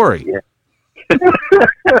this story? Yeah.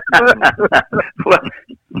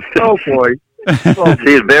 Oh, boy.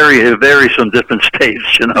 See, it varies from different states,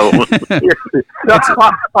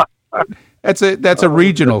 That's a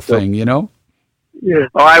regional thing, Yeah.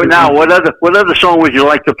 All right, now, what other song would you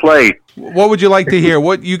like to play? What would you like to hear?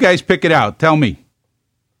 What you guys pick it out. Tell me.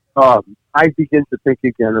 I begin to think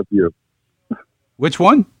again of you. Which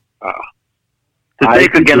one? To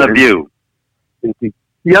think again of you.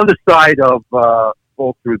 The other side of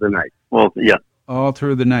All Through the Night. Well, yeah. All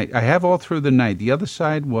Through the Night. I have All Through the Night. The other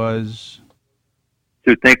side was...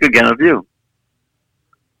 To think again of you.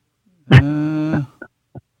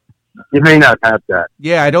 You may not have that.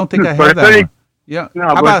 Yeah, I don't think I have that one. Yeah.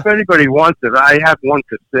 No, but if anybody wants it, I have one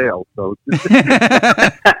for sale. So.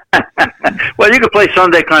 Well, you can play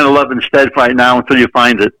Sunday Kind of Love instead right now until you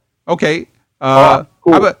find it. Okay. Cool. How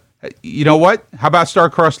about, you know what? How about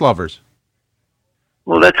Star-Crossed Lovers?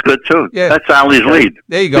 Well, that's good, too. Yeah. That's Allie's lead.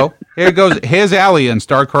 There you go. Here it goes. Here's Allie and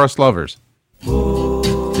Star-Crossed Lovers.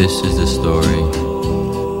 This is the story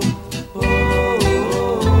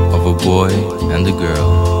of a boy and a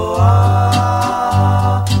girl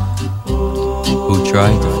who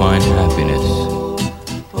tried to find happiness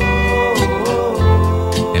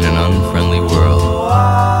in an unfriendly world.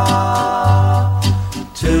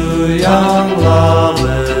 Two young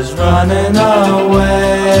lovers running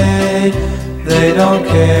away. They don't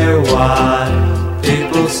care what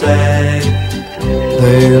people say.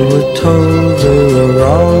 They were told they were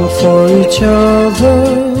wrong for each other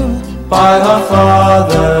by her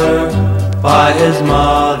father, by his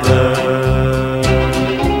mother.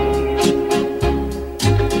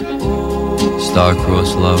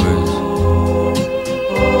 Star-crossed lovers,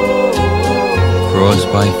 crossed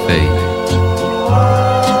by fate.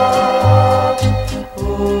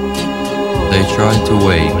 They tried to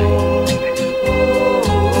wait,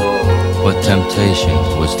 but temptation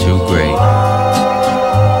was too great.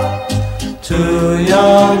 Two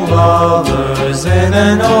young lovers in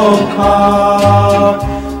an old car.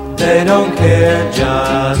 They don't care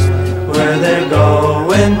just where they're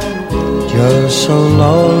going, just so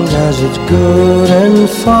long as it's good and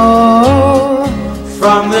far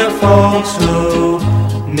from their folks who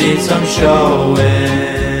need some showing.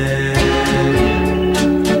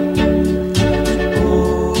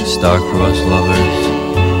 Star-crossed lovers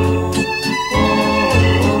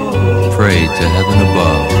prayed to heaven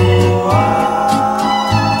above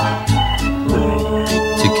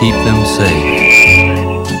to keep them safe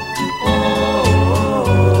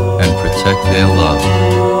and protect their love.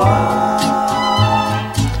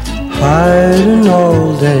 Hiding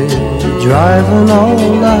all day, driving all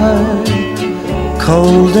night,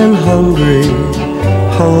 cold and hungry,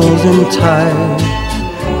 holding tight.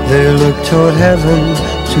 They look toward heaven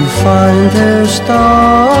to find their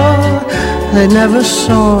star. They never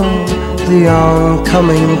saw the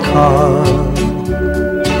oncoming car.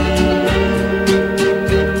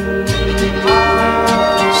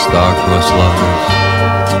 Star-crossed lovers,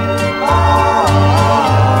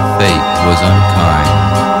 fate was unkind.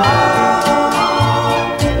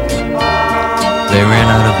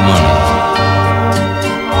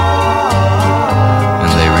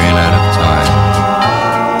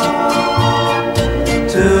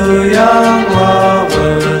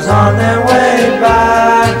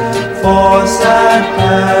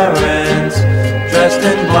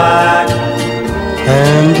 back.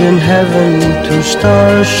 And in heaven two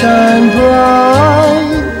stars shine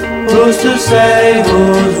bright. Who's to say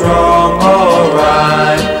who's wrong or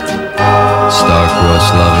right?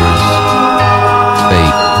 Star-crossed lovers,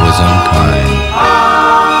 fate was unkind.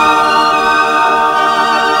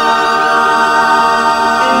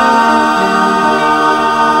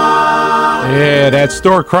 Yeah, that's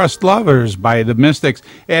Star-Crossed Lovers by the Mystics.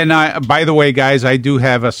 And by the way, guys, I do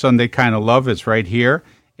have a Sunday Kind of Love. It's right here.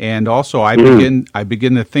 And also, I begin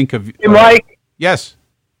to think of. Hey, Mike. Yes.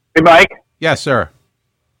 Hey, Mike. Yes, sir.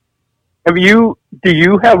 Do you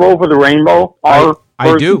have Over the Rainbow? I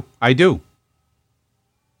do.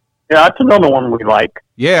 Yeah, that's another one we like.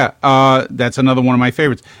 Yeah, that's another one of my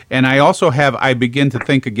favorites. And I also have I Begin to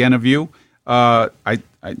Think Again of You.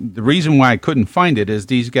 The reason why I couldn't find it is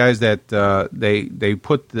these guys that they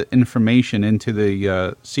put the information into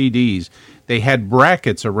the CDs. They had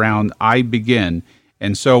brackets around I Begin.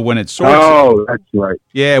 And so when it sorts that's right.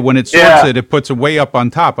 Yeah, when it sorts it puts it way up on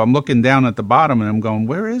top. I'm looking down at the bottom and I'm going,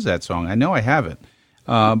 where is that song? I know I have it.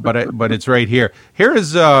 But it's right here. Here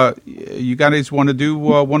is you guys want to do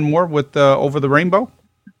one more with Over the Rainbow?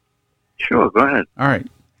 Sure, go ahead. All right,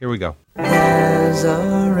 here we go. There's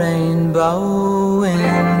a rainbow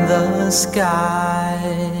in the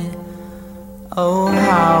sky. Oh,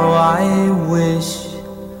 how I wish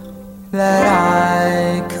that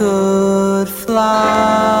I could fly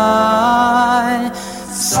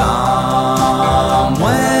somewhere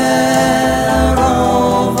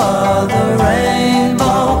over the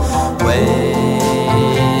rainbow,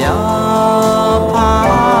 way up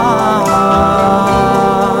high.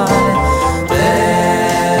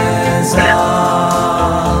 There's a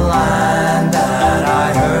land that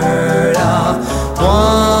I heard of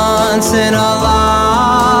once in a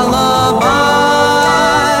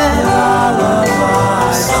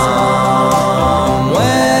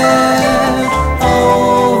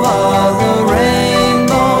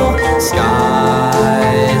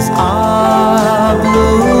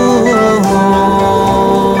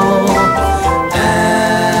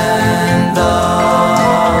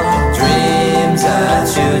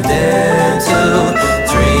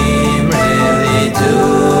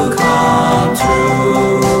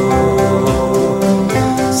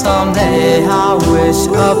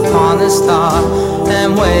upon a star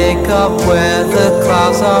and wake up where the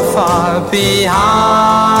clouds are far behind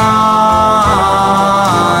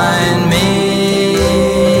me,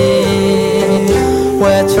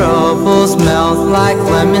 where troubles melt like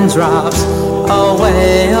lemon drops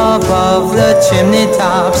away above the chimney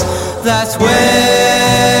tops. That's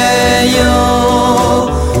where you'll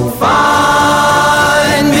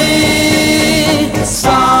find me,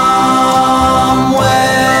 somewhere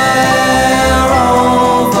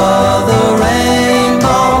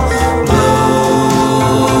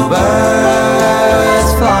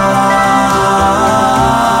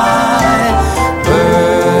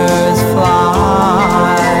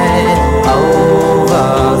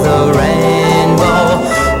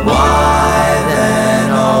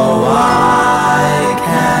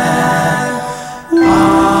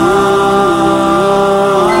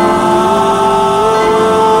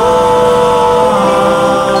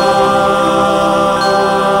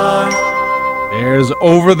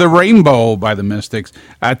Over the Rainbow by the Mystics.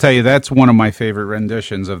 I tell you, that's one of my favorite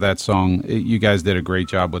renditions of that song. You guys did a great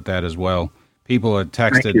job with that as well. People had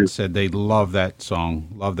texted and said they love that song,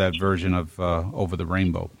 love that version of Over the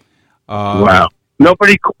Rainbow. Wow.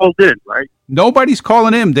 Nobody called in, right? Nobody's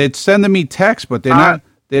calling in. They're sending me texts, but they're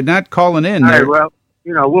not calling in. All right, well,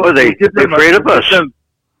 we'll they're afraid of us.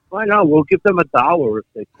 Why not? We'll give them $1 if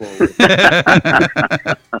they call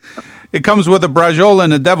in. It comes with a braciole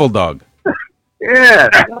and a devil dog. Yeah.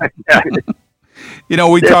 We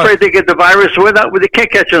They're talk. afraid they get the virus they can't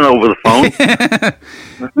catch it over the phone.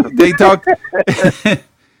 They talk.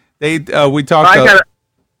 We talk.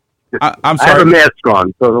 I'm sorry. I have a mask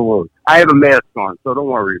on, so don't worry. Don't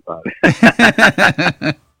worry about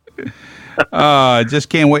it. Just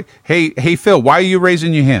can't wait. Hey, Phil, why are you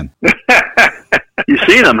raising your hand? You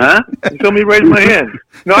seen him, huh? You saw me raise my hand.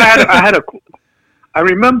 No, I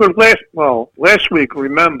remember last week.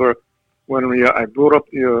 Remember when I brought up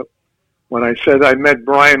when I said I met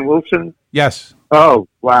Brian Wilson? Yes. Oh,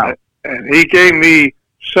 wow. And he gave me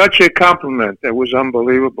such a compliment that was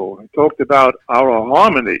unbelievable. I talked about our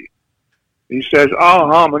harmony. He says our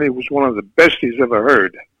harmony was one of the best he's ever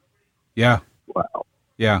heard. Yeah. Wow.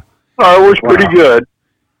 Yeah. Oh, it was pretty good.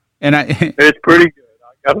 And it's pretty good,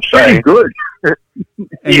 I gotta say. Pretty good.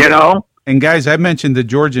 And guys, I mentioned to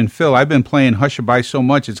George and Phil, I've been playing Hushabye so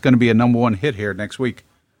much, it's going to be a #1 hit here next week.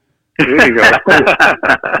 There you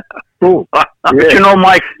go. cool. But you know,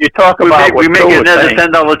 Mike, you talk about we make another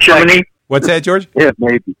 $10 check. What's that, George? Yeah,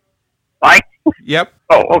 maybe. Mike? Yep.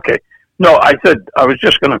 Oh, okay. No, I was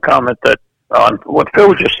just going to comment that on what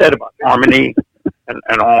Phil just said about harmony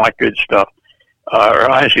and all that good stuff.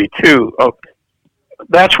 Ozzy too.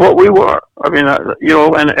 That's what we were. I mean, you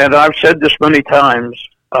know, and I've said this many times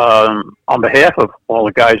on behalf of all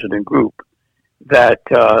the guys in the group that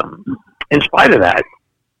in spite of that,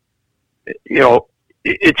 you know,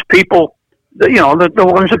 it's people, you know, the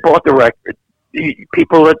ones that bought the record,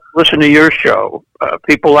 people that listen to your show,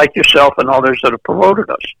 people like yourself and others that have promoted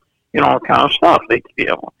us, you know, all kind of stuff. They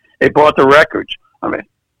bought the records. I mean,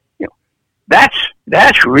 you know,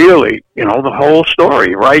 that's really, you know, the whole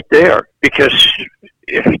story right there. Because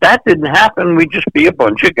if that didn't happen, we'd just be a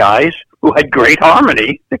bunch of guys who had great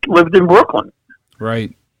harmony that lived in Brooklyn.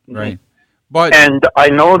 Right. But and I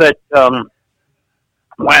know that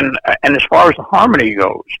and as far as the harmony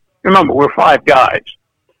goes, remember we're 5 guys.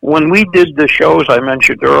 When we did the shows I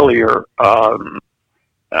mentioned earlier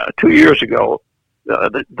 2 years ago,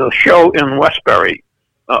 the show in Westbury,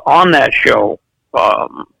 on that show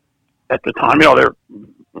at the time, you know, there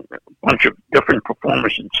were a bunch of different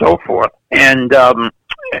performers and so forth. And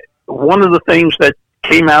one of the things that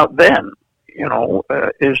came out then, you know,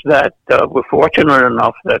 is that we're fortunate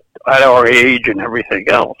enough that at our age and everything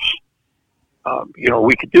else, you know,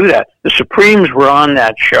 we could do that. The Supremes were on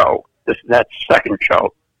that show, that second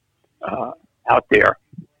show out there,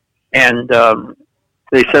 and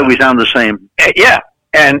they said we sound the same. Yeah,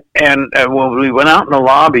 and when we went out in the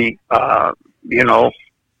lobby, you know,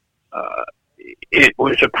 it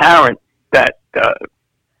was apparent that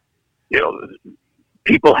you know,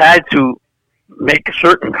 people had to make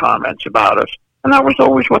certain comments about us, and that was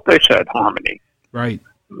always what they said: harmony. Right.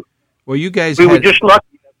 Well, you guys were just lucky.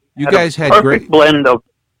 You guys had perfect great blend of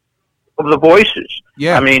the voices.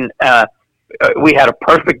 Yeah. I mean, we had a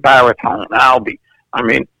perfect baritone, Albie. I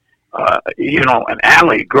mean, you know, and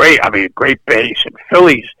Allie, great. I mean, great bass, and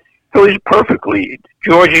Philly's perfect lead.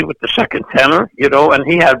 Georgie with the second tenor, you know, and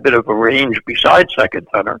he had a bit of a range besides second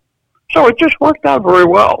tenor, so it just worked out very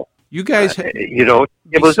well. You guys, you know,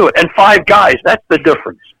 able to do it, and 5 guys. That's the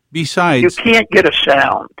difference. Besides, you can't get a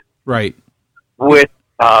sound right with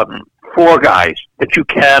 4 guys that you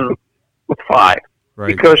can with 5,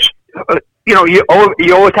 right? Because you know, you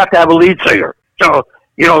always have to have a lead singer. So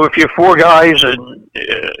you know, if you're 4 guys and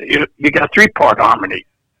you got 3-part harmony,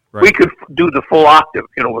 right. We could do the full octave,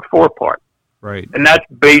 you know, with 4-part. Right. And that's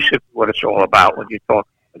basically what it's all about when you talk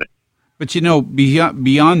about it. But you know,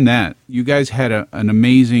 beyond that, you guys had an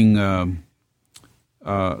amazing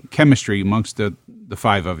chemistry amongst the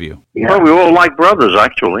 5 of you. Yeah. Well, we all like brothers,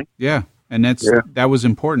 actually. Yeah, and that was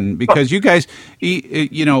important because you guys,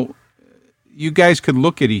 you know, you guys could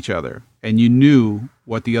look at each other and you knew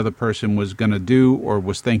what the other person was going to do or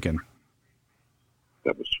was thinking.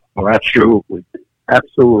 That's true.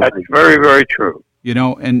 Absolutely. That's very, very true. You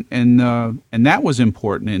know, and that was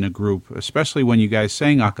important in a group, especially when you guys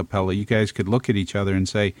sang a cappella. You guys could look at each other and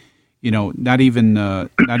say, you know, not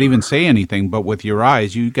even say anything, but with your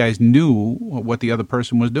eyes, you guys knew what the other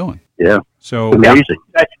person was doing. Yeah. So amazing.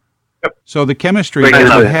 So the chemistry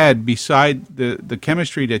that you had, beside the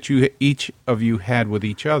chemistry that each of you had with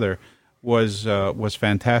each other, was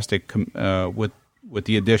fantastic. With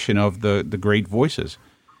the addition of the great voices.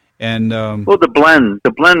 And well, the blend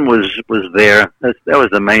was there. That was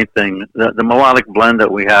the main thing. The melodic blend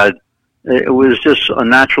that we had, it was just a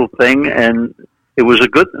natural thing, and it was a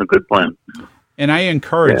good blend. And I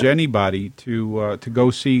encourage anybody to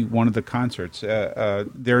go see one of the concerts.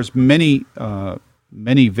 There's many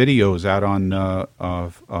videos out on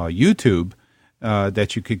YouTube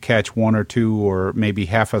that you could catch 1 or 2 or maybe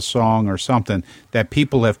half a song or something that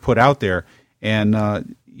people have put out there,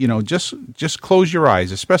 and you know, just close your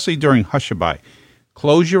eyes, especially during Hushabye.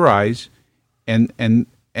 Close your eyes, and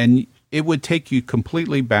it would take you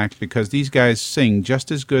completely back, because these guys sing just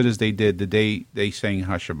as good as they did the day they sang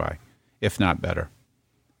Hushabye, if not better.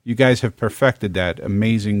 You guys have perfected that,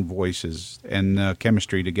 amazing voices and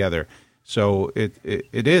chemistry together. So it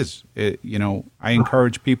is. You know, I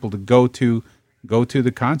encourage people to go to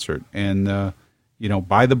the concert and you know,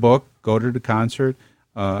 buy the book, go to the concert.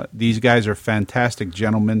 These guys are fantastic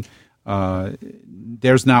gentlemen.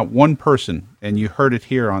 There's not one person, and you heard it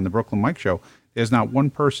here on the Brooklyn Mike Show, there's not one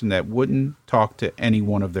person that wouldn't talk to any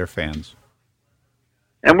one of their fans.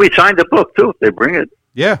 And we signed the book, too, if they bring it.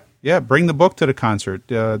 Yeah, bring the book to the concert.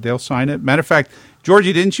 They'll sign it. Matter of fact,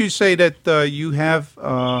 Georgie, didn't you say that you have,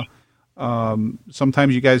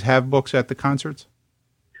 sometimes you guys have books at the concerts?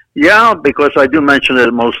 Yeah, because I do mention it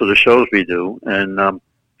at most of the shows we do, and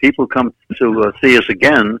people come to see us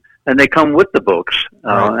again, and they come with the books.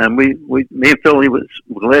 And me and Philly was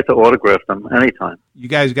glad to autograph them anytime. You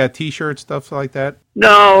guys got T-shirts, stuff like that?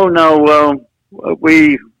 No.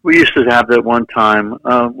 We used to have that one time.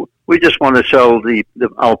 We just want to show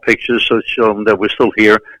our pictures, so show them that we're still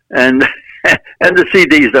here, and and the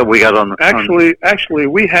CDs that we got on. Actually,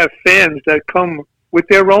 we have fans that come with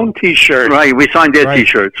their own T-shirts. Right, we signed their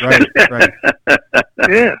T-shirts. Right.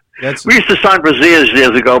 Yeah. We used to sign for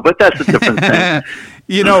years ago, but that's a different thing.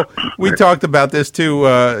 You know, we talked about this too,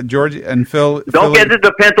 George and Phil. Don't get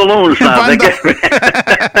into pantaloons now.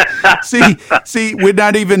 See, we're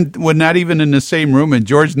not even in the same room, and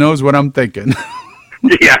George knows what I'm thinking.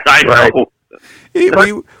 Yeah, I know.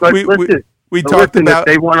 We talked about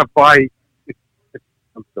if they want to buy.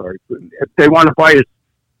 I'm sorry. If they want to buy a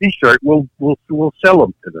T-shirt, we'll sell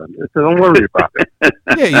them to them. So don't worry about it.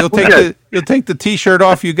 Yeah, you'll take the T-shirt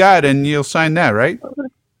off you got, and you'll sign that, right?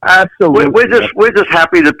 Absolutely. We're just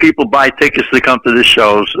happy that people buy tickets to come to the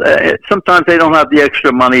shows. Sometimes they don't have the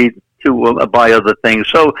extra money to buy other things,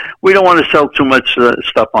 so we don't want to sell too much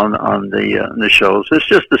stuff on the shows. It's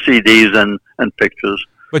just the CDs and pictures.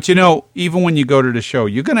 But you know, even when you go to the show,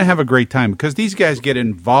 you're going to have a great time because these guys get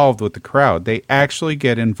involved with the crowd. They actually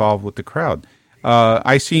get involved with the crowd.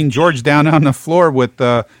 I seen George down on the floor with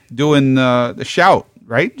doing the shout,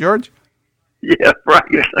 right, George? Yeah, right.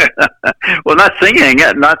 Well, not singing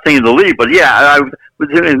the lead, but yeah, I was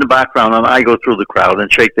in the background and I go through the crowd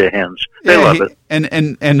and shake their hands. They love it.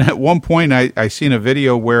 And at one point, I seen a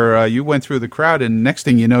video where you went through the crowd, and next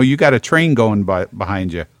thing you know, you got a train going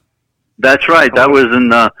behind you. That's right. That was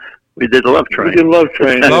in. We did Love Train. We did Love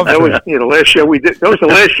Train. That was the last show we did. That was the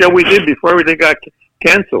last show we did before everything got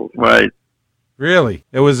canceled. Right. Really,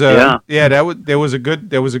 there was there was a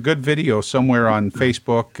good video somewhere on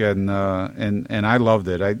Facebook, and I loved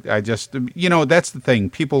it. I just, you know, that's the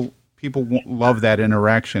thing. People love that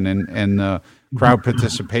interaction and crowd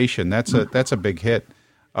participation. That's a big hit.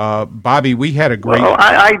 Bobby, we had a great. Well,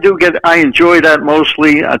 I enjoy that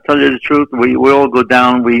mostly. I tell you the truth. We all go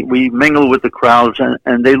down. We mingle with the crowds,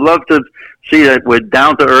 and they love to see that we're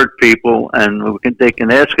down to earth people, and they can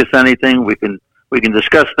ask us anything. We can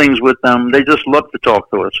discuss things with them. They just love to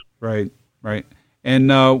talk to us. Right.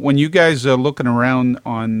 And when you guys are looking around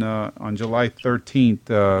on July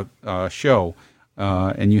 13th show,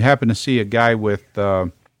 and you happen to see a guy with a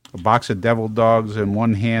box of devil dogs in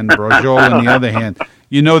one hand, Brojol in the other hand,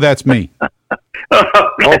 you know that's me.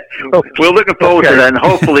 We're looking forward to that, and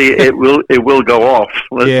hopefully it will go off.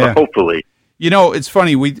 Yeah. Hopefully. You know, it's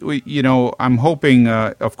funny. We you know, I'm hoping.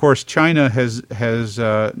 Of course, China has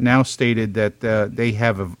now stated that they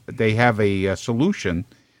have a solution,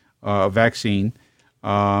 a vaccine,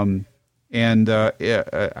 and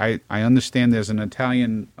I understand there's an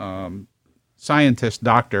Italian scientist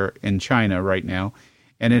doctor in China right now,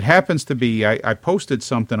 and it happens to be. I posted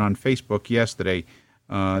something on Facebook yesterday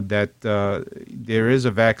that there is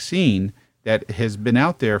a vaccine that has been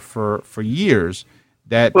out there for years.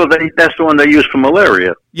 That's the one they use for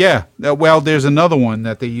malaria. Yeah. Well, there's another one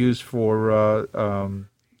that they use for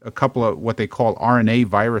a couple of what they call RNA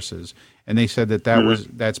viruses, and they said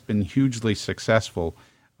that's been hugely successful,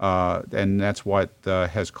 and that's what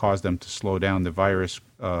has caused them to slow down the virus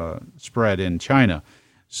spread in China.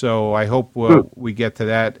 So I hope we get to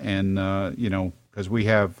that, and you know, because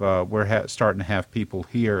we're starting to have people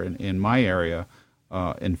here in my area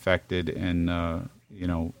infected, and you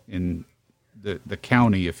know, in the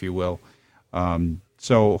county, if you will.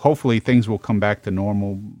 So hopefully things will come back to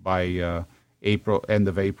normal by end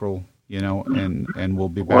of April, you know, and we'll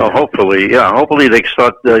be back. Well, hopefully they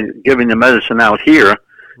start giving the medicine out here.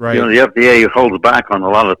 Right. You know, the FDA holds back on a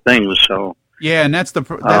lot of things, so. Yeah, and that's the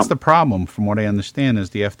problem, from what I understand,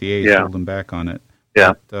 is the FDA is holding back on it.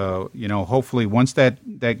 Yeah. But, you know, hopefully once that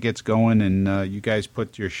gets going and you guys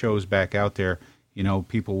put your shows back out there, you know,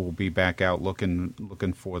 people will be back out looking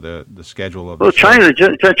for the schedule of the show.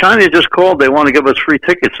 China just called. They want to give us free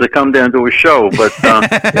tickets to come down to a show, but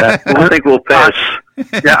I think we'll pass.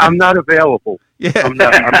 Yeah, I'm not available. Yeah. I'm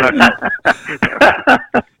not.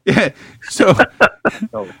 Yeah. So.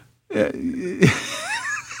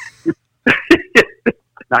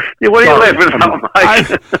 What are you laughing at,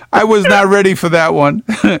 Mike? I was not ready for that one.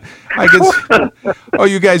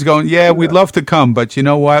 You guys going? Yeah, we'd love to come, but you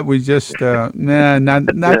know what? We just not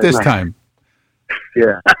this time.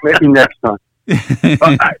 Yeah, maybe next time.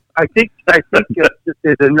 I think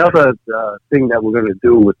there's another thing that we're going to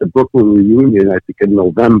do with the Brooklyn reunion. I think in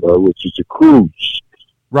November, which is a cruise.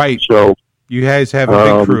 Right. So you guys have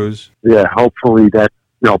a big cruise. Yeah, hopefully that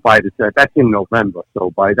that's in November.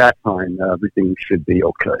 So by that time, everything should be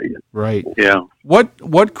okay. Right. Yeah.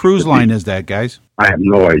 What cruise line is that, guys? I have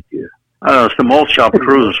no idea. It's the Malt Shop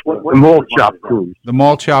Cruise. The Malt Shop Cruise. The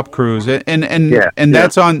Malt Shop Cruise, and Yeah.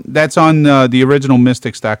 that's on the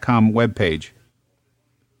originalmystics.com webpage.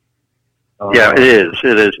 Yeah, it is.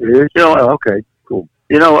 It is. It is? You know, Okay, cool.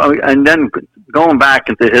 You know, and then going back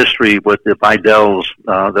into history with the Bidells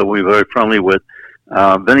that we were very friendly with,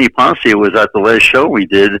 Vinny Ponce was at the last show we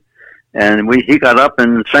did, and he got up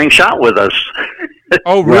and sang "Shot" with us.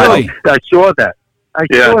 Oh, really? I saw that. I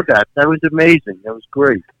saw that. That was amazing. That was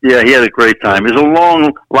great. Yeah, he had a great time. He's a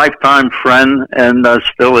long lifetime friend, and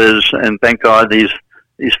still is. And thank God he's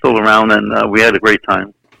still around, and we had a great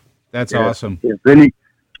time. That's awesome. Yeah, Vinny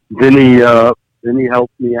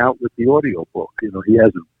helped me out with the audio book. You know, he has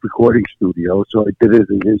a recording studio, so I did it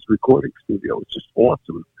in his recording studio. It's just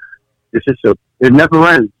awesome. It never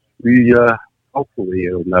ends. Hopefully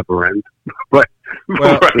it'll never end. But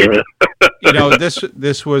well, you know,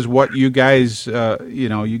 this was what you guys,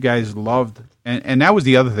 you guys loved, and that was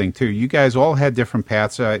the other thing too. You guys all had different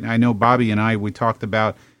paths. I know Bobby and I, we talked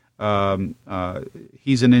about.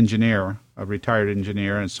 He's an engineer, a retired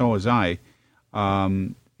engineer, and so is I.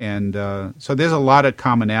 So there's a lot of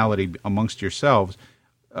commonality amongst yourselves.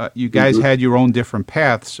 You guys had your own different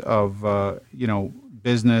paths of,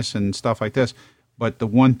 business and stuff like this. But the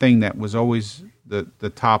one thing that was always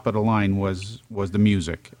the top of the line was the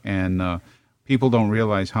music. And people don't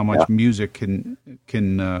realize how much music can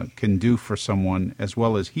do for someone as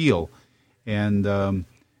well as heal. And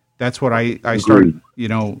that's what I started,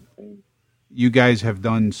 you guys have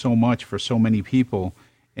done so much for so many people.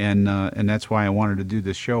 And that's why I wanted to do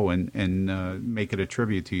this show and make it a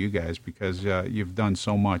tribute to you guys, because you've done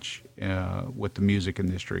so much with the music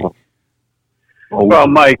industry. Well,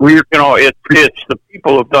 Mike, it's the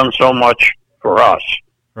people who've done so much for us,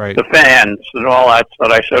 right? The fans and all that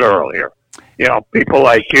I said earlier. You know, people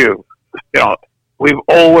like you. You know, we've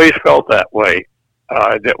always felt that way.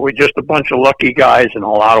 That we're just a bunch of lucky guys in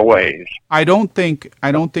a lot of ways. I don't think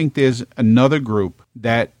there's another group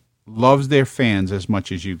that loves their fans as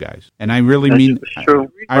much as you guys, and I really mean. It's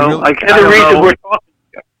true. They're the reason we're talking.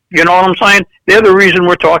 You know what I'm saying? They're the reason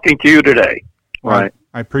we're talking to you today. Right.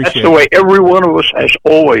 I appreciate. That's the way every one of us has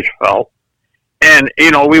always felt. And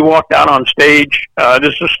we walked out on stage.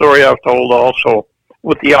 This is a story I've told also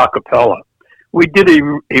with the acapella. We did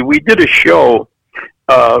a show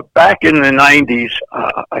back in the '90s.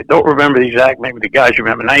 I don't remember the exact. Maybe the guys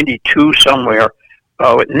remember. '92 somewhere.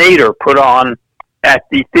 Nader put on at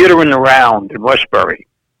the Theater in the Round in Westbury.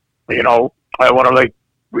 One of the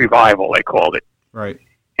revival they called it. Right.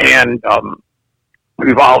 And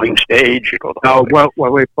revolving stage.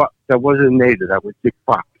 Wait, that wasn't Nader. That was Dick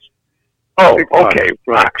Fox. Oh, okay,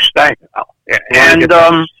 Fox. Thank you.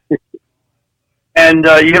 Yeah. And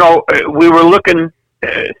we were looking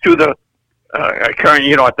through the current,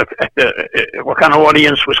 at what kind of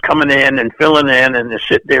audience was coming in and filling in, and to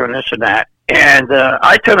sit there and this and that. And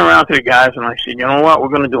I turned around to the guys and I said, you know what, we're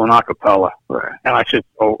going to do an acapella. And I said,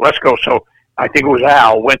 oh, let's go. So I think it was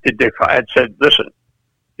Al went to Dick. I had said, listen,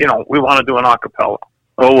 we want to do an acapella.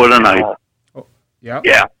 Oh, what a night. Yeah.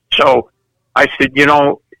 Yeah. So I said,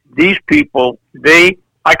 these people, I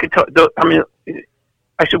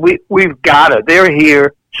said, we've got to, they're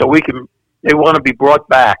here so they want to be brought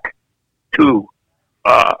back to,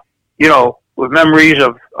 with memories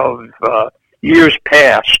of years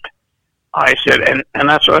past. I said, and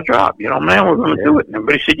that's our job, man, we're going to do it. And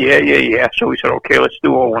everybody said, yeah. So we said, okay, let's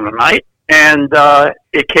do it one night. And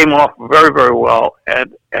it came off very, very well.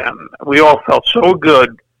 And we all felt so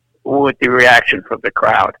good with the reaction from the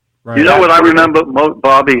crowd. Right. You know what I remember,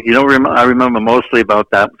 Bobby? I remember mostly about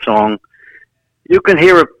that song. You can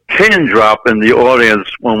hear a pin drop in the audience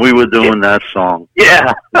when we were doing that song.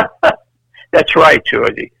 Yeah. That's right,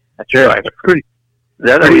 Georgie. That's right.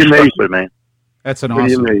 That really amazing with me. That's an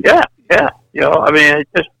awesome. Yeah. It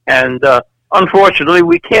just, and unfortunately,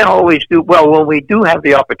 we can't always do well when we do have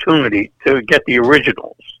the opportunity to get the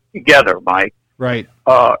originals together, Mike. Right.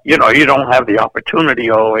 You don't have the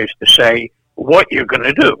opportunity always to say what you're going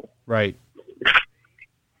to do. Right.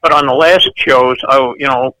 But on the last shows,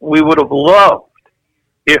 we would have loved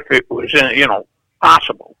if it was,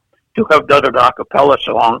 possible to have done an a cappella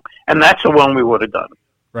song, and that's the one we would have done.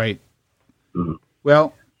 Right. Mm-hmm.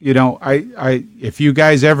 Well, I if you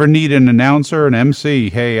guys ever need an announcer, an MC,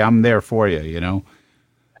 hey, I'm there for you.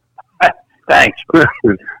 Thanks.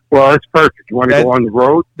 Well, it's perfect. You want to go on the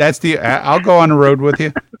road? I'll go on the road with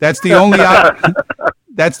you. That's the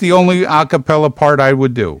only a cappella part I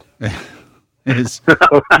would do.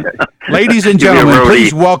 Ladies and gentlemen,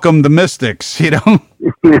 please welcome the Mystics. You know,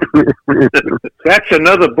 That's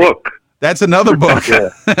another book. that's another book.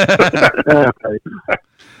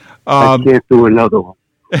 I can't do another one.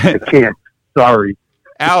 I can't. Sorry.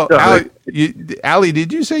 Allie,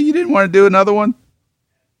 did you say you didn't want to do another one?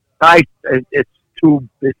 It's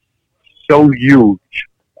so huge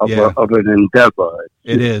of an endeavor.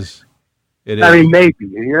 It is. I mean, maybe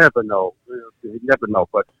you never know. You never know.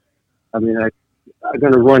 But I mean, I'm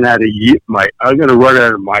going to run out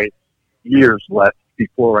of my years left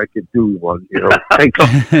before I could do one. You know, take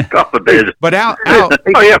God forbid. But Al, Oh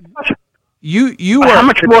yeah. you How are.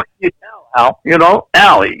 much more can you tell, Al? You know,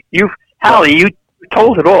 Allie, you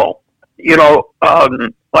told it all. You know,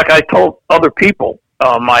 like I told other people,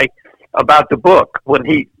 Mike, about the book when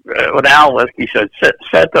Al he said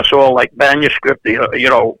sent us all like manuscript,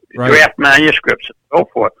 draft manuscripts and so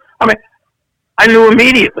forth. I mean, I knew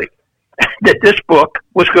immediately that this book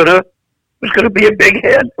was gonna be a big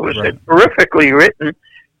hit. It was terrifically written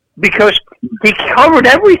because he covered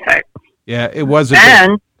everything. Yeah, it was.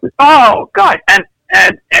 Oh God, and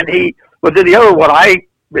he. But then the other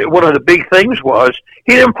one of the big things was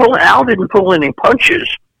Al didn't pull any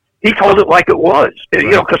punches. He told it like it was,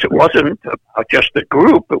 you know, because it wasn't about just the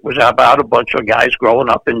group. It was about a bunch of guys growing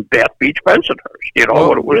up in Bath Beach, Bensonhurst. You know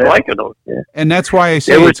what it was like in those. Yeah. And that's why I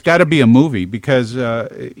say it's got to be a movie because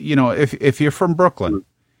you know if you're from Brooklyn,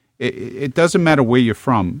 it doesn't matter where you're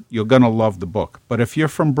from, you're gonna love the book. But if you're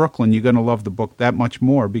from Brooklyn, you're gonna love the book that much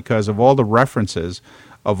more because of all the references,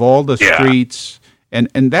 of all the streets.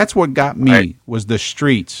 And that's what got me was the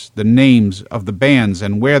streets, the names of the bands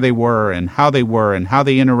and where they were and how they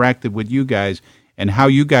interacted with you guys and how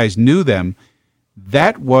you guys knew them.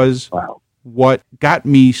 That was what got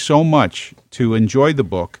me so much to enjoy the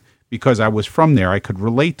book because I was from there. I could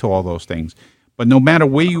relate to all those things. But no matter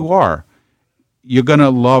where you are, you're going to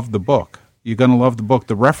love the book. You're going to love the book.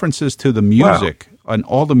 The references to the music and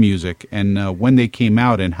all the music and when they came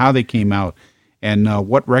out and how they came out. And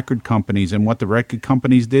what record companies and what the record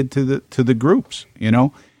companies did to the groups, you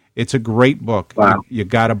know, it's a great book. Wow. You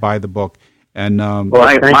got to buy the book. And Mike,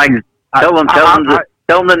 tell them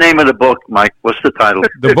the name of the book, Mike. What's the title?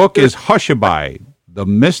 The book is Hushabye: The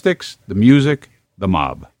Mystics, the Music, the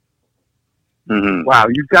Mob. Mm-hmm. Wow,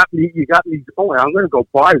 you got me going. I'm going to go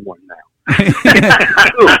buy one now.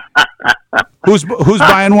 Who's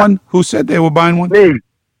buying one? Who said they were buying one? Me.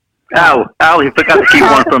 Al, he forgot to keep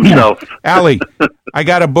one for himself. Allie, I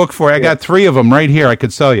got a book for you. I got 3 of them right here. I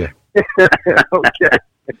could sell you. Okay.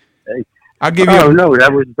 I'll give you. Oh no,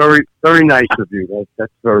 that was very, very nice of you.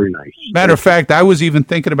 That's very nice. Matter of fact, I was even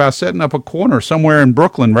thinking about setting up a corner somewhere in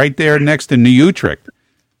Brooklyn, right there next to New Utrecht.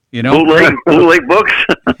 You know, Blue Lake Books.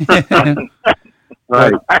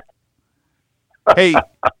 Right. Hey,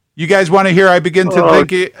 you guys want to hear? I begin to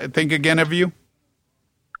think again of you.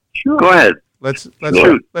 Sure. Go ahead. Let's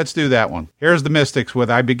do that one. Here's the Mystics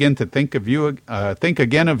with "I Begin to Think of You, Think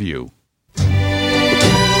Again of You."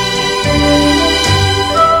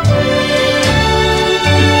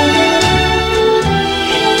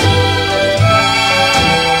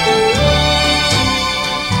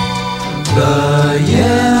 The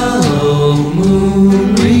yellow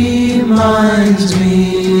moon reminds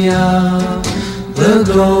me of the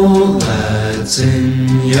gold that's in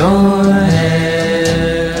your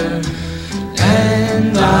hair,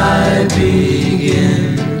 and I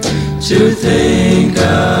begin to think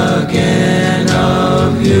again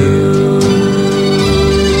of you.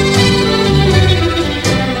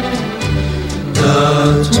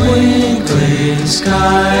 The twinkling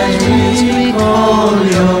skies recall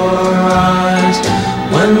your eyes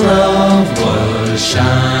when love was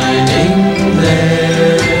shining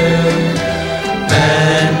there,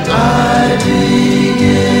 and I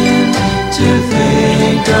begin to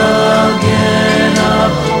think again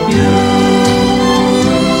of you.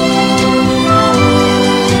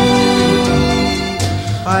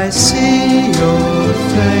 I see your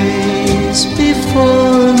face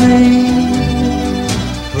before me,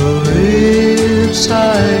 the lips I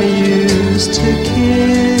used to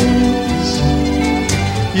kiss.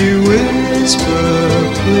 You whisper,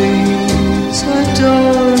 please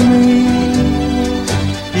adore me,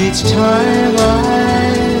 each time I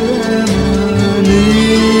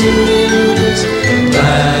reminisce.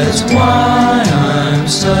 That's why I'm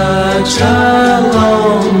such a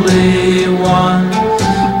lonely one,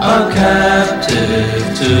 a captive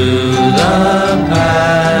to the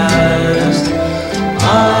past.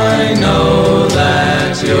 I know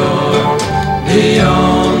that you're the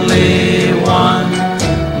only one,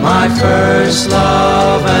 my first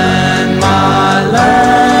love and my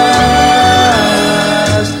last.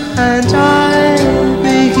 And I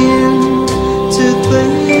begin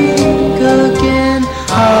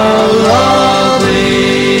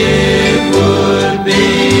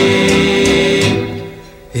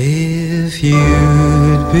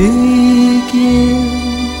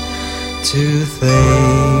to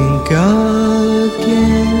think again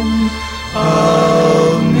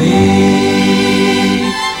of me.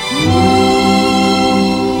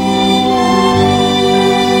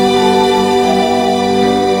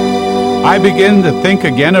 I Begin to Think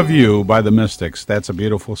Again of You by the Mystics. That's a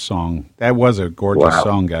beautiful song. That was a gorgeous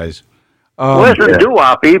song, guys. It wasn't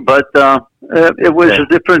doo-woppy, but it was a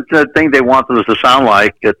different thing they wanted us to sound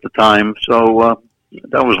like at the time. So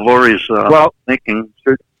that was Laurie's thinking.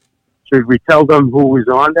 Should we tell them who was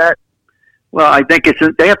on that? Well, I think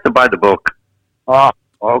they have to buy the book. Oh,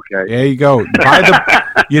 okay. There you go.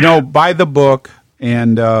 Buy the book,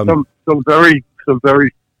 and some very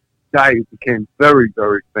guy who became very,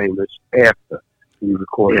 very famous after he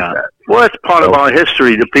recorded that. Well, it's part of our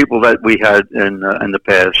history, the people that we had in the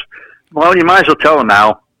past. Well, you might as well tell them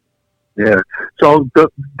now. Yeah. So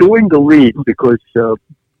doing the lead, because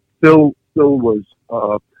Phil was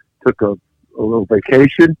took a little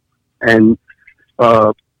vacation, and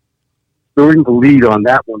doing the lead on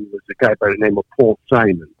that one was a guy by the name of Paul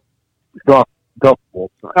Simon. Duff Paul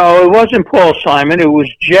Simon. No, it wasn't Paul Simon. It was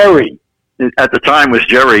Jerry. At the time, was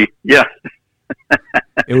Jerry. Yeah.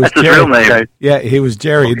 It was That's his real name. Okay. Yeah, he was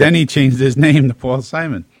Jerry. Okay. Then he changed his name to Paul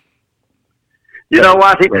Simon. You know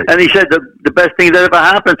what? And he said the best thing that ever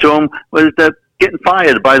happened to him was getting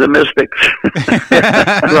fired by the Mystics.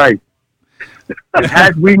 Right.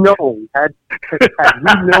 Had we known that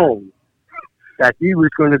he was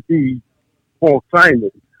going to be Paul Simon,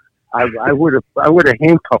 I would have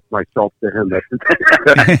handcuffed myself to him.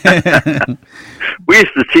 We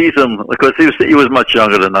used to tease him because he was much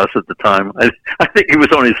younger than us at the time. I think he was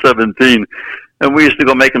only 17, and we used to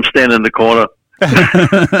go make him stand in the corner.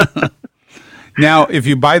 Now, if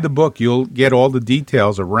you buy the book, you'll get all the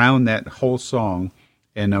details around that whole song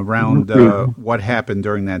and around what happened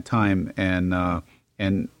during that time, and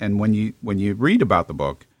when you read about the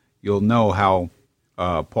book, you'll know how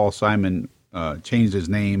Paul Simon changed his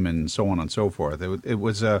name and so on and so forth. That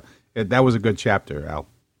was a good chapter, Al.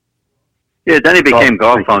 Yeah, then he became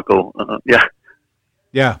Garfunkel.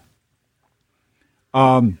 Yeah.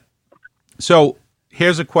 So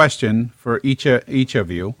here's a question for each of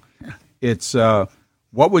you. It's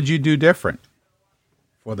what would you do different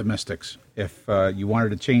for the Mystics if you wanted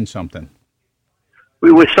to change something?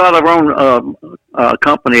 We would start our own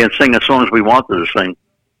company and sing the songs we wanted to sing.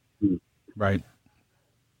 Right.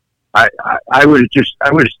 I would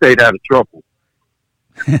have stayed out of trouble.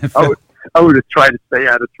 I would have tried to stay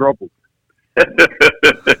out of trouble.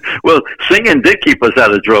 Well, singing did keep us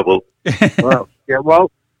out of trouble. Well,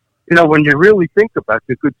 when you really think about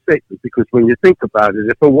it, it's a good statement, because when you think about it,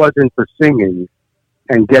 if it wasn't for singing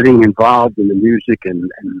and getting involved in the music and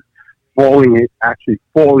falling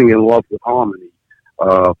in love with harmony,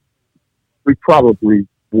 we probably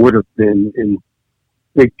would have been in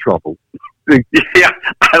big trouble. Yeah,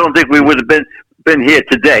 I don't think we would have been here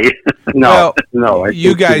today. No, I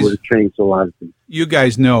think it would have changed a lot of things. You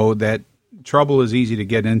guys know that trouble is easy to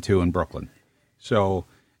get into in Brooklyn. So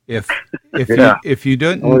if you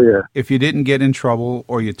didn't get in trouble,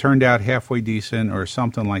 or you turned out halfway decent or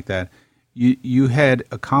something like that, you had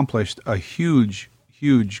accomplished a huge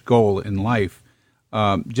goal in life,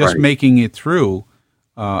 just making it through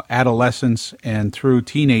adolescence and through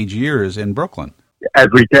teenage years in Brooklyn.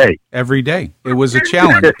 Every day. It was a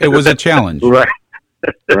challenge. Right.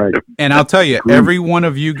 And I'll tell you, every one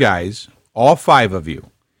of you guys, all 5 of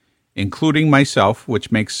you, including myself,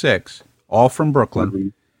 which makes 6, all from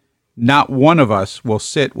Brooklyn, not one of us will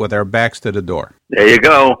sit with our backs to the door. There you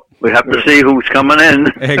go. We have to see who's coming in.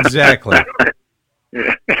 Exactly.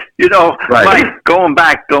 Mike, going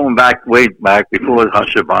back, way back before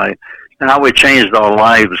Hushabye, and how it changed our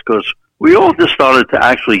lives, because we all just started to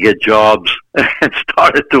actually get jobs and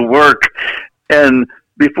started to work. And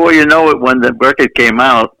before you know it, when the record came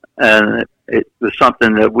out, and it was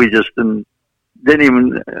something that we just didn't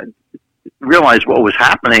even realize what was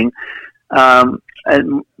happening.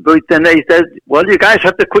 But then they said, well, you guys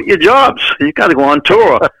have to quit your jobs. You got to go on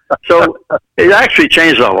tour. So it actually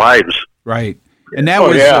changed our lives. Right. And that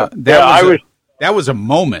was a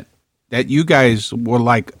moment that you guys were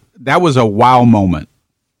like, that was a wow moment.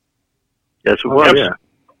 Yes, it was.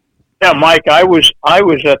 Yeah, Mike, I was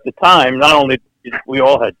at the time, not only did we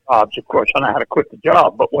all had jobs, of course, and I had to quit the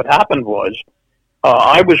job, but what happened was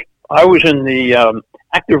I was in the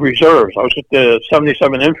active reserves. I was at the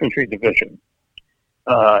 77 Infantry Division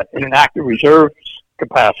in an active reserves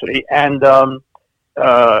capacity, and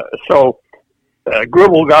so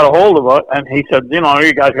Gribble got a hold of us, and he said,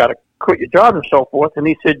 you guys got to quit your job and so forth. And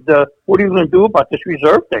he said, what are you going to do about this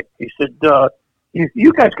reserve thing? He said,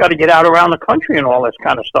 you guys got to get out around the country and all this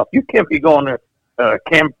kind of stuff. You can't be going to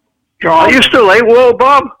Camp John. Are you still AWOL,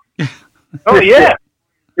 Bob? Oh, yeah.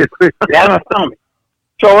 Yeah, tell me.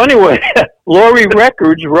 So anyway, Laurie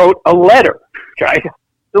Records wrote a letter, which I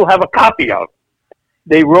still have a copy of.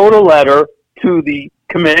 They wrote a letter to the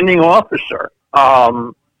commanding officer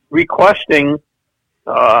requesting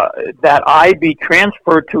that I be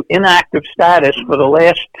transferred to inactive status for the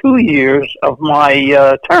last 2 years of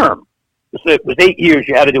my term. It was 8 years.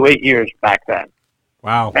 You had to do 8 years back then.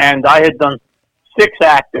 Wow. And I had done 6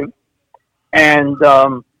 active. And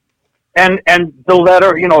the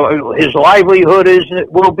letter, his livelihood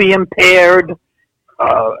will be impaired,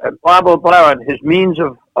 blah, blah, blah. And his means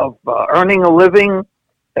of earning a living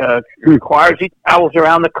requires he travels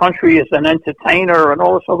around the country as an entertainer and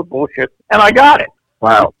all this other bullshit. And I got it.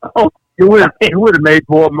 Wow. You would have made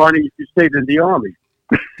more money if you stayed in the Army.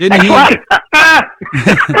 Didn't he? Right.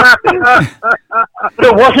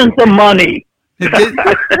 It wasn't the money.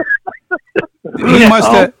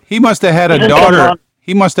 He must have had a daughter.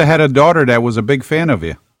 He must have had a daughter that was a big fan of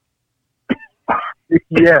you.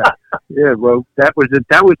 Yeah. Well, that was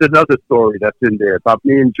another story that's in there about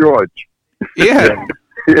me and George. Yeah.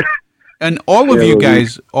 And all of you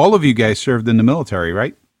guys served in the military,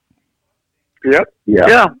 right? Yep.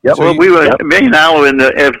 Yeah. Yep. Well, we were me and Al were in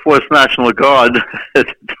the Air Force National Guard.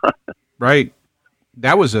 Right.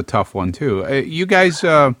 That was a tough one too. You guys,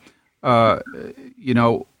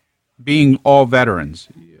 being all veterans,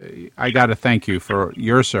 I got to thank you for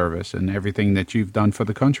your service and everything that you've done for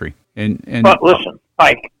the country. And but listen,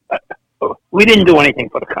 Mike, we didn't do anything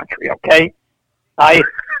for the country. Okay, I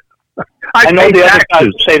know the other guys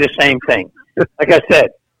will say the same thing. Like I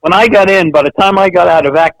said, when I got in, by the time I got out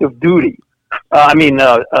of active duty, when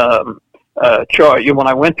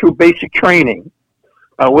I went through basic training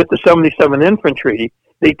with the 77th Infantry,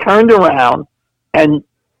 they turned around and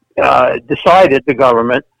decided, the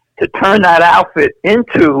government, to turn that outfit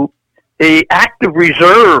into a active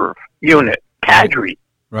reserve unit, cadre.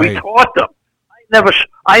 Right. We taught them.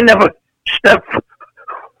 I never stepped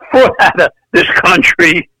foot out of this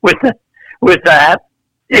country with that.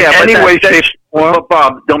 Yeah, but anyway, well,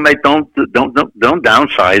 Bob, don't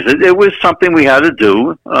downsize it. It was something we had to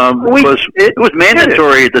do. It was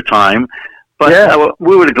mandatory at the time, but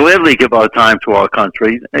we would gladly give our time to our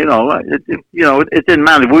country. It didn't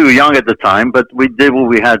matter. We were young at the time, but we did what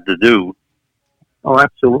we had to do. Oh,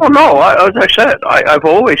 absolutely. Oh no, as I said, I've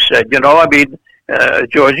always said,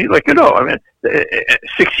 Georgie,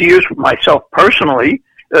 6 years for myself personally,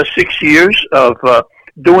 6 years of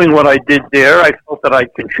doing what I did there. I felt that I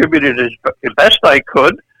contributed as best I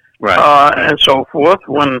could, right, and so forth.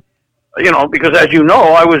 When, because as you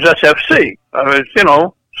know, I was SFC. I was,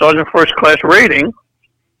 Sergeant First Class Rating,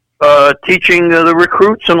 teaching the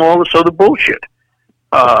recruits and all this other bullshit.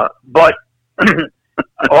 But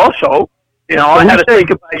also, I had to think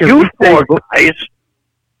about you four guys.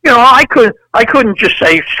 I couldn't just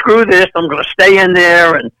say, screw this, I'm going to stay in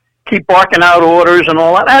there and keep barking out orders and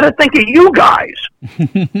all that. I had to think of you guys.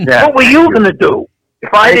 What were you going to do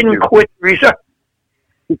if I didn't quit reserve?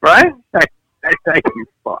 Right? Thank you,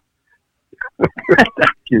 Bob.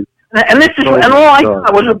 Thank you. And this is, and all I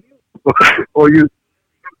thought was or you.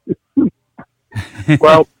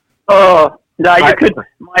 Well, now you could,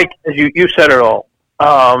 Mike, as you said it all.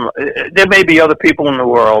 There may be other people in the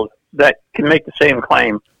world that can make the same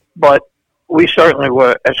claim, but we certainly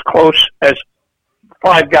were as close as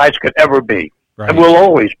five guys could ever be, and will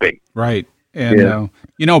always be. Right. And,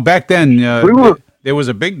 back then, there was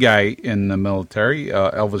a big guy in the military,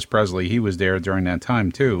 Elvis Presley. He was there during that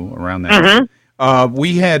time, too, around that time.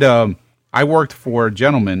 We had, I worked for a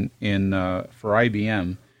gentleman for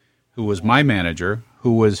IBM who was my manager,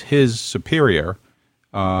 who was his superior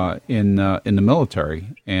in the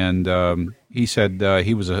military. And he said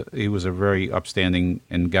he was a very upstanding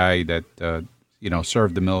guy that,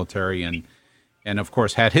 served the military and of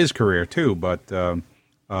course, had his career, too. But,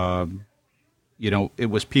 it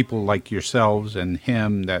was people like yourselves and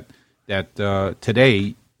him that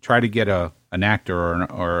today try to get an actor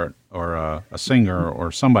or a singer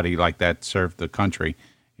or somebody like that serve the country.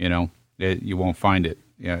 You won't find it.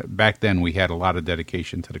 Back then, we had a lot of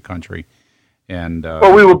dedication to the country. And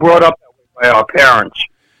well, we were brought up that way by our parents.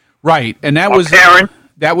 Right, and that was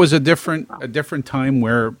a different time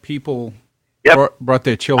where people brought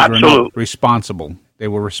their children up responsible. They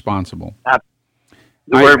were responsible. The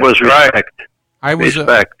word was respect.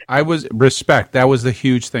 Respect. That was the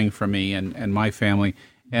huge thing for me and my family.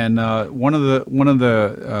 And one of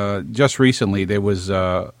the just recently there was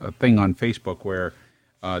a thing on Facebook where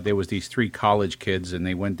there was these 3 college kids and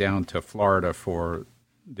they went down to Florida for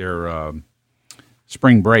their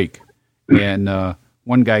spring break, and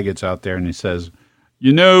one guy gets out there and he says,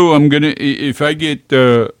 I'm gonna if I get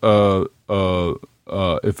the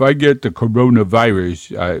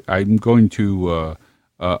coronavirus, I'm going to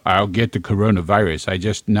I'll get the coronavirus. I'm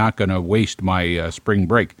just not going to waste my spring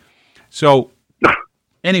break. So,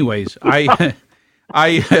 anyways, I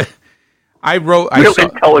wrote.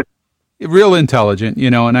 Real intelligent,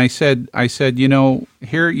 and I said,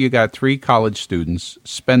 here you got 3 college students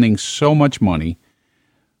spending so much money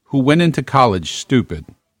who went into college stupid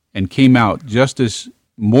and came out just as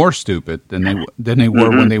more stupid than they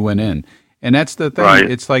were when they went in. And that's the thing. Right.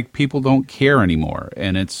 It's like people don't care anymore,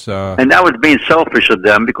 and it's and that was being selfish of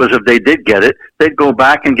them, because if they did get it, they'd go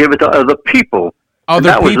back and give it to other people.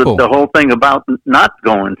 That was the whole thing about not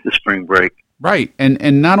going to spring break. Right,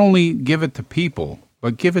 and not only give it to people,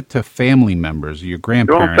 but give it to family members, your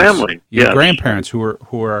grandparents, your own family, your grandparents who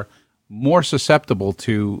are more susceptible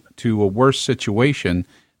to a worse situation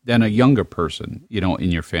than a younger person,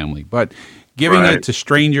 in your family. But giving it to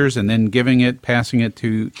strangers and then passing it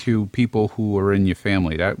to people who are in your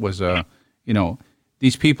family, that was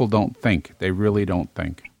these people don't think. They really don't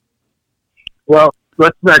think. Well,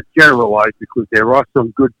 let's not generalize, because there are some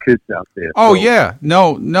good kids out there. Oh, yeah.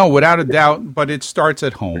 No, without a doubt. But it starts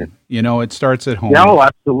at home. It starts at home. Yeah,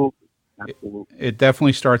 absolutely. It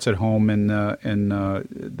definitely starts at home, and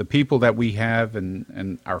the people that we have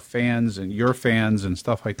and our fans and your fans and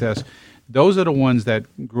stuff like this, those are the ones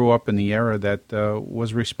that grew up in the era that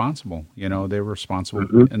was responsible. They were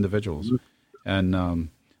responsible individuals. And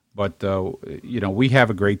but we have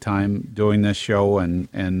a great time doing this show, and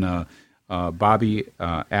Bobby,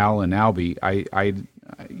 Al, and Albie. I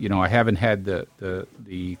haven't had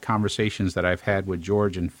the conversations that I've had with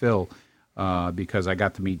George and Phil, because I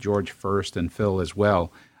got to meet George first and Phil as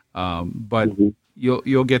well. But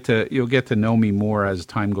you'll get to know me more as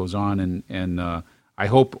time goes on, and I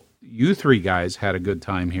hope you 3 guys had a good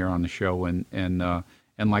time here on the show. And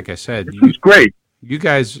like I said, this was great. You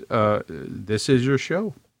guys, this is your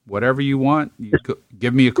show. Whatever you want,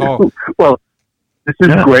 give me a call. Well, this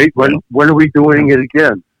is great. When are we doing it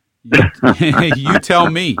again? You tell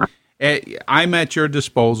me. I'm at your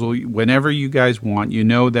disposal whenever you guys want. You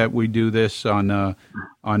know that we do this on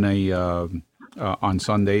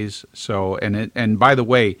Sundays. So and by the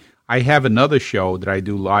way, I have another show that I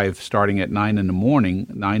do live starting at 9 in the morning,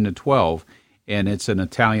 9 to 12, and it's an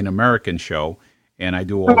Italian American show. And I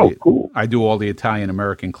do all the Italian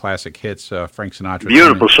American classic hits. Frank Sinatra.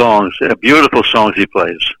 Beautiful songs. Beautiful songs he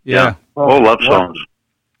plays. Yeah. All love songs.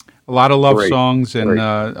 A lot of love songs, and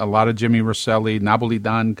a lot of Jimmy Rosselli,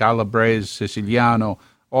 Napolitan, Calabrese, Siciliano,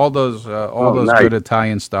 all those nice. good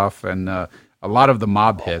Italian stuff, and a lot of the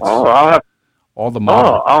mob hits. I'll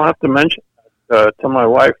have to mention to my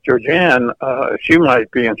wife, Georgianne. She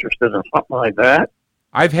might be interested in something like that.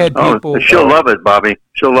 I've had people. She'll love it, Bobby.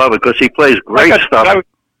 She'll love it because he plays great stuff.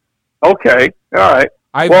 Okay, all right.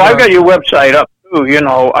 I've got your website up too.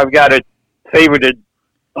 I've got it favorited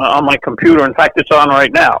on my computer. In fact, it's on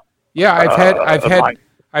right now. Yeah,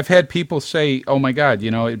 I've had people say, "Oh my God,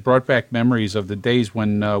 it brought back memories of the days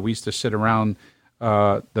when we used to sit around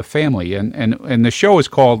the family." And the show is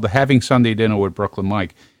called "Having Sunday Dinner with Brooklyn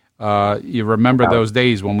Mike." You remember those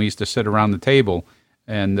days when we used to sit around the table,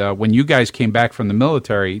 and when you guys came back from the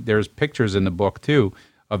military, there's pictures in the book too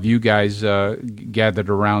of you guys gathered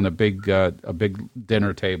around a big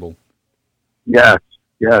dinner table. Yes,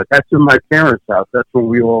 that's in my parents' house. That's when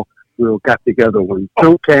we all got together. When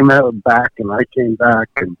Phil came back, and I came back,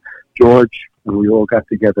 and George, and we all got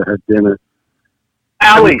together, had dinner.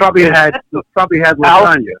 Allie probably had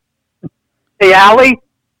lasagna. Hey, Allie.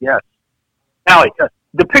 Yes. Allie,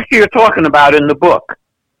 the picture you're talking about in the book.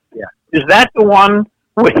 Yeah. Is that the one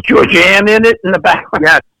with Georgianne in it in the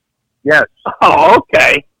background? Yes. Oh,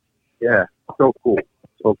 okay. Yeah. So cool.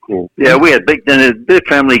 Yeah, we had big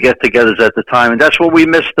family get-togethers at the time, and that's what we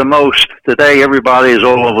missed the most. Today, everybody is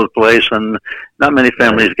all over the place, and not many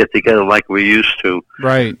families get together like we used to.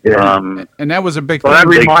 Right. Yeah. And that was a big thing. That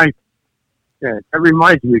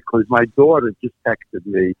reminds me, because my daughter just texted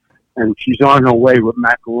me, and she's on her way with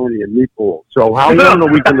macaroni and meatballs. So how long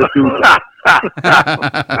are we going to do that?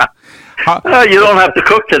 You don't have to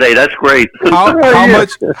cook today. That's great.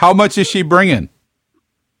 How much is she bringing?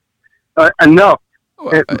 Enough.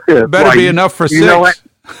 Better be enough for 6.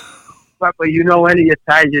 But any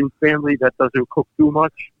Italian family that doesn't cook too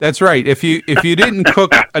much? That's right. If you didn't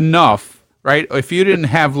cook enough, right? If you didn't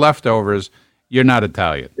have leftovers, you're not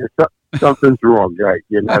Italian. Something's wrong, right?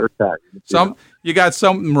 You're not Italian. You got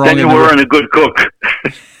something wrong. Then you weren't a good cook.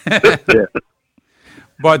 Yeah.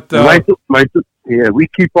 But we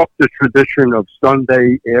keep up the tradition of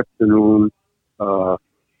Sunday afternoon, the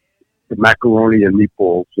macaroni and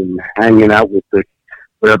meatballs, and hanging out with the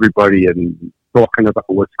with everybody and talking about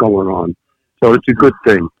what's going on. So it's a good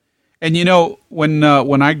thing. And when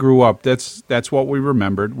I grew up, that's what we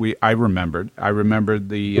remembered. I remembered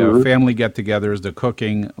the family get-togethers, the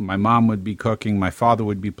cooking. My mom would be cooking. My father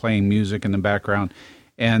would be playing music in the background,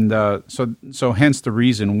 and so hence the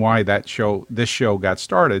reason why this show got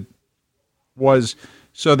started was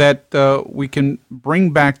so that we can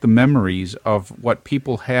bring back the memories of what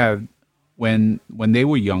people had when they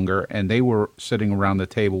were younger and they were sitting around the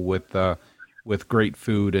table with great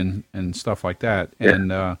food and stuff like that.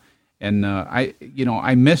 Yeah. And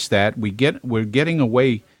I miss that. We're getting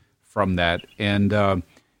away from that. And one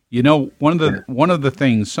of the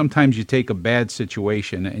things, sometimes you take a bad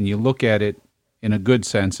situation and you look at it in a good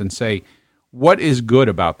sense and say, what is good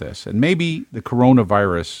about this? And maybe the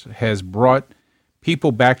coronavirus has brought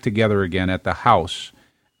people back together again at the house,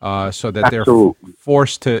 so that they're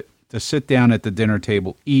forced to sit down at the dinner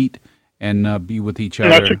table, eat, and be with each other.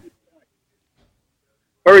 That's a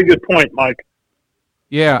very good point, Mike.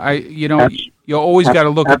 Yeah, you always got to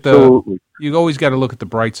look at the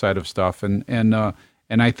bright side of stuff, and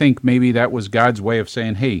I think maybe that was God's way of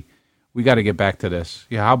saying, hey, we got to get back to this.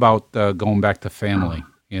 Yeah, how about going back to family?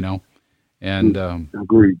 And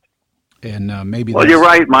agreed. And maybe. Well, you're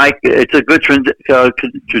right, Mike. It's a good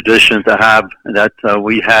tradition to have that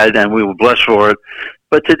we had, and we were blessed for it.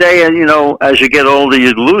 But today, as you get older,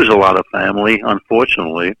 you lose a lot of family,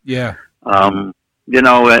 unfortunately. Yeah. And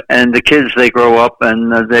the kids, they grow up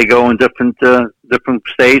and they go in different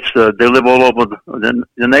states. They live all over the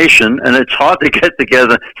nation, and it's hard to get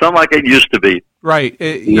together. It's not like it used to be. Right.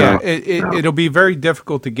 It'll be very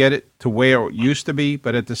difficult to get it to where it used to be,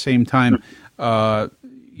 but at the same time,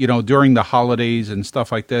 during the holidays and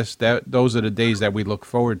stuff like this, those are the days that we look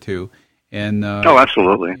forward to. And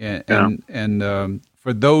absolutely. And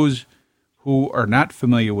for those who are not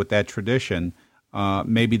familiar with that tradition,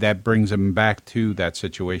 maybe that brings them back to that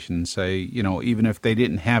situation and say, even if they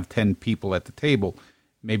didn't have 10 people at the table,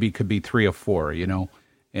 maybe it could be 3 or 4,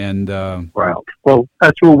 and right. Well,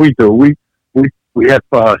 that's what we do. We have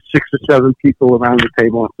 6 or 7 people around the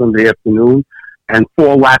table on Sunday afternoon and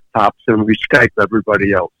 4 laptops, and we Skype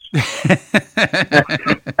everybody else.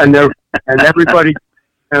 and everybody,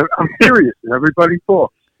 I'm serious, and everybody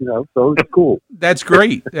talks. So it's cool. That's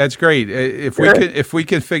great. That's great. If we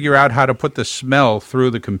can figure out how to put the smell through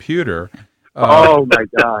the computer. Oh my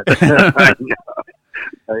God! I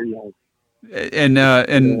know. And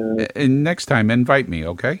next time, invite me,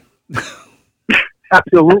 okay?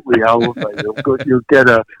 Absolutely, I'll invite you. You'll get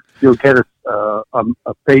a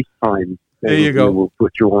FaceTime. There you go. We'll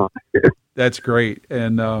put you on. That's great,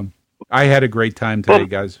 and I had a great time today,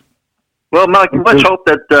 guys. Well, Mike, let's hope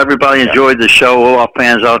that everybody enjoyed the show. All our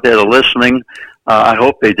fans out there that are listening, I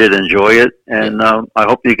hope they did enjoy it, and I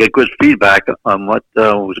hope you get good feedback on what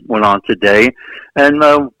went on today.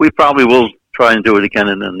 And we probably will try and do it again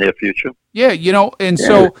in the near future. Yeah,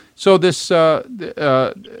 so this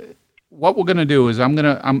what we're going to do is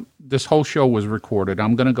this whole show was recorded.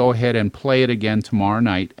 I'm going to go ahead and play it again tomorrow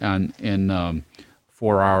night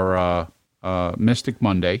for our Mystic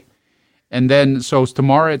Monday. And then, so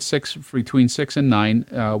tomorrow at 6, between 6 and 9,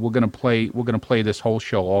 we're gonna play this whole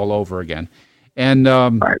show all over again, and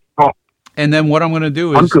and then what I'm gonna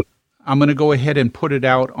do is I'm gonna go ahead and put it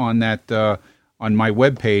out on that on my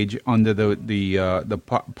webpage under the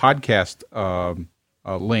podcast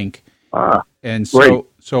link, and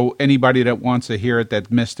so anybody that wants to hear it that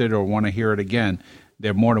missed it or want to hear it again,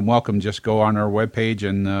 they're more than welcome. Just go on our webpage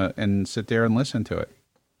and sit there and listen to it.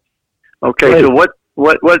 Okay, so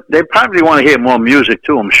what they probably want to hear more music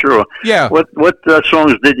too, I'm sure. Yeah. What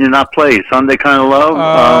songs did you not play? Sunday Kind of Love?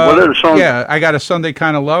 What are the songs? Yeah, I got a Sunday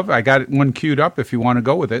Kind of Love. I got one queued up if you want to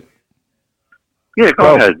go with it. Yeah,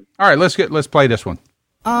 go ahead. All right, let's play this one.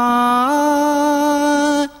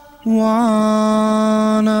 I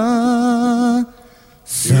wanna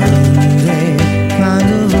Sunday kind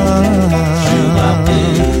of love,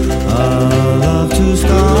 a love to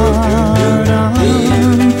start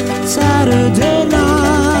on Saturday night.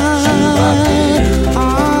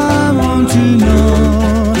 I want to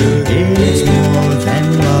know it's more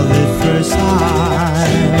than love at first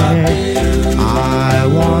sight. I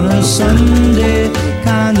want a Sunday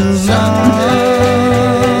kind of love.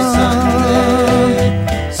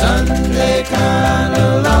 Sunday kind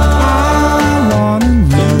of love. I want to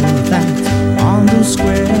know that on the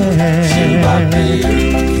square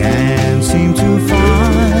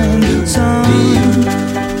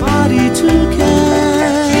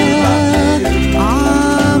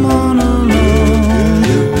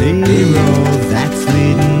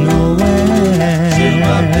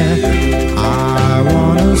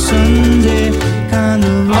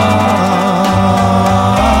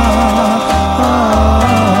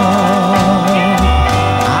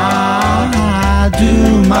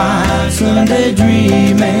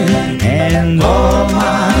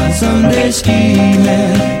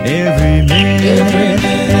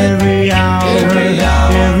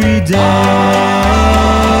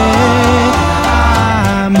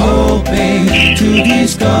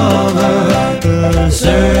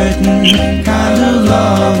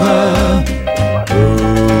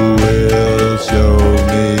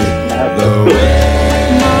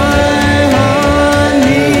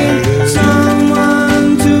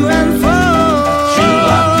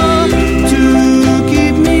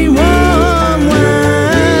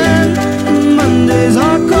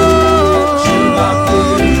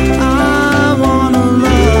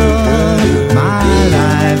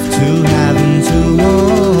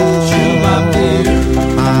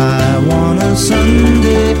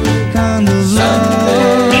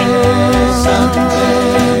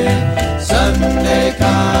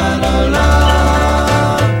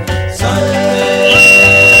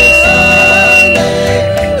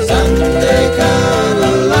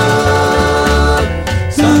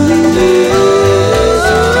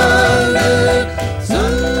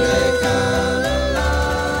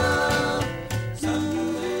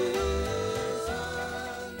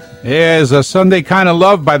has a Sunday Kind of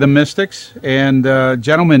Love by the Mystics. And,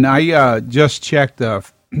 gentlemen, I just checked,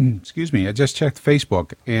 excuse me, I just checked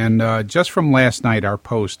Facebook. And just from last night, our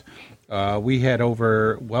post, we had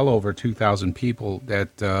well over 2,000 people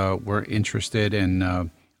that were interested in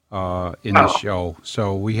the show.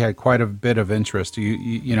 So we had quite a bit of interest.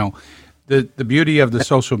 You know, the beauty of the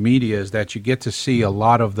social media is that you get to see a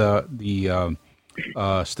lot of the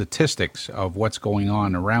statistics of what's going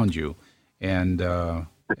on around you. And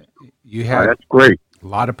you have that's great. A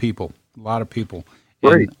lot of people.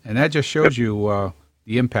 Great. And that just shows you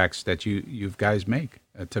the impacts that you guys make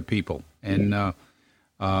to people. And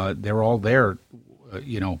they're all there,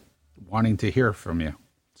 wanting to hear from you.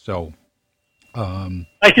 So,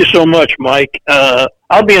 thank you so much, Mike.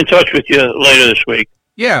 I'll be in touch with you later this week.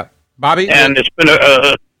 Yeah, Bobby. And it's been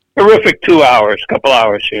a terrific couple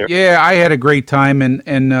hours here. Yeah, I had a great time,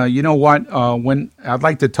 and you know what? When I'd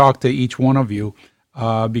like to talk to each one of you,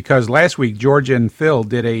 because last week George and Phil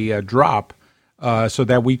did a drop, so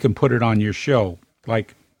that we can put it on your show.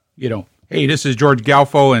 Like, hey, this is George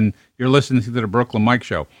Galfo, and you're listening to the Brooklyn Mike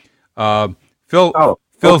Show. Phil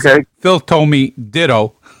told me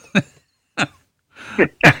ditto.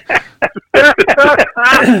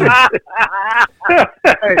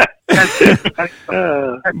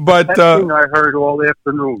 But thing I heard all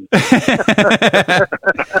afternoon.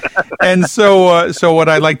 And so what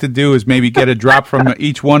I'd like to do is maybe get a drop from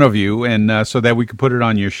each one of you, and so that we can put it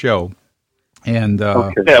on your show. And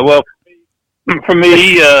yeah, well, for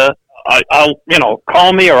me, I'll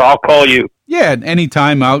call me or I'll call you. Yeah,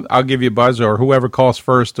 anytime I'll give you a buzz, or whoever calls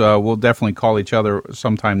first. We'll definitely call each other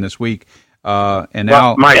sometime this week.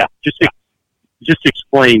 Mike, just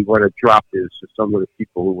explain what a drop is to some of the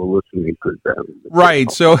people who were listening. Right.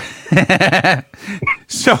 So a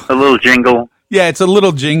little jingle. Yeah, it's a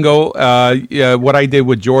little jingle. What I did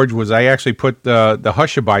with George was I actually put the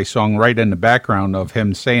Hushabye song right in the background of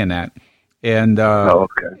him saying that. And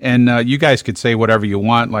and you guys could say whatever you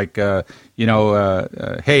want, like hey,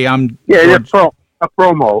 I'm George. A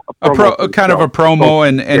promo, kind of a promo,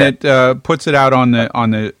 and it puts it out on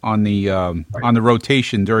the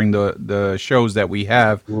rotation during the shows that we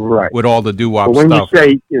have, right, with all the doo-wop when stuff. You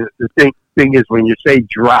say the thing is, when you say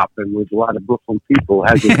drop, and with a lot of Brooklyn people, it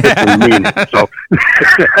has a different meaning. So,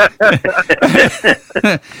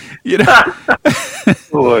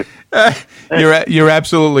 you're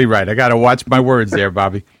absolutely right. I got to watch my words there,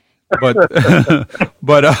 Bobby. But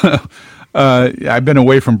I've been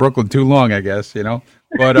away from Brooklyn too long, I guess,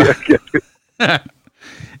 But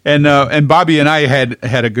and Bobby and I had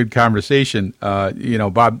a good conversation.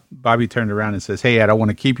 Bobby turned around and says, "Hey, I don't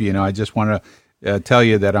want to keep you. I just want to tell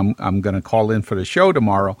you that I'm going to call in for the show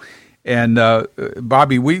tomorrow." And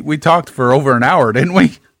Bobby, we talked for over an hour, didn't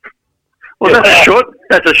we? Well,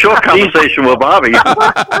 that's a short conversation with Bobby.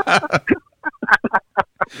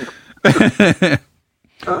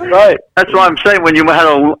 Right. That's what I'm saying. When you had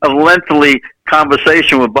a lengthy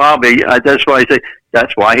conversation with Bobby, that's why I say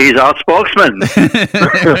that's why he's our spokesman.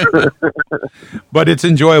 But it's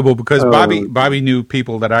enjoyable because Bobby knew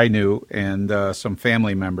people that I knew, and some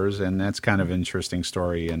family members, and that's kind of an interesting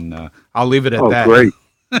story. And I'll leave it at that. Great.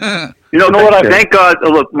 You know what? Thank God.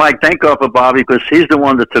 Look, Mike, thank God for Bobby, because he's the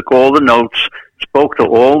one that took all the notes, spoke to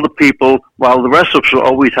all the people, while the rest of us were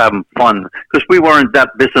always having fun, because we weren't that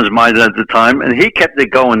business minded at the time, and he kept it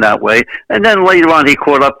going that way. And then later on, he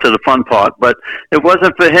caught up to the fun part. But if it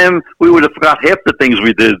wasn't for him, we would have forgot half the things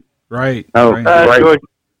we did. Right. Right. George,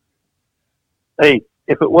 hey,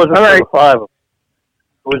 if it wasn't for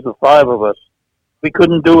the five of us, we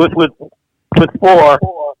couldn't do it with four.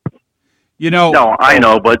 No, I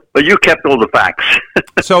know, but you kept all the facts.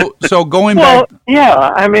 So going back. Well, yeah,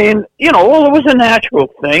 I mean, it was a natural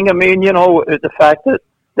thing. I mean, the fact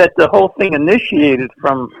that the whole thing initiated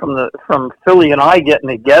from Philly and I getting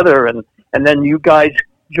together, and then you guys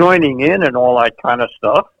joining in and all that kind of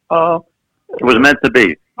stuff. It was meant to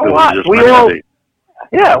be.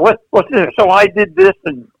 Yeah. What's this? So I did this,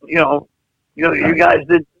 and you guys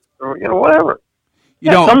did, whatever.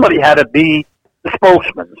 Somebody had to be the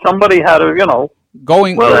spokesman. Somebody had to,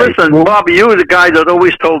 going. Well, listen, Bobby, you were the guy that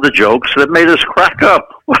always told the jokes that made us crack up.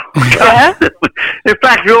 Yeah? In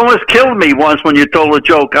fact, you almost killed me once when you told a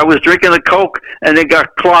joke. I was drinking a Coke and it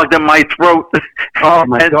got clogged in my throat. Oh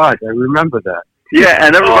my God, I remember that. Yeah,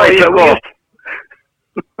 and everybody said, "Well,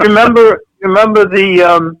 remember the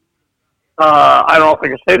I don't know if I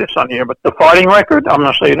can say this on here, but the farting record. I'm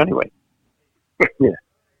going to say it anyway. Yeah.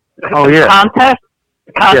 Oh yeah. Contest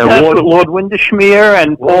with Lord Winderschmeer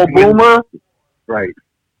and Paul Boomer. Right.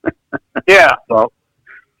 Yeah. So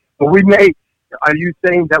we made. Are you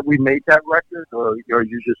saying that we made that record, or are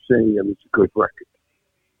you just saying it was a good record?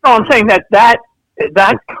 No, I'm saying that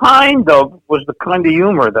kind of was the kind of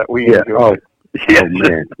humor that we enjoyed. Yes,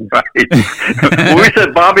 man. Right. When we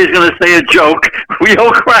said Bobby's going to say a joke, we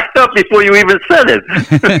all cracked up before you even said it.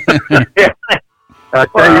 Yeah. I'll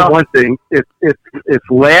tell you one thing: if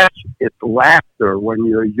laughter when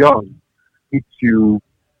you're young keeps you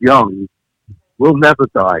young, we'll never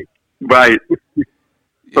die. Right.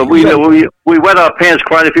 But we wet our pants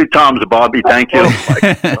quite a few times, Bobby. Thank you.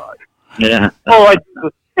 Yeah. All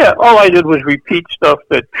I did was repeat stuff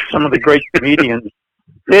that some of the great comedians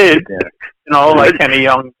did. Yeah. You know, like Kenny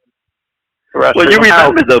Young. Well, you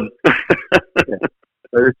remember them.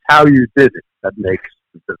 But it's how you did it that makes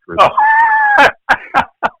the difference. Oh.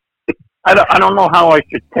 I don't know how I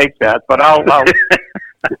should take that, but I'll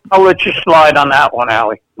let you slide on that one,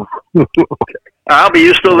 Allie. Okay. Albie,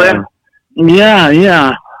 you still there?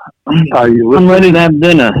 Yeah. I'm ready to have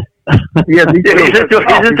dinner. Yeah, he's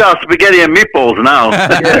into our spaghetti and meatballs now.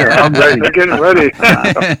 Yeah, I'm ready. Getting ready.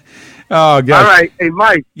 Oh, God. All right, hey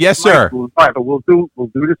Mike. Yes, sir. We'll do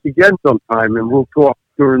this again sometime, and we'll talk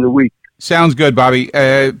during the week. Sounds good, Bobby.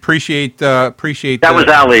 Appreciate. That was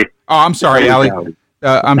Allie. Oh, I'm sorry, Allie.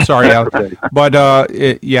 I'm sorry, Allie. Okay. But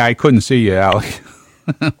I couldn't see you, Allie.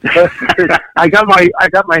 I got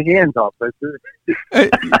my hands up.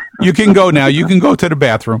 You can go now. You can go to the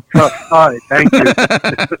bathroom. All right, thank you.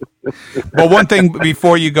 Well, one thing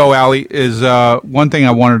before you go, Allie, is one thing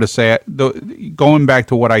I wanted to say. Going back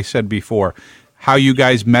to what I said before, how you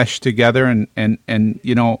guys mesh together, and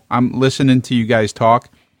you know, I'm listening to you guys talk.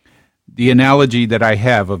 The analogy that I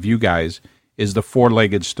have of you guys is the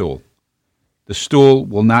four-legged stool. The stool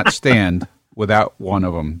will not stand without one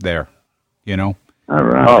of them there. You know. All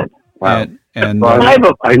right. Oh, wow. And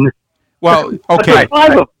well, okay,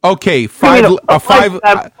 okay, a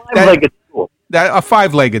five-legged stool. A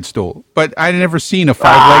five-legged stool, but I never seen a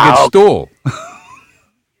five-legged stool.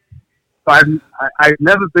 I've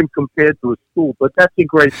never been compared to a stool, but that's a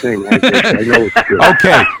great thing. I think. I know it's good.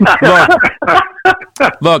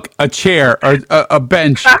 Okay, look, a chair or a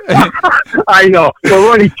bench. I know.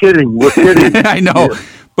 We're only kidding. We're kidding. I know,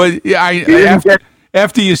 but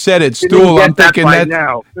after you said it, stool, I'm thinking that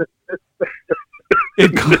now.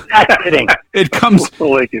 It comes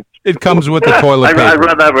with the toilet paper. I'd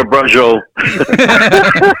rather have a brunch.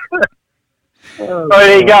 All right,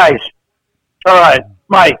 hey guys. All right,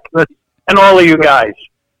 Mike, and all of you guys.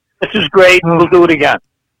 This is great. We'll do it again.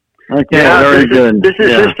 Okay, very good. This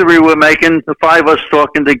is history we're making. The five of us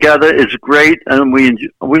talking together is great, and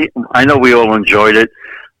I know we all enjoyed it,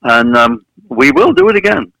 and we will do it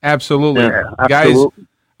again. Absolutely, absolutely. Guys.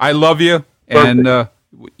 I love you, and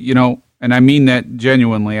you know, and I mean that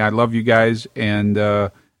genuinely. I love you guys, and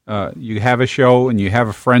you have a show, and you have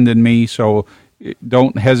a friend in me. So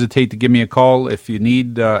don't hesitate to give me a call if you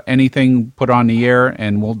need anything put on the air,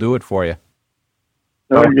 and we'll do it for you.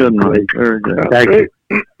 Very good, Mike. Very good. Thank you.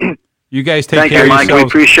 You guys take Thank care you, of Mike.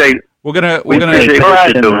 yourselves. We appreciate. We're gonna Appreciate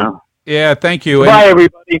what you're doing. Yeah, thank you. Bye,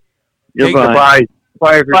 everybody. Goodbye.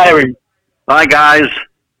 Bye, everybody. Bye, guys.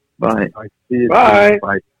 Bye. See you. Bye.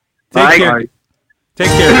 Bye. Take care. Take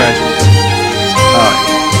care, guys.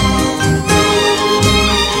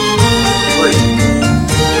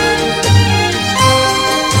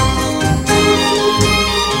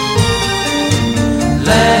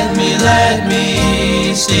 Let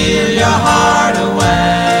me steal your heart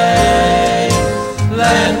away.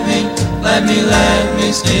 Let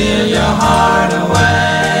me steal your heart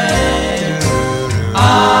away.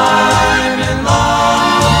 I'm in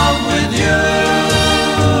love with you.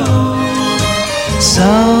 So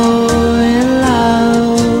in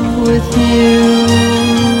love with you.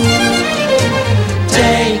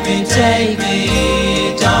 Take me,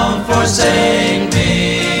 don't forsake me.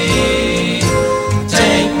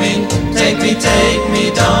 Take me,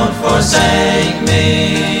 don't forsake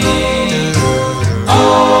me.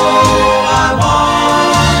 Oh, I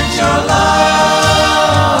want your love.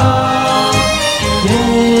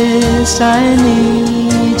 Yes, I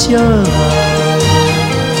need your love.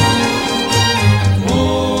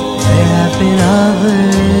 There have been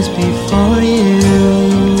others before you.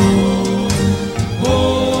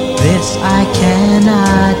 This I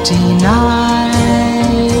cannot deny.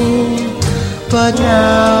 But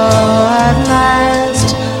now at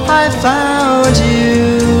last I found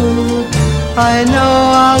you. I know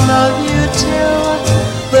I'll love you till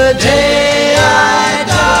the day I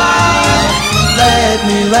die.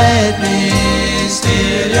 Let me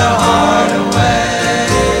steal your heart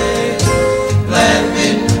away. Let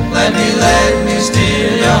me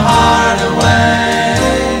steal your heart away.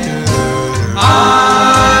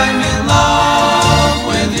 I'm in love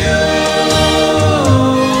with you.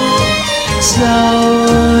 So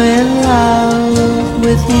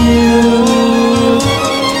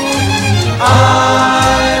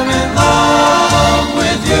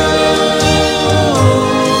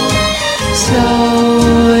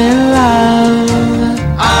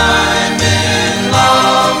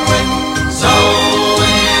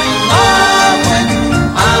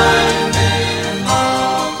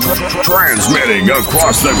Transmitting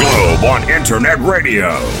across the globe on internet radio.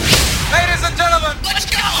 Ladies and gentlemen, let's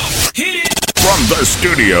go! Hit it! From the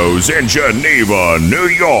studios in Geneva, New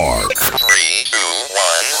York. 3, 2,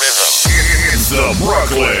 1, rhythm. It's the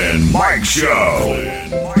Brooklyn Mike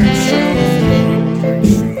Show.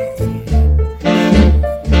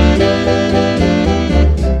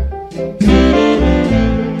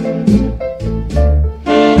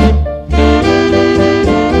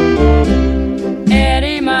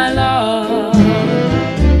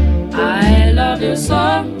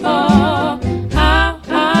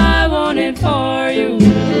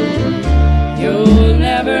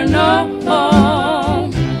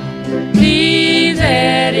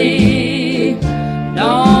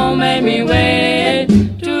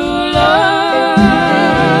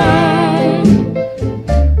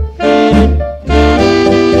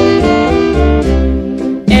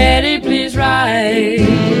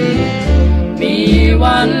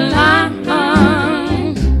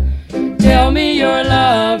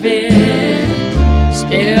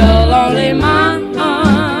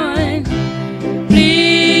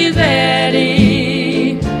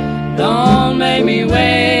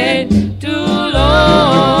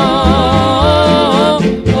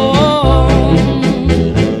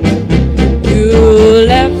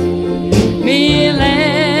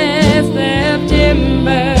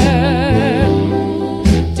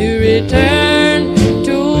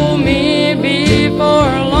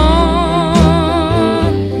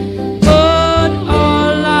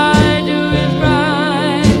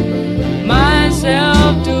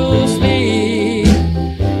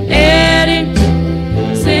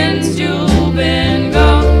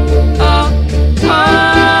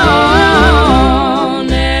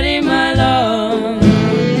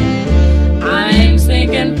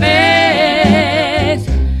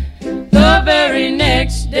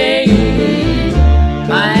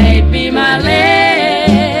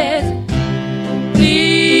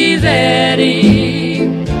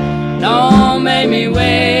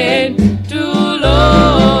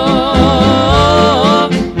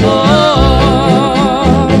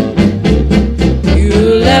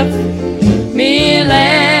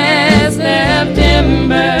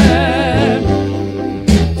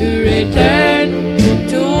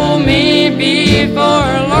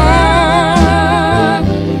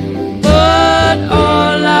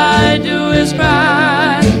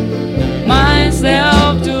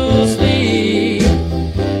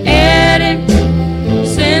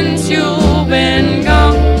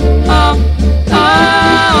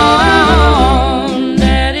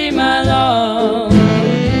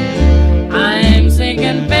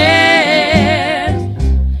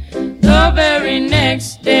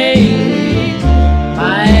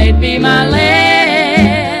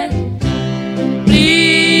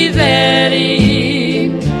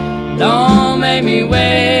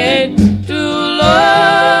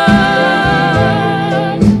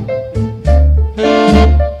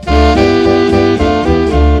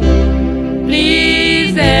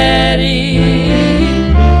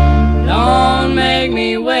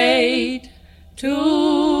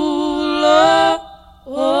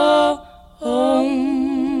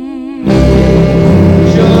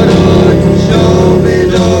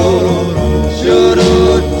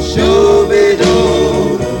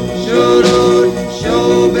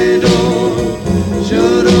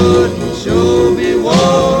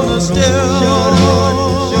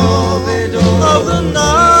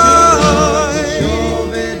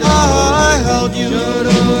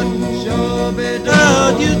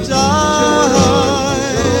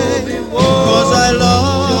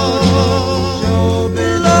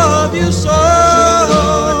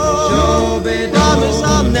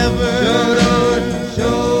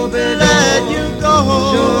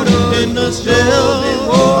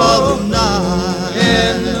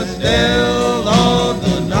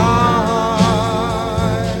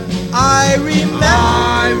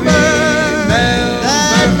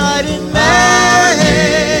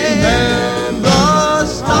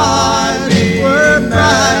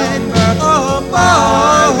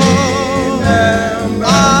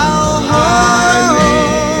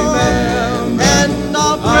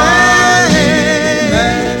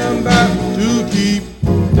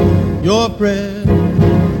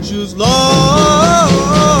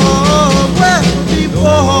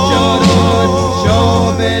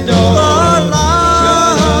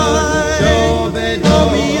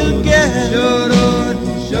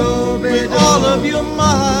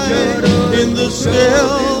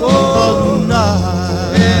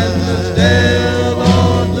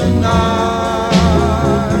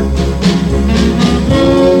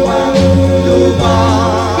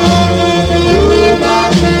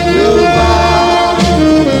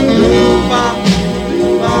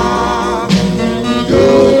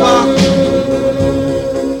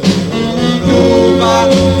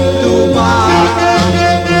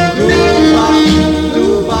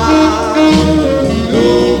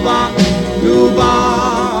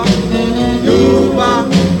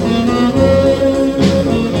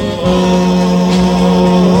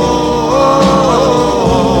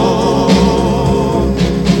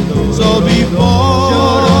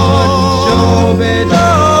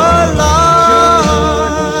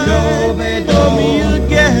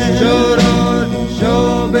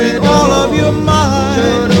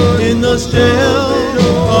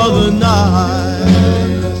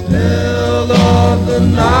 the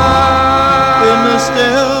night, in the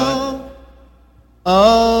still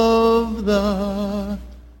of the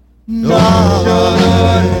night.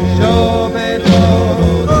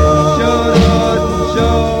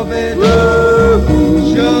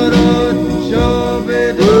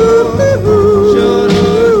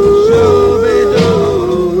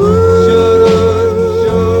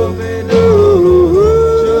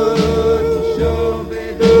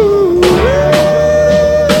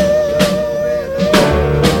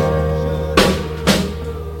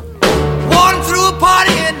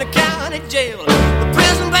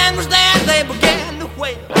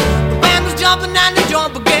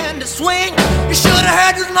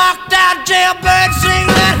 Jailbird sing,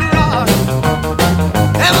 let it rock.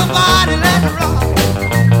 Everybody let it rock.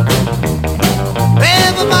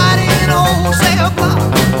 Everybody in the wholesale block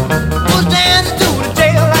was dancing to the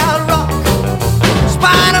jailhouse rock.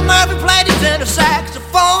 Spider Murphy played his tenor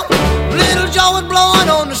saxophone. Little Joe was blowing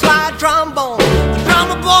on the slide trombone. The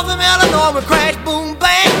drummer boy from Illinois would crash, boom,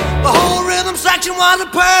 bang. The whole rhythm section was a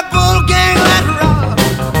purple gang. Let it rock.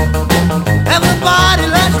 Everybody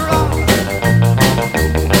let it rock.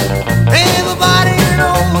 Everybody in the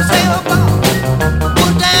wholesale block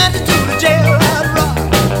was dancing to the jailhouse rock.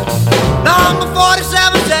 Number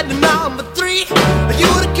 47 said to number 3, you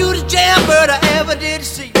were the cutest jailbird I ever did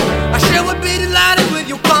see. I sure would be delighted with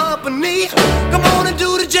your company. Come on and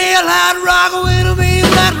do the jailhouse rock with me.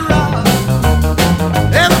 Let it rock.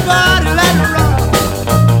 Everybody let it rock.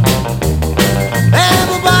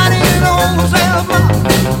 Everybody in the wholesale block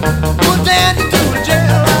was dancing to the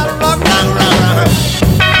jailhouse rock. Rock, rock, rock.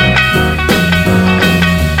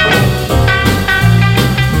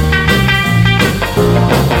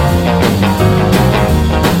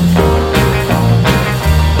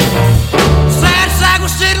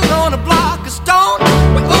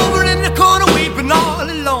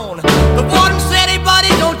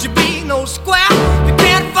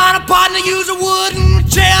 Use a wooden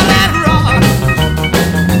chair, let it rock.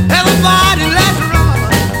 Everybody let it rock.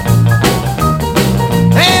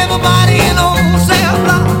 Everybody in the wholesale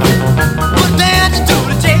block was dancing to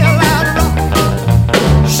the jailhouse rock.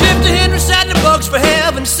 Shifty Henry said the books for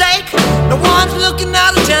heaven's sake. No one's looking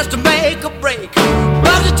out a chance to make a break.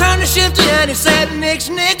 Bugsy turned to Shifty and he said, Nix,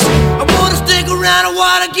 Nix, I wanna stick around, I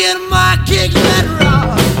wanna get my kicks, let it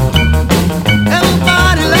rock.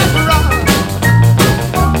 Everybody let it rock.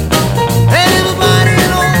 Everybody in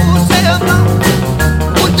the wholesale block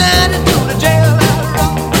was dancing to the jailhouse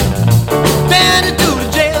rock. Dancing to the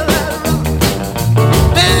jailhouse rock.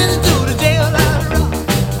 Dancing to the jailhouse rock.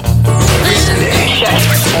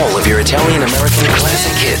 All of your Italian American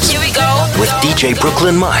classic hits. Here we go. With DJ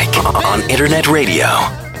Brooklyn Mike on Internet Radio.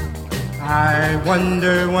 I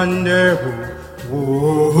wonder who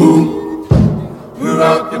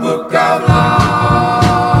wrote the book of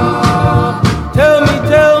love? Tell me,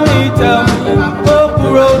 who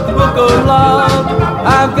wrote the book of love?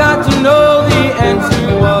 I've got to know the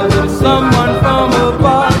answer. Was it someone from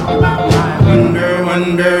above? I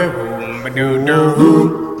wonder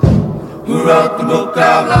who wrote the book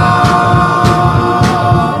of love?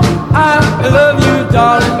 I love you,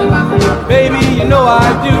 darling, baby, you know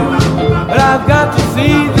I do. But I've got to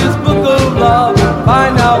see this book of love,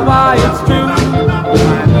 find out why it's true.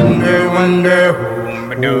 I wonder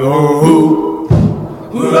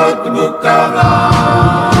who wrote the book of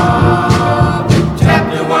love?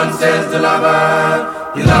 Chapter 1 says the lover,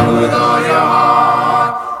 you love her with all your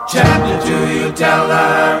heart. Chapter 2 you tell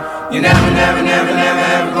her, you never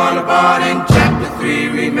ever gonna part. In chapter 3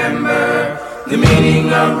 remember the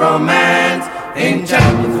meaning of romance. In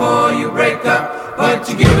chapter 4 you break up, but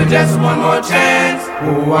you give her just one more chance.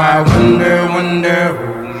 Oh, I wonder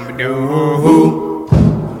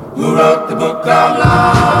who wrote the book of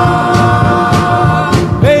love?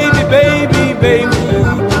 Baby,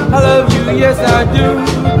 I love you, yes I do.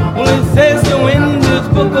 Well, it says so in this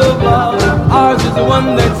book of love, ours is the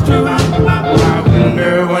one that's true. I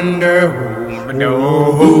wonder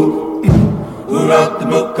who wrote the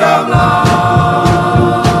book of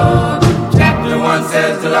love? Chapter 1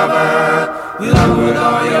 says the lover, you love her with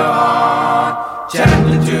all your heart.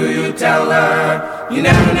 Chapter 2 you tell her, you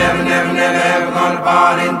never ever gonna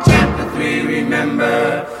part. In chapter 3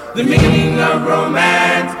 remember the meaning of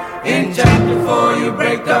romance. In chapter 4 you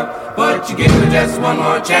break up, but you give her just one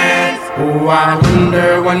more chance. Oh, I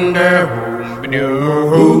wonder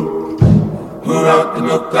who wrote the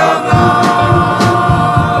book of love?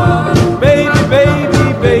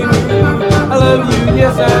 Baby, I love you,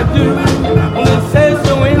 yes I do. Well, it says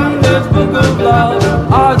so in this book of love,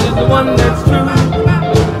 ours is the one that's true.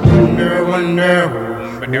 Wonder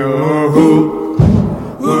who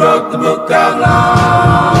wrote the book of of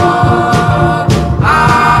love. I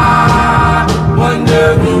wonder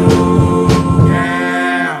who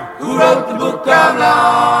wrote the book of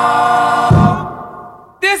love.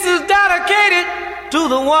 This is dedicated to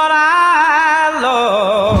the one I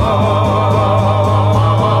love.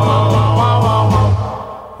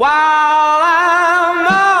 While I'm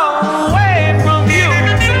away from you,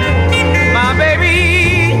 my baby,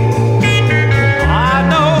 I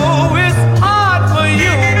know it's hard for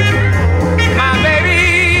you, my baby,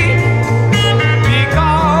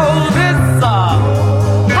 because it's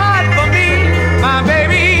hard for me, my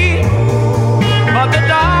baby. But the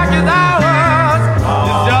darkest hours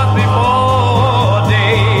is just before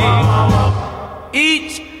day.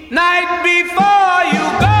 Each night before you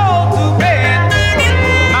go to bed,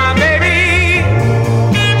 my baby,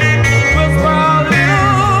 whisper a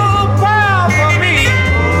little prayer for me,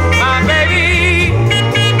 my baby,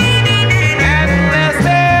 and let's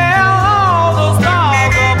tell all the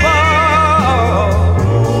stars above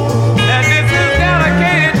that this is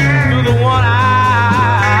dedicated to the one I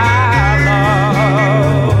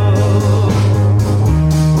love.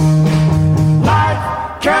 Life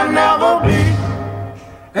can never be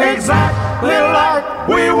exactly like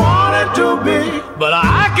we want it to be, but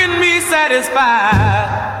I can be satisfied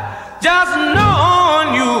just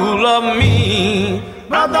knowing you love me.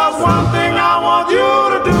 But there's one thing I want you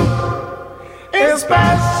to do,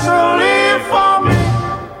 especially for me,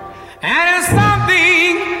 and it's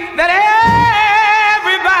something that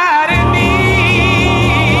everybody needs.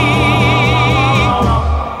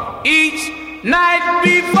 Each night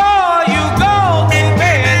before you go to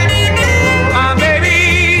bed, my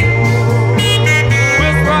baby,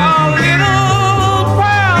 whisper a little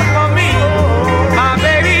prayer for me, my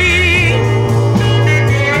baby,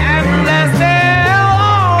 and let's tell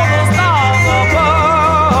all the stars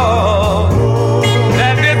above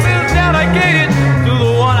that this is dedicated to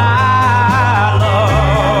the one I love.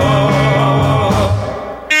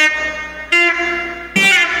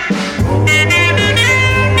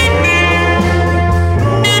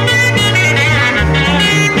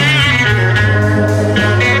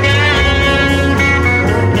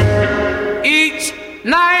 Each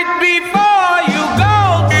night before you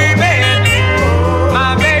go to bed,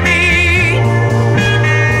 my baby,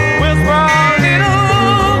 whisper a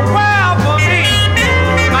little prayer for me,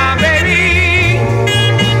 my baby,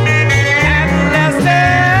 and let's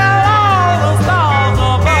tell all the stars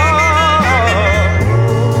above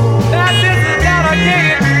that this is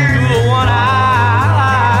dedicated to the one I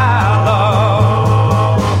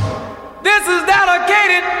love. This is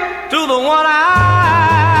dedicated to the one I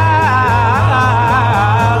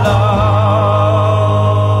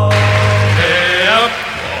love. Hey up,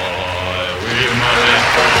 boy,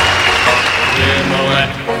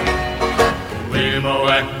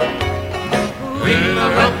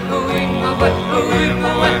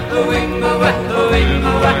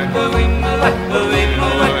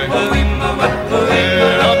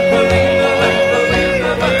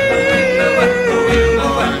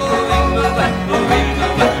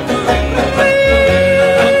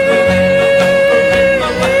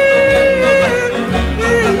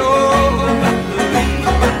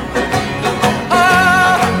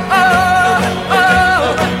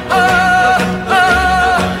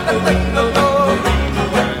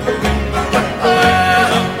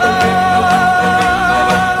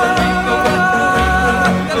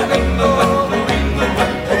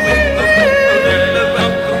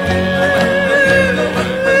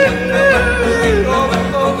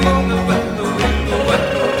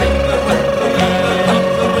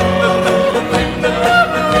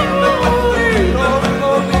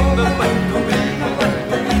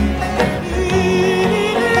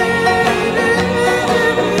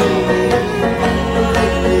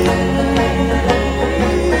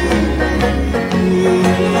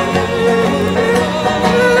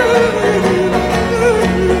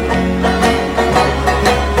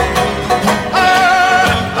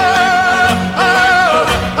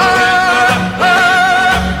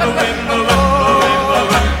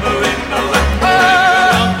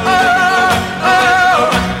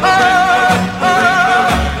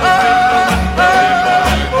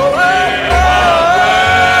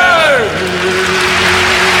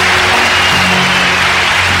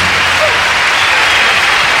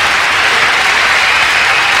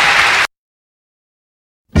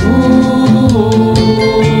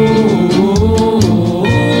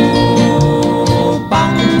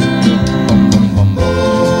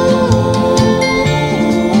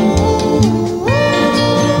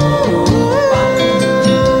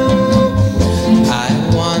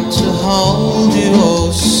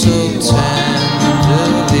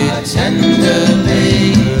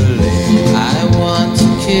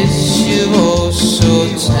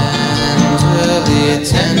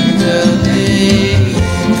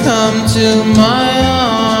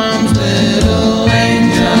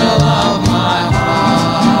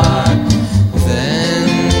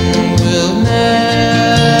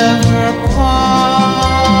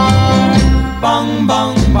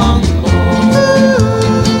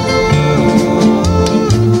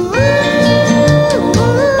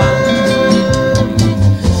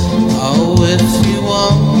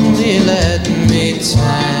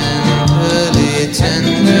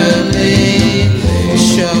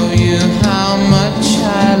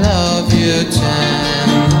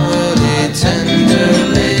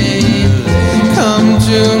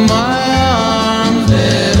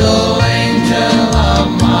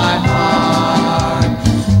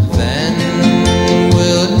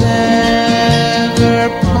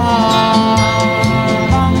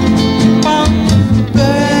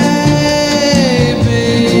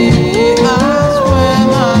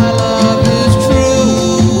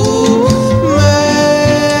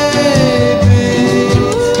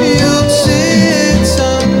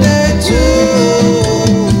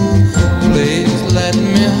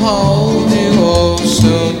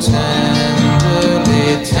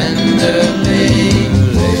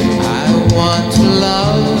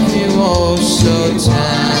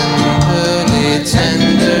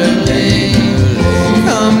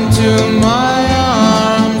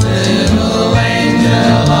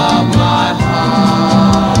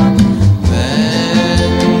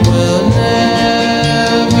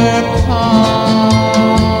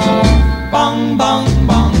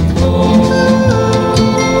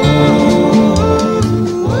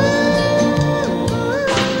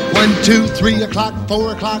 2, 3 o'clock,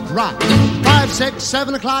 4 o'clock, rock. 5, 6,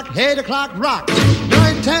 7 o'clock, 8 o'clock, rock.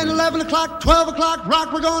 9, 10, 11 o'clock, 12 o'clock,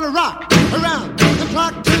 rock. We're gonna rock around the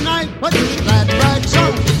clock tonight. But you glad right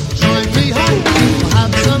so join me home. We'll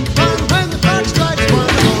have some fun when the clock strikes 1.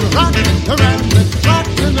 We're gonna rock around the clock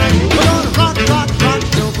tonight. We're gonna rock, rock, rock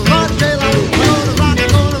till broad daylight. We're gonna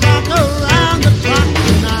rock around the clock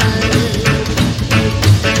tonight.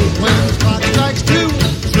 When the clock strikes 2,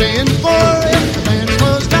 3, and 4, if the band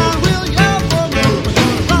slows down, we'll yell for more. We're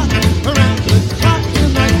gonna rock around the clock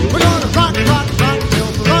tonight. We're gonna rock, rock, rock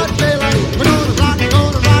till broad daylight. We're gonna rock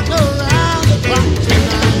around the clock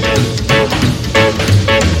tonight.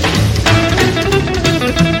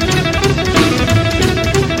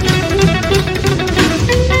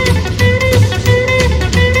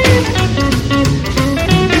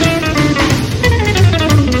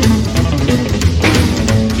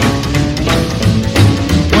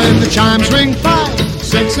 When the chimes ring 5,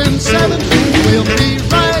 6, and 7, we'll be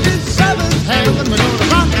right in 7th heaven. We're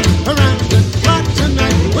gonna rock around the clock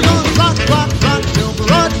tonight. We're gonna rock, rock, rock till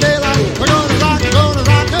broad daylight. We're gonna rock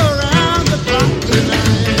around the clock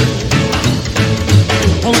tonight.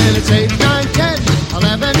 Oh, when it's 8, 9, 10,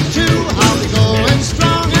 11, 2, I'll be going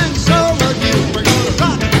strong, and so will you. We're gonna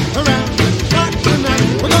rock around the clock tonight.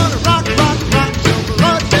 We're gonna rock, rock, rock till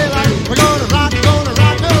broad daylight. We're gonna rock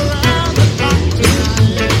around the clock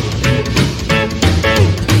tonight.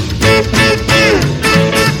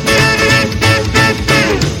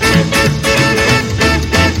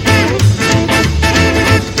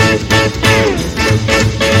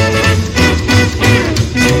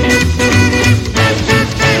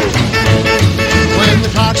 When the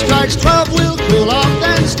clock strikes 12, we'll cool off,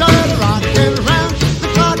 then start rocking around the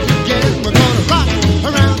clock again. We're gonna rock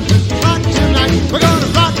around the clock tonight. We're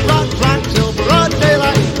gonna rock, rock, rock till broad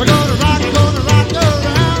daylight. We're gonna rock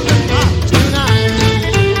around the clock tonight.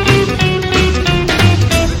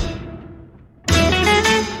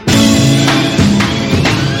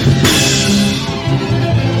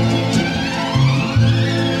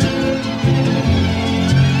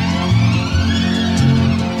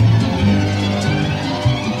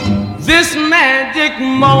 This magic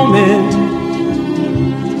moment,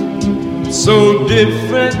 so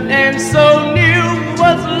different and so new,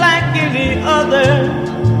 was like any other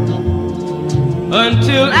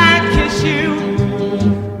until I kiss you,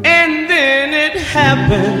 and then it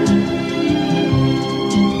happened.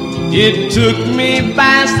 It took me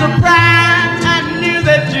by surprise. I knew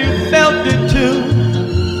that you felt it too,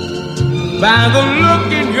 by the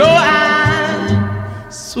look in your eyes,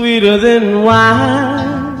 sweeter than wine,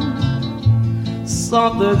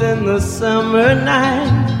 softer than the summer night.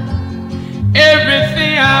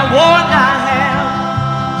 Everything I want, I have,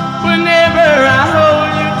 whenever I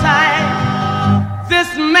hold you tight. This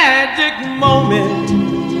magic moment,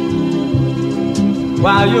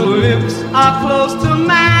 while your lips are close to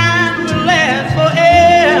mine, will last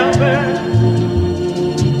forever,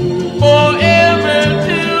 forever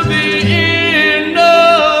till the end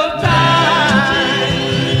of time.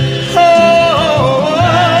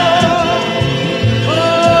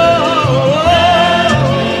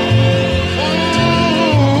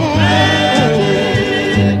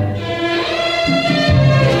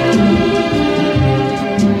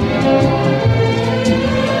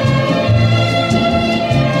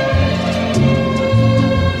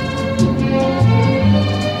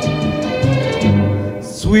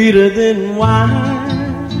 Sweeter than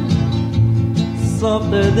wine,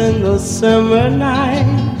 softer than the summer night.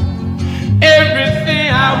 Everything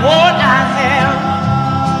I want, I have,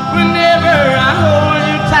 whenever I hold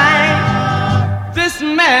you tight. This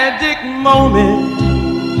magic moment,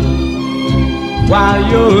 while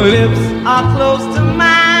your lips are close to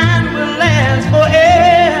mine, will last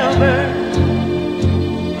forever,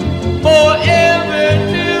 forever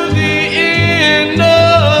till the end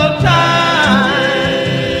of time.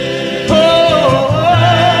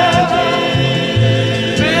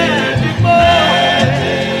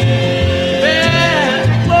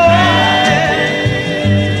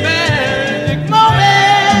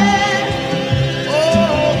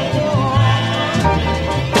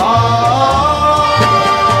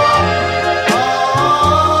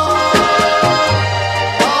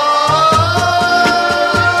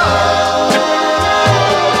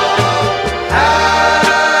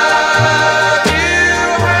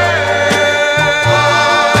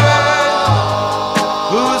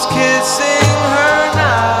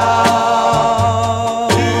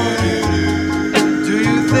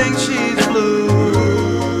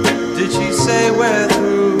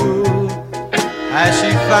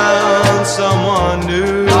 someone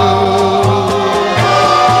new.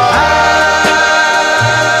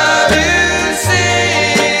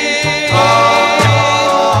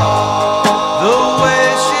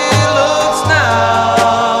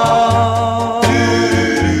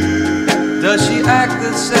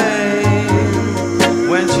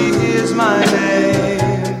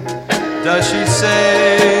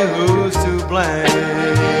 say who's to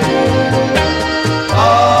blame.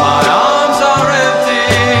 My arms are empty,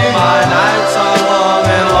 my nights are long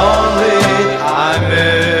and lonely. I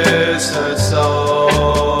miss her so.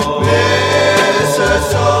 Miss her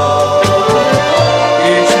so.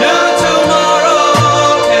 Each new tomorrow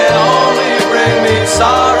can only bring me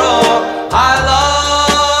sorrow. I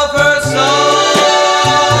love her so.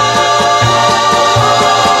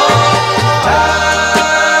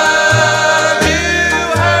 Have you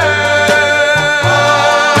heard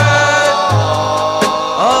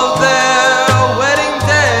of their wedding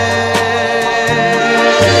day?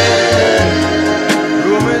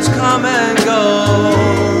 Rumors come and go.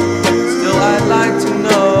 Still I'd like to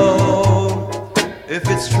know if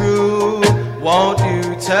it's true. Won't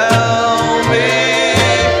you tell me?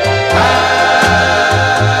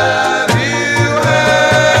 Have you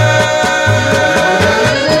heard?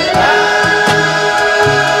 Have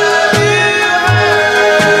you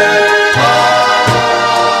heard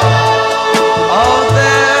of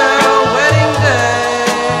their wedding day?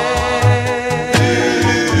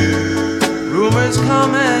 Rumors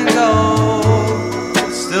come and go.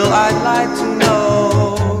 Still I'd like to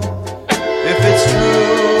know if it's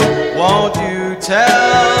true. Won't you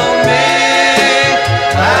tell me?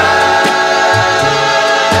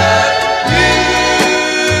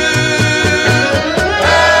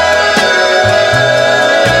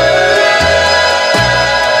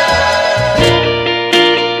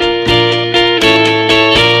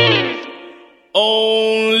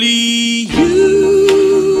 Only you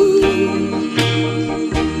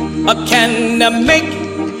can make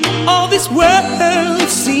all this world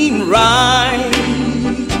seem right.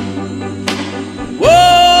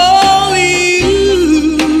 Only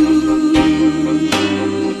you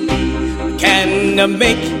can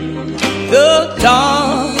make the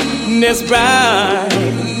darkness bright.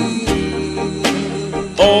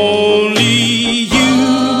 Only you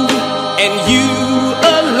and you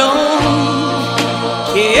alone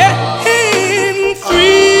can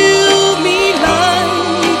thrill me like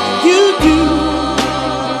you do,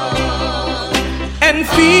 and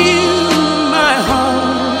fill my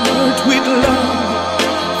heart with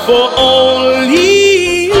love for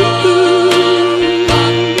only you.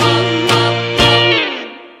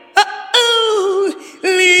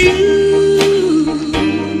 Only you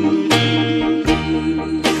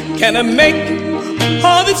can make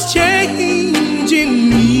all this change in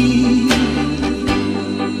me.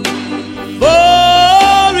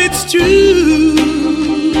 For it's true,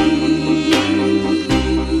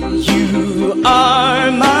 you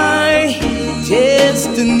are my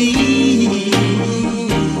destiny.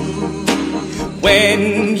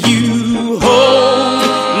 When you hold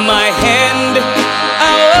my hand,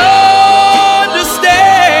 I'll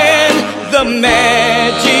understand the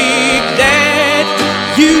magic that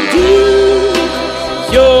you do.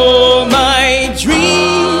 You're my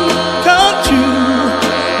dream come true,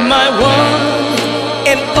 my one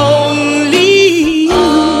and only you.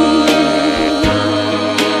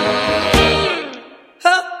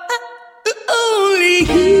 Only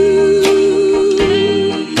you.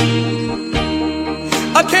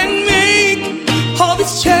 I can make all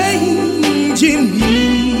this change in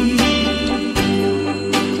me.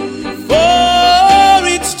 For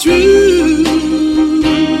it's true,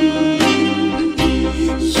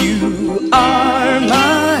 you are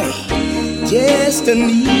my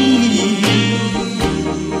destiny.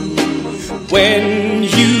 When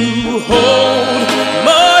you hold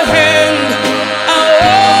my hand,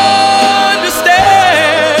 I'll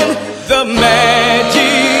understand the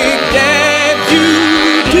magic that you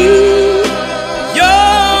do.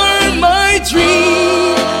 You're my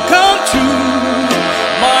dream come true,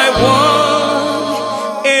 my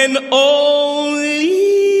one and only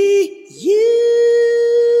you.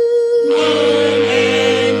 One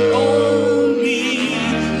and only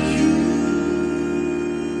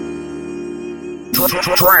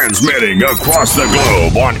Transmitting across the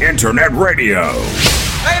globe on internet radio.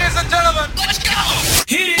 Ladies and gentlemen, let's go!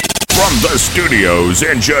 Hit it! From the studios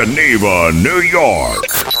in Geneva, New York.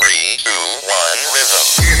 3, 2, 1, rhythm.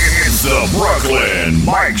 It's the Brooklyn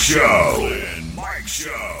Mike Show.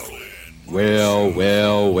 Well,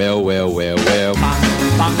 well, well, well, well, well.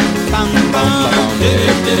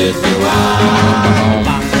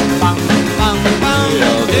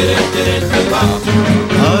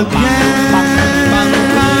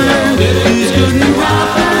 This couldn't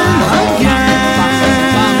happen again.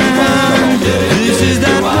 This is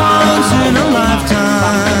that once in a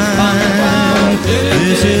lifetime.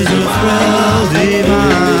 This is a thrill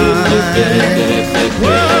divine.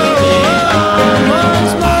 Whoa,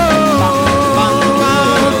 once more.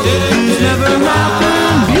 This never happened.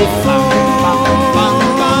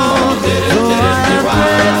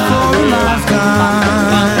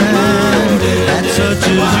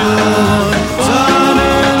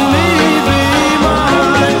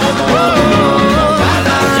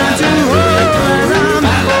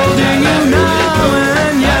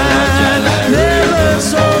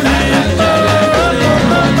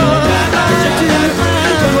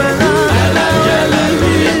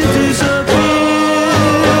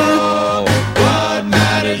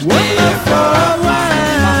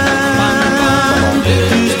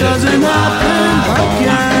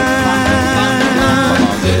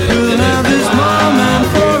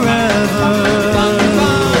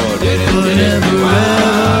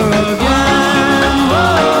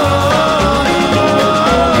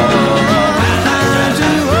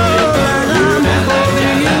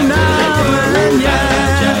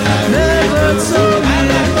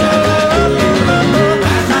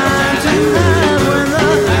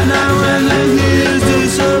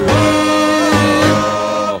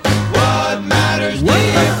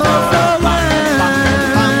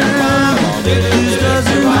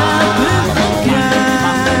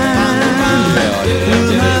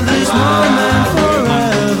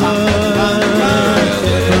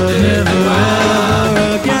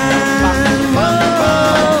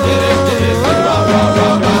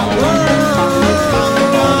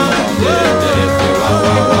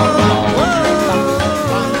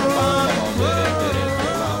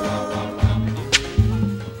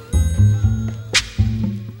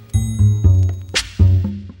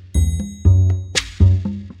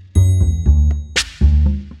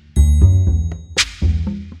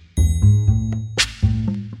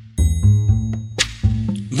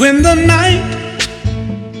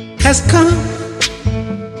 come,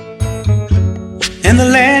 and the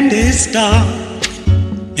land is dark,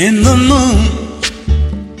 and the moon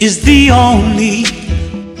is the only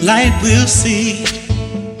light we'll see.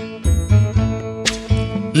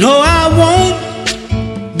 No, I won't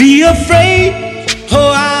be afraid.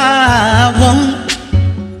 Oh, I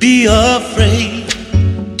won't be afraid.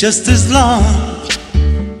 Just as long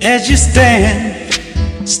as you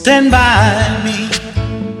stand by me.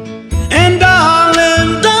 And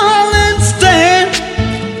darling, darling, stand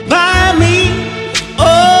by me.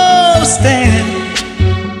 Oh, stand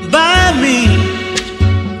by me.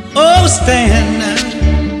 Oh, stand now.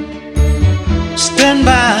 Stand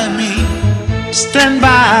by me. Stand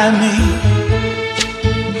by me.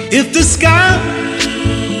 If the sky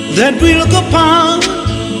that we look upon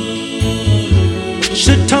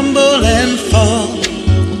should tumble and fall,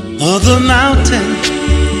 or the mountain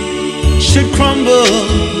should crumble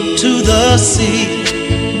to the sea,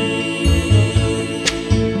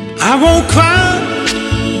 I won't cry,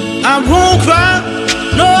 I won't cry,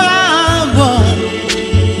 no, I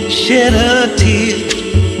won't shed a tear.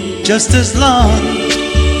 Just as long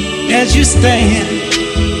as you stand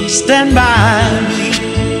by me.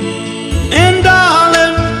 And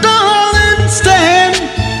darling, darling, stand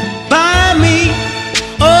by me.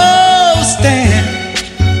 Oh, stand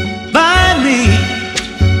by me.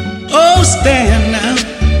 Oh, stand now.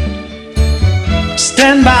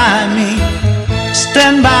 Stand by me.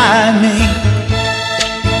 Stand by me.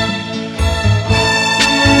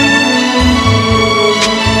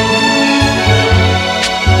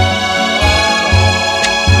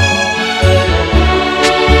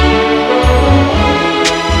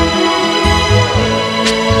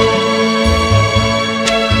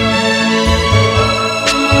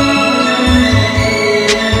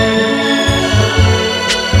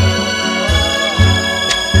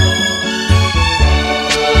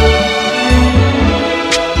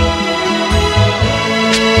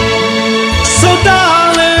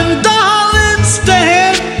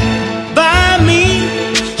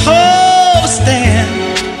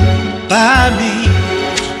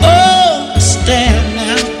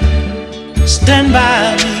 Stand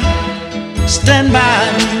by me, stand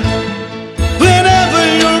by me. Whenever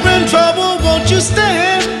you're in trouble, won't you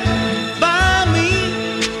stand by me?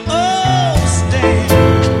 Oh, stand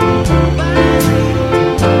by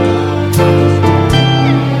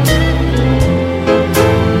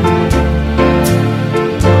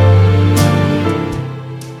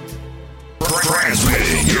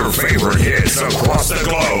Transmitting your favorite hits across the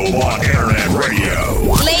globe on internet radio.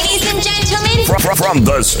 Ladies and gentlemen, From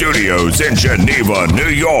the studios in Geneva, New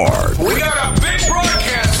York. We got a big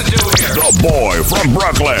broadcast to do here. The boy from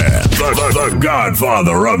Brooklyn, the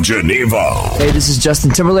godfather of Geneva. Hey, this is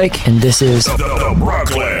Justin Timberlake, and this is the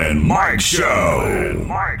Brooklyn Mike Show.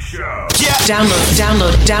 Yeah.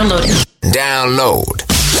 Download. Download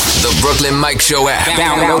the Brooklyn Mike Show app.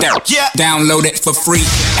 Download it for free.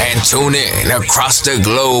 And tune in across the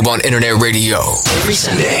globe on internet radio. Every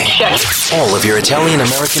Sunday. All of your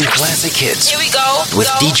Italian-American classic hits. Here we go. With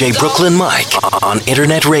DJ Brooklyn Mike on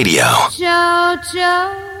internet radio.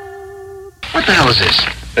 Jojo. What the hell is this?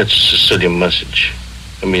 That's a Sicilian message.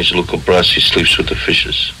 It means Luca Brasi sleeps with the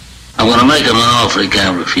fishes. I'm gonna make him an offer he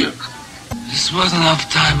can't refuse. This wasn't enough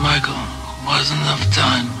time, Michael. Wasn't enough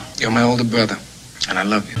time. You're my older brother, and I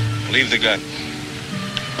love you. Leave the gun.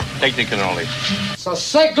 Take the cannoli. So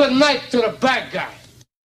say good night to the bad guy.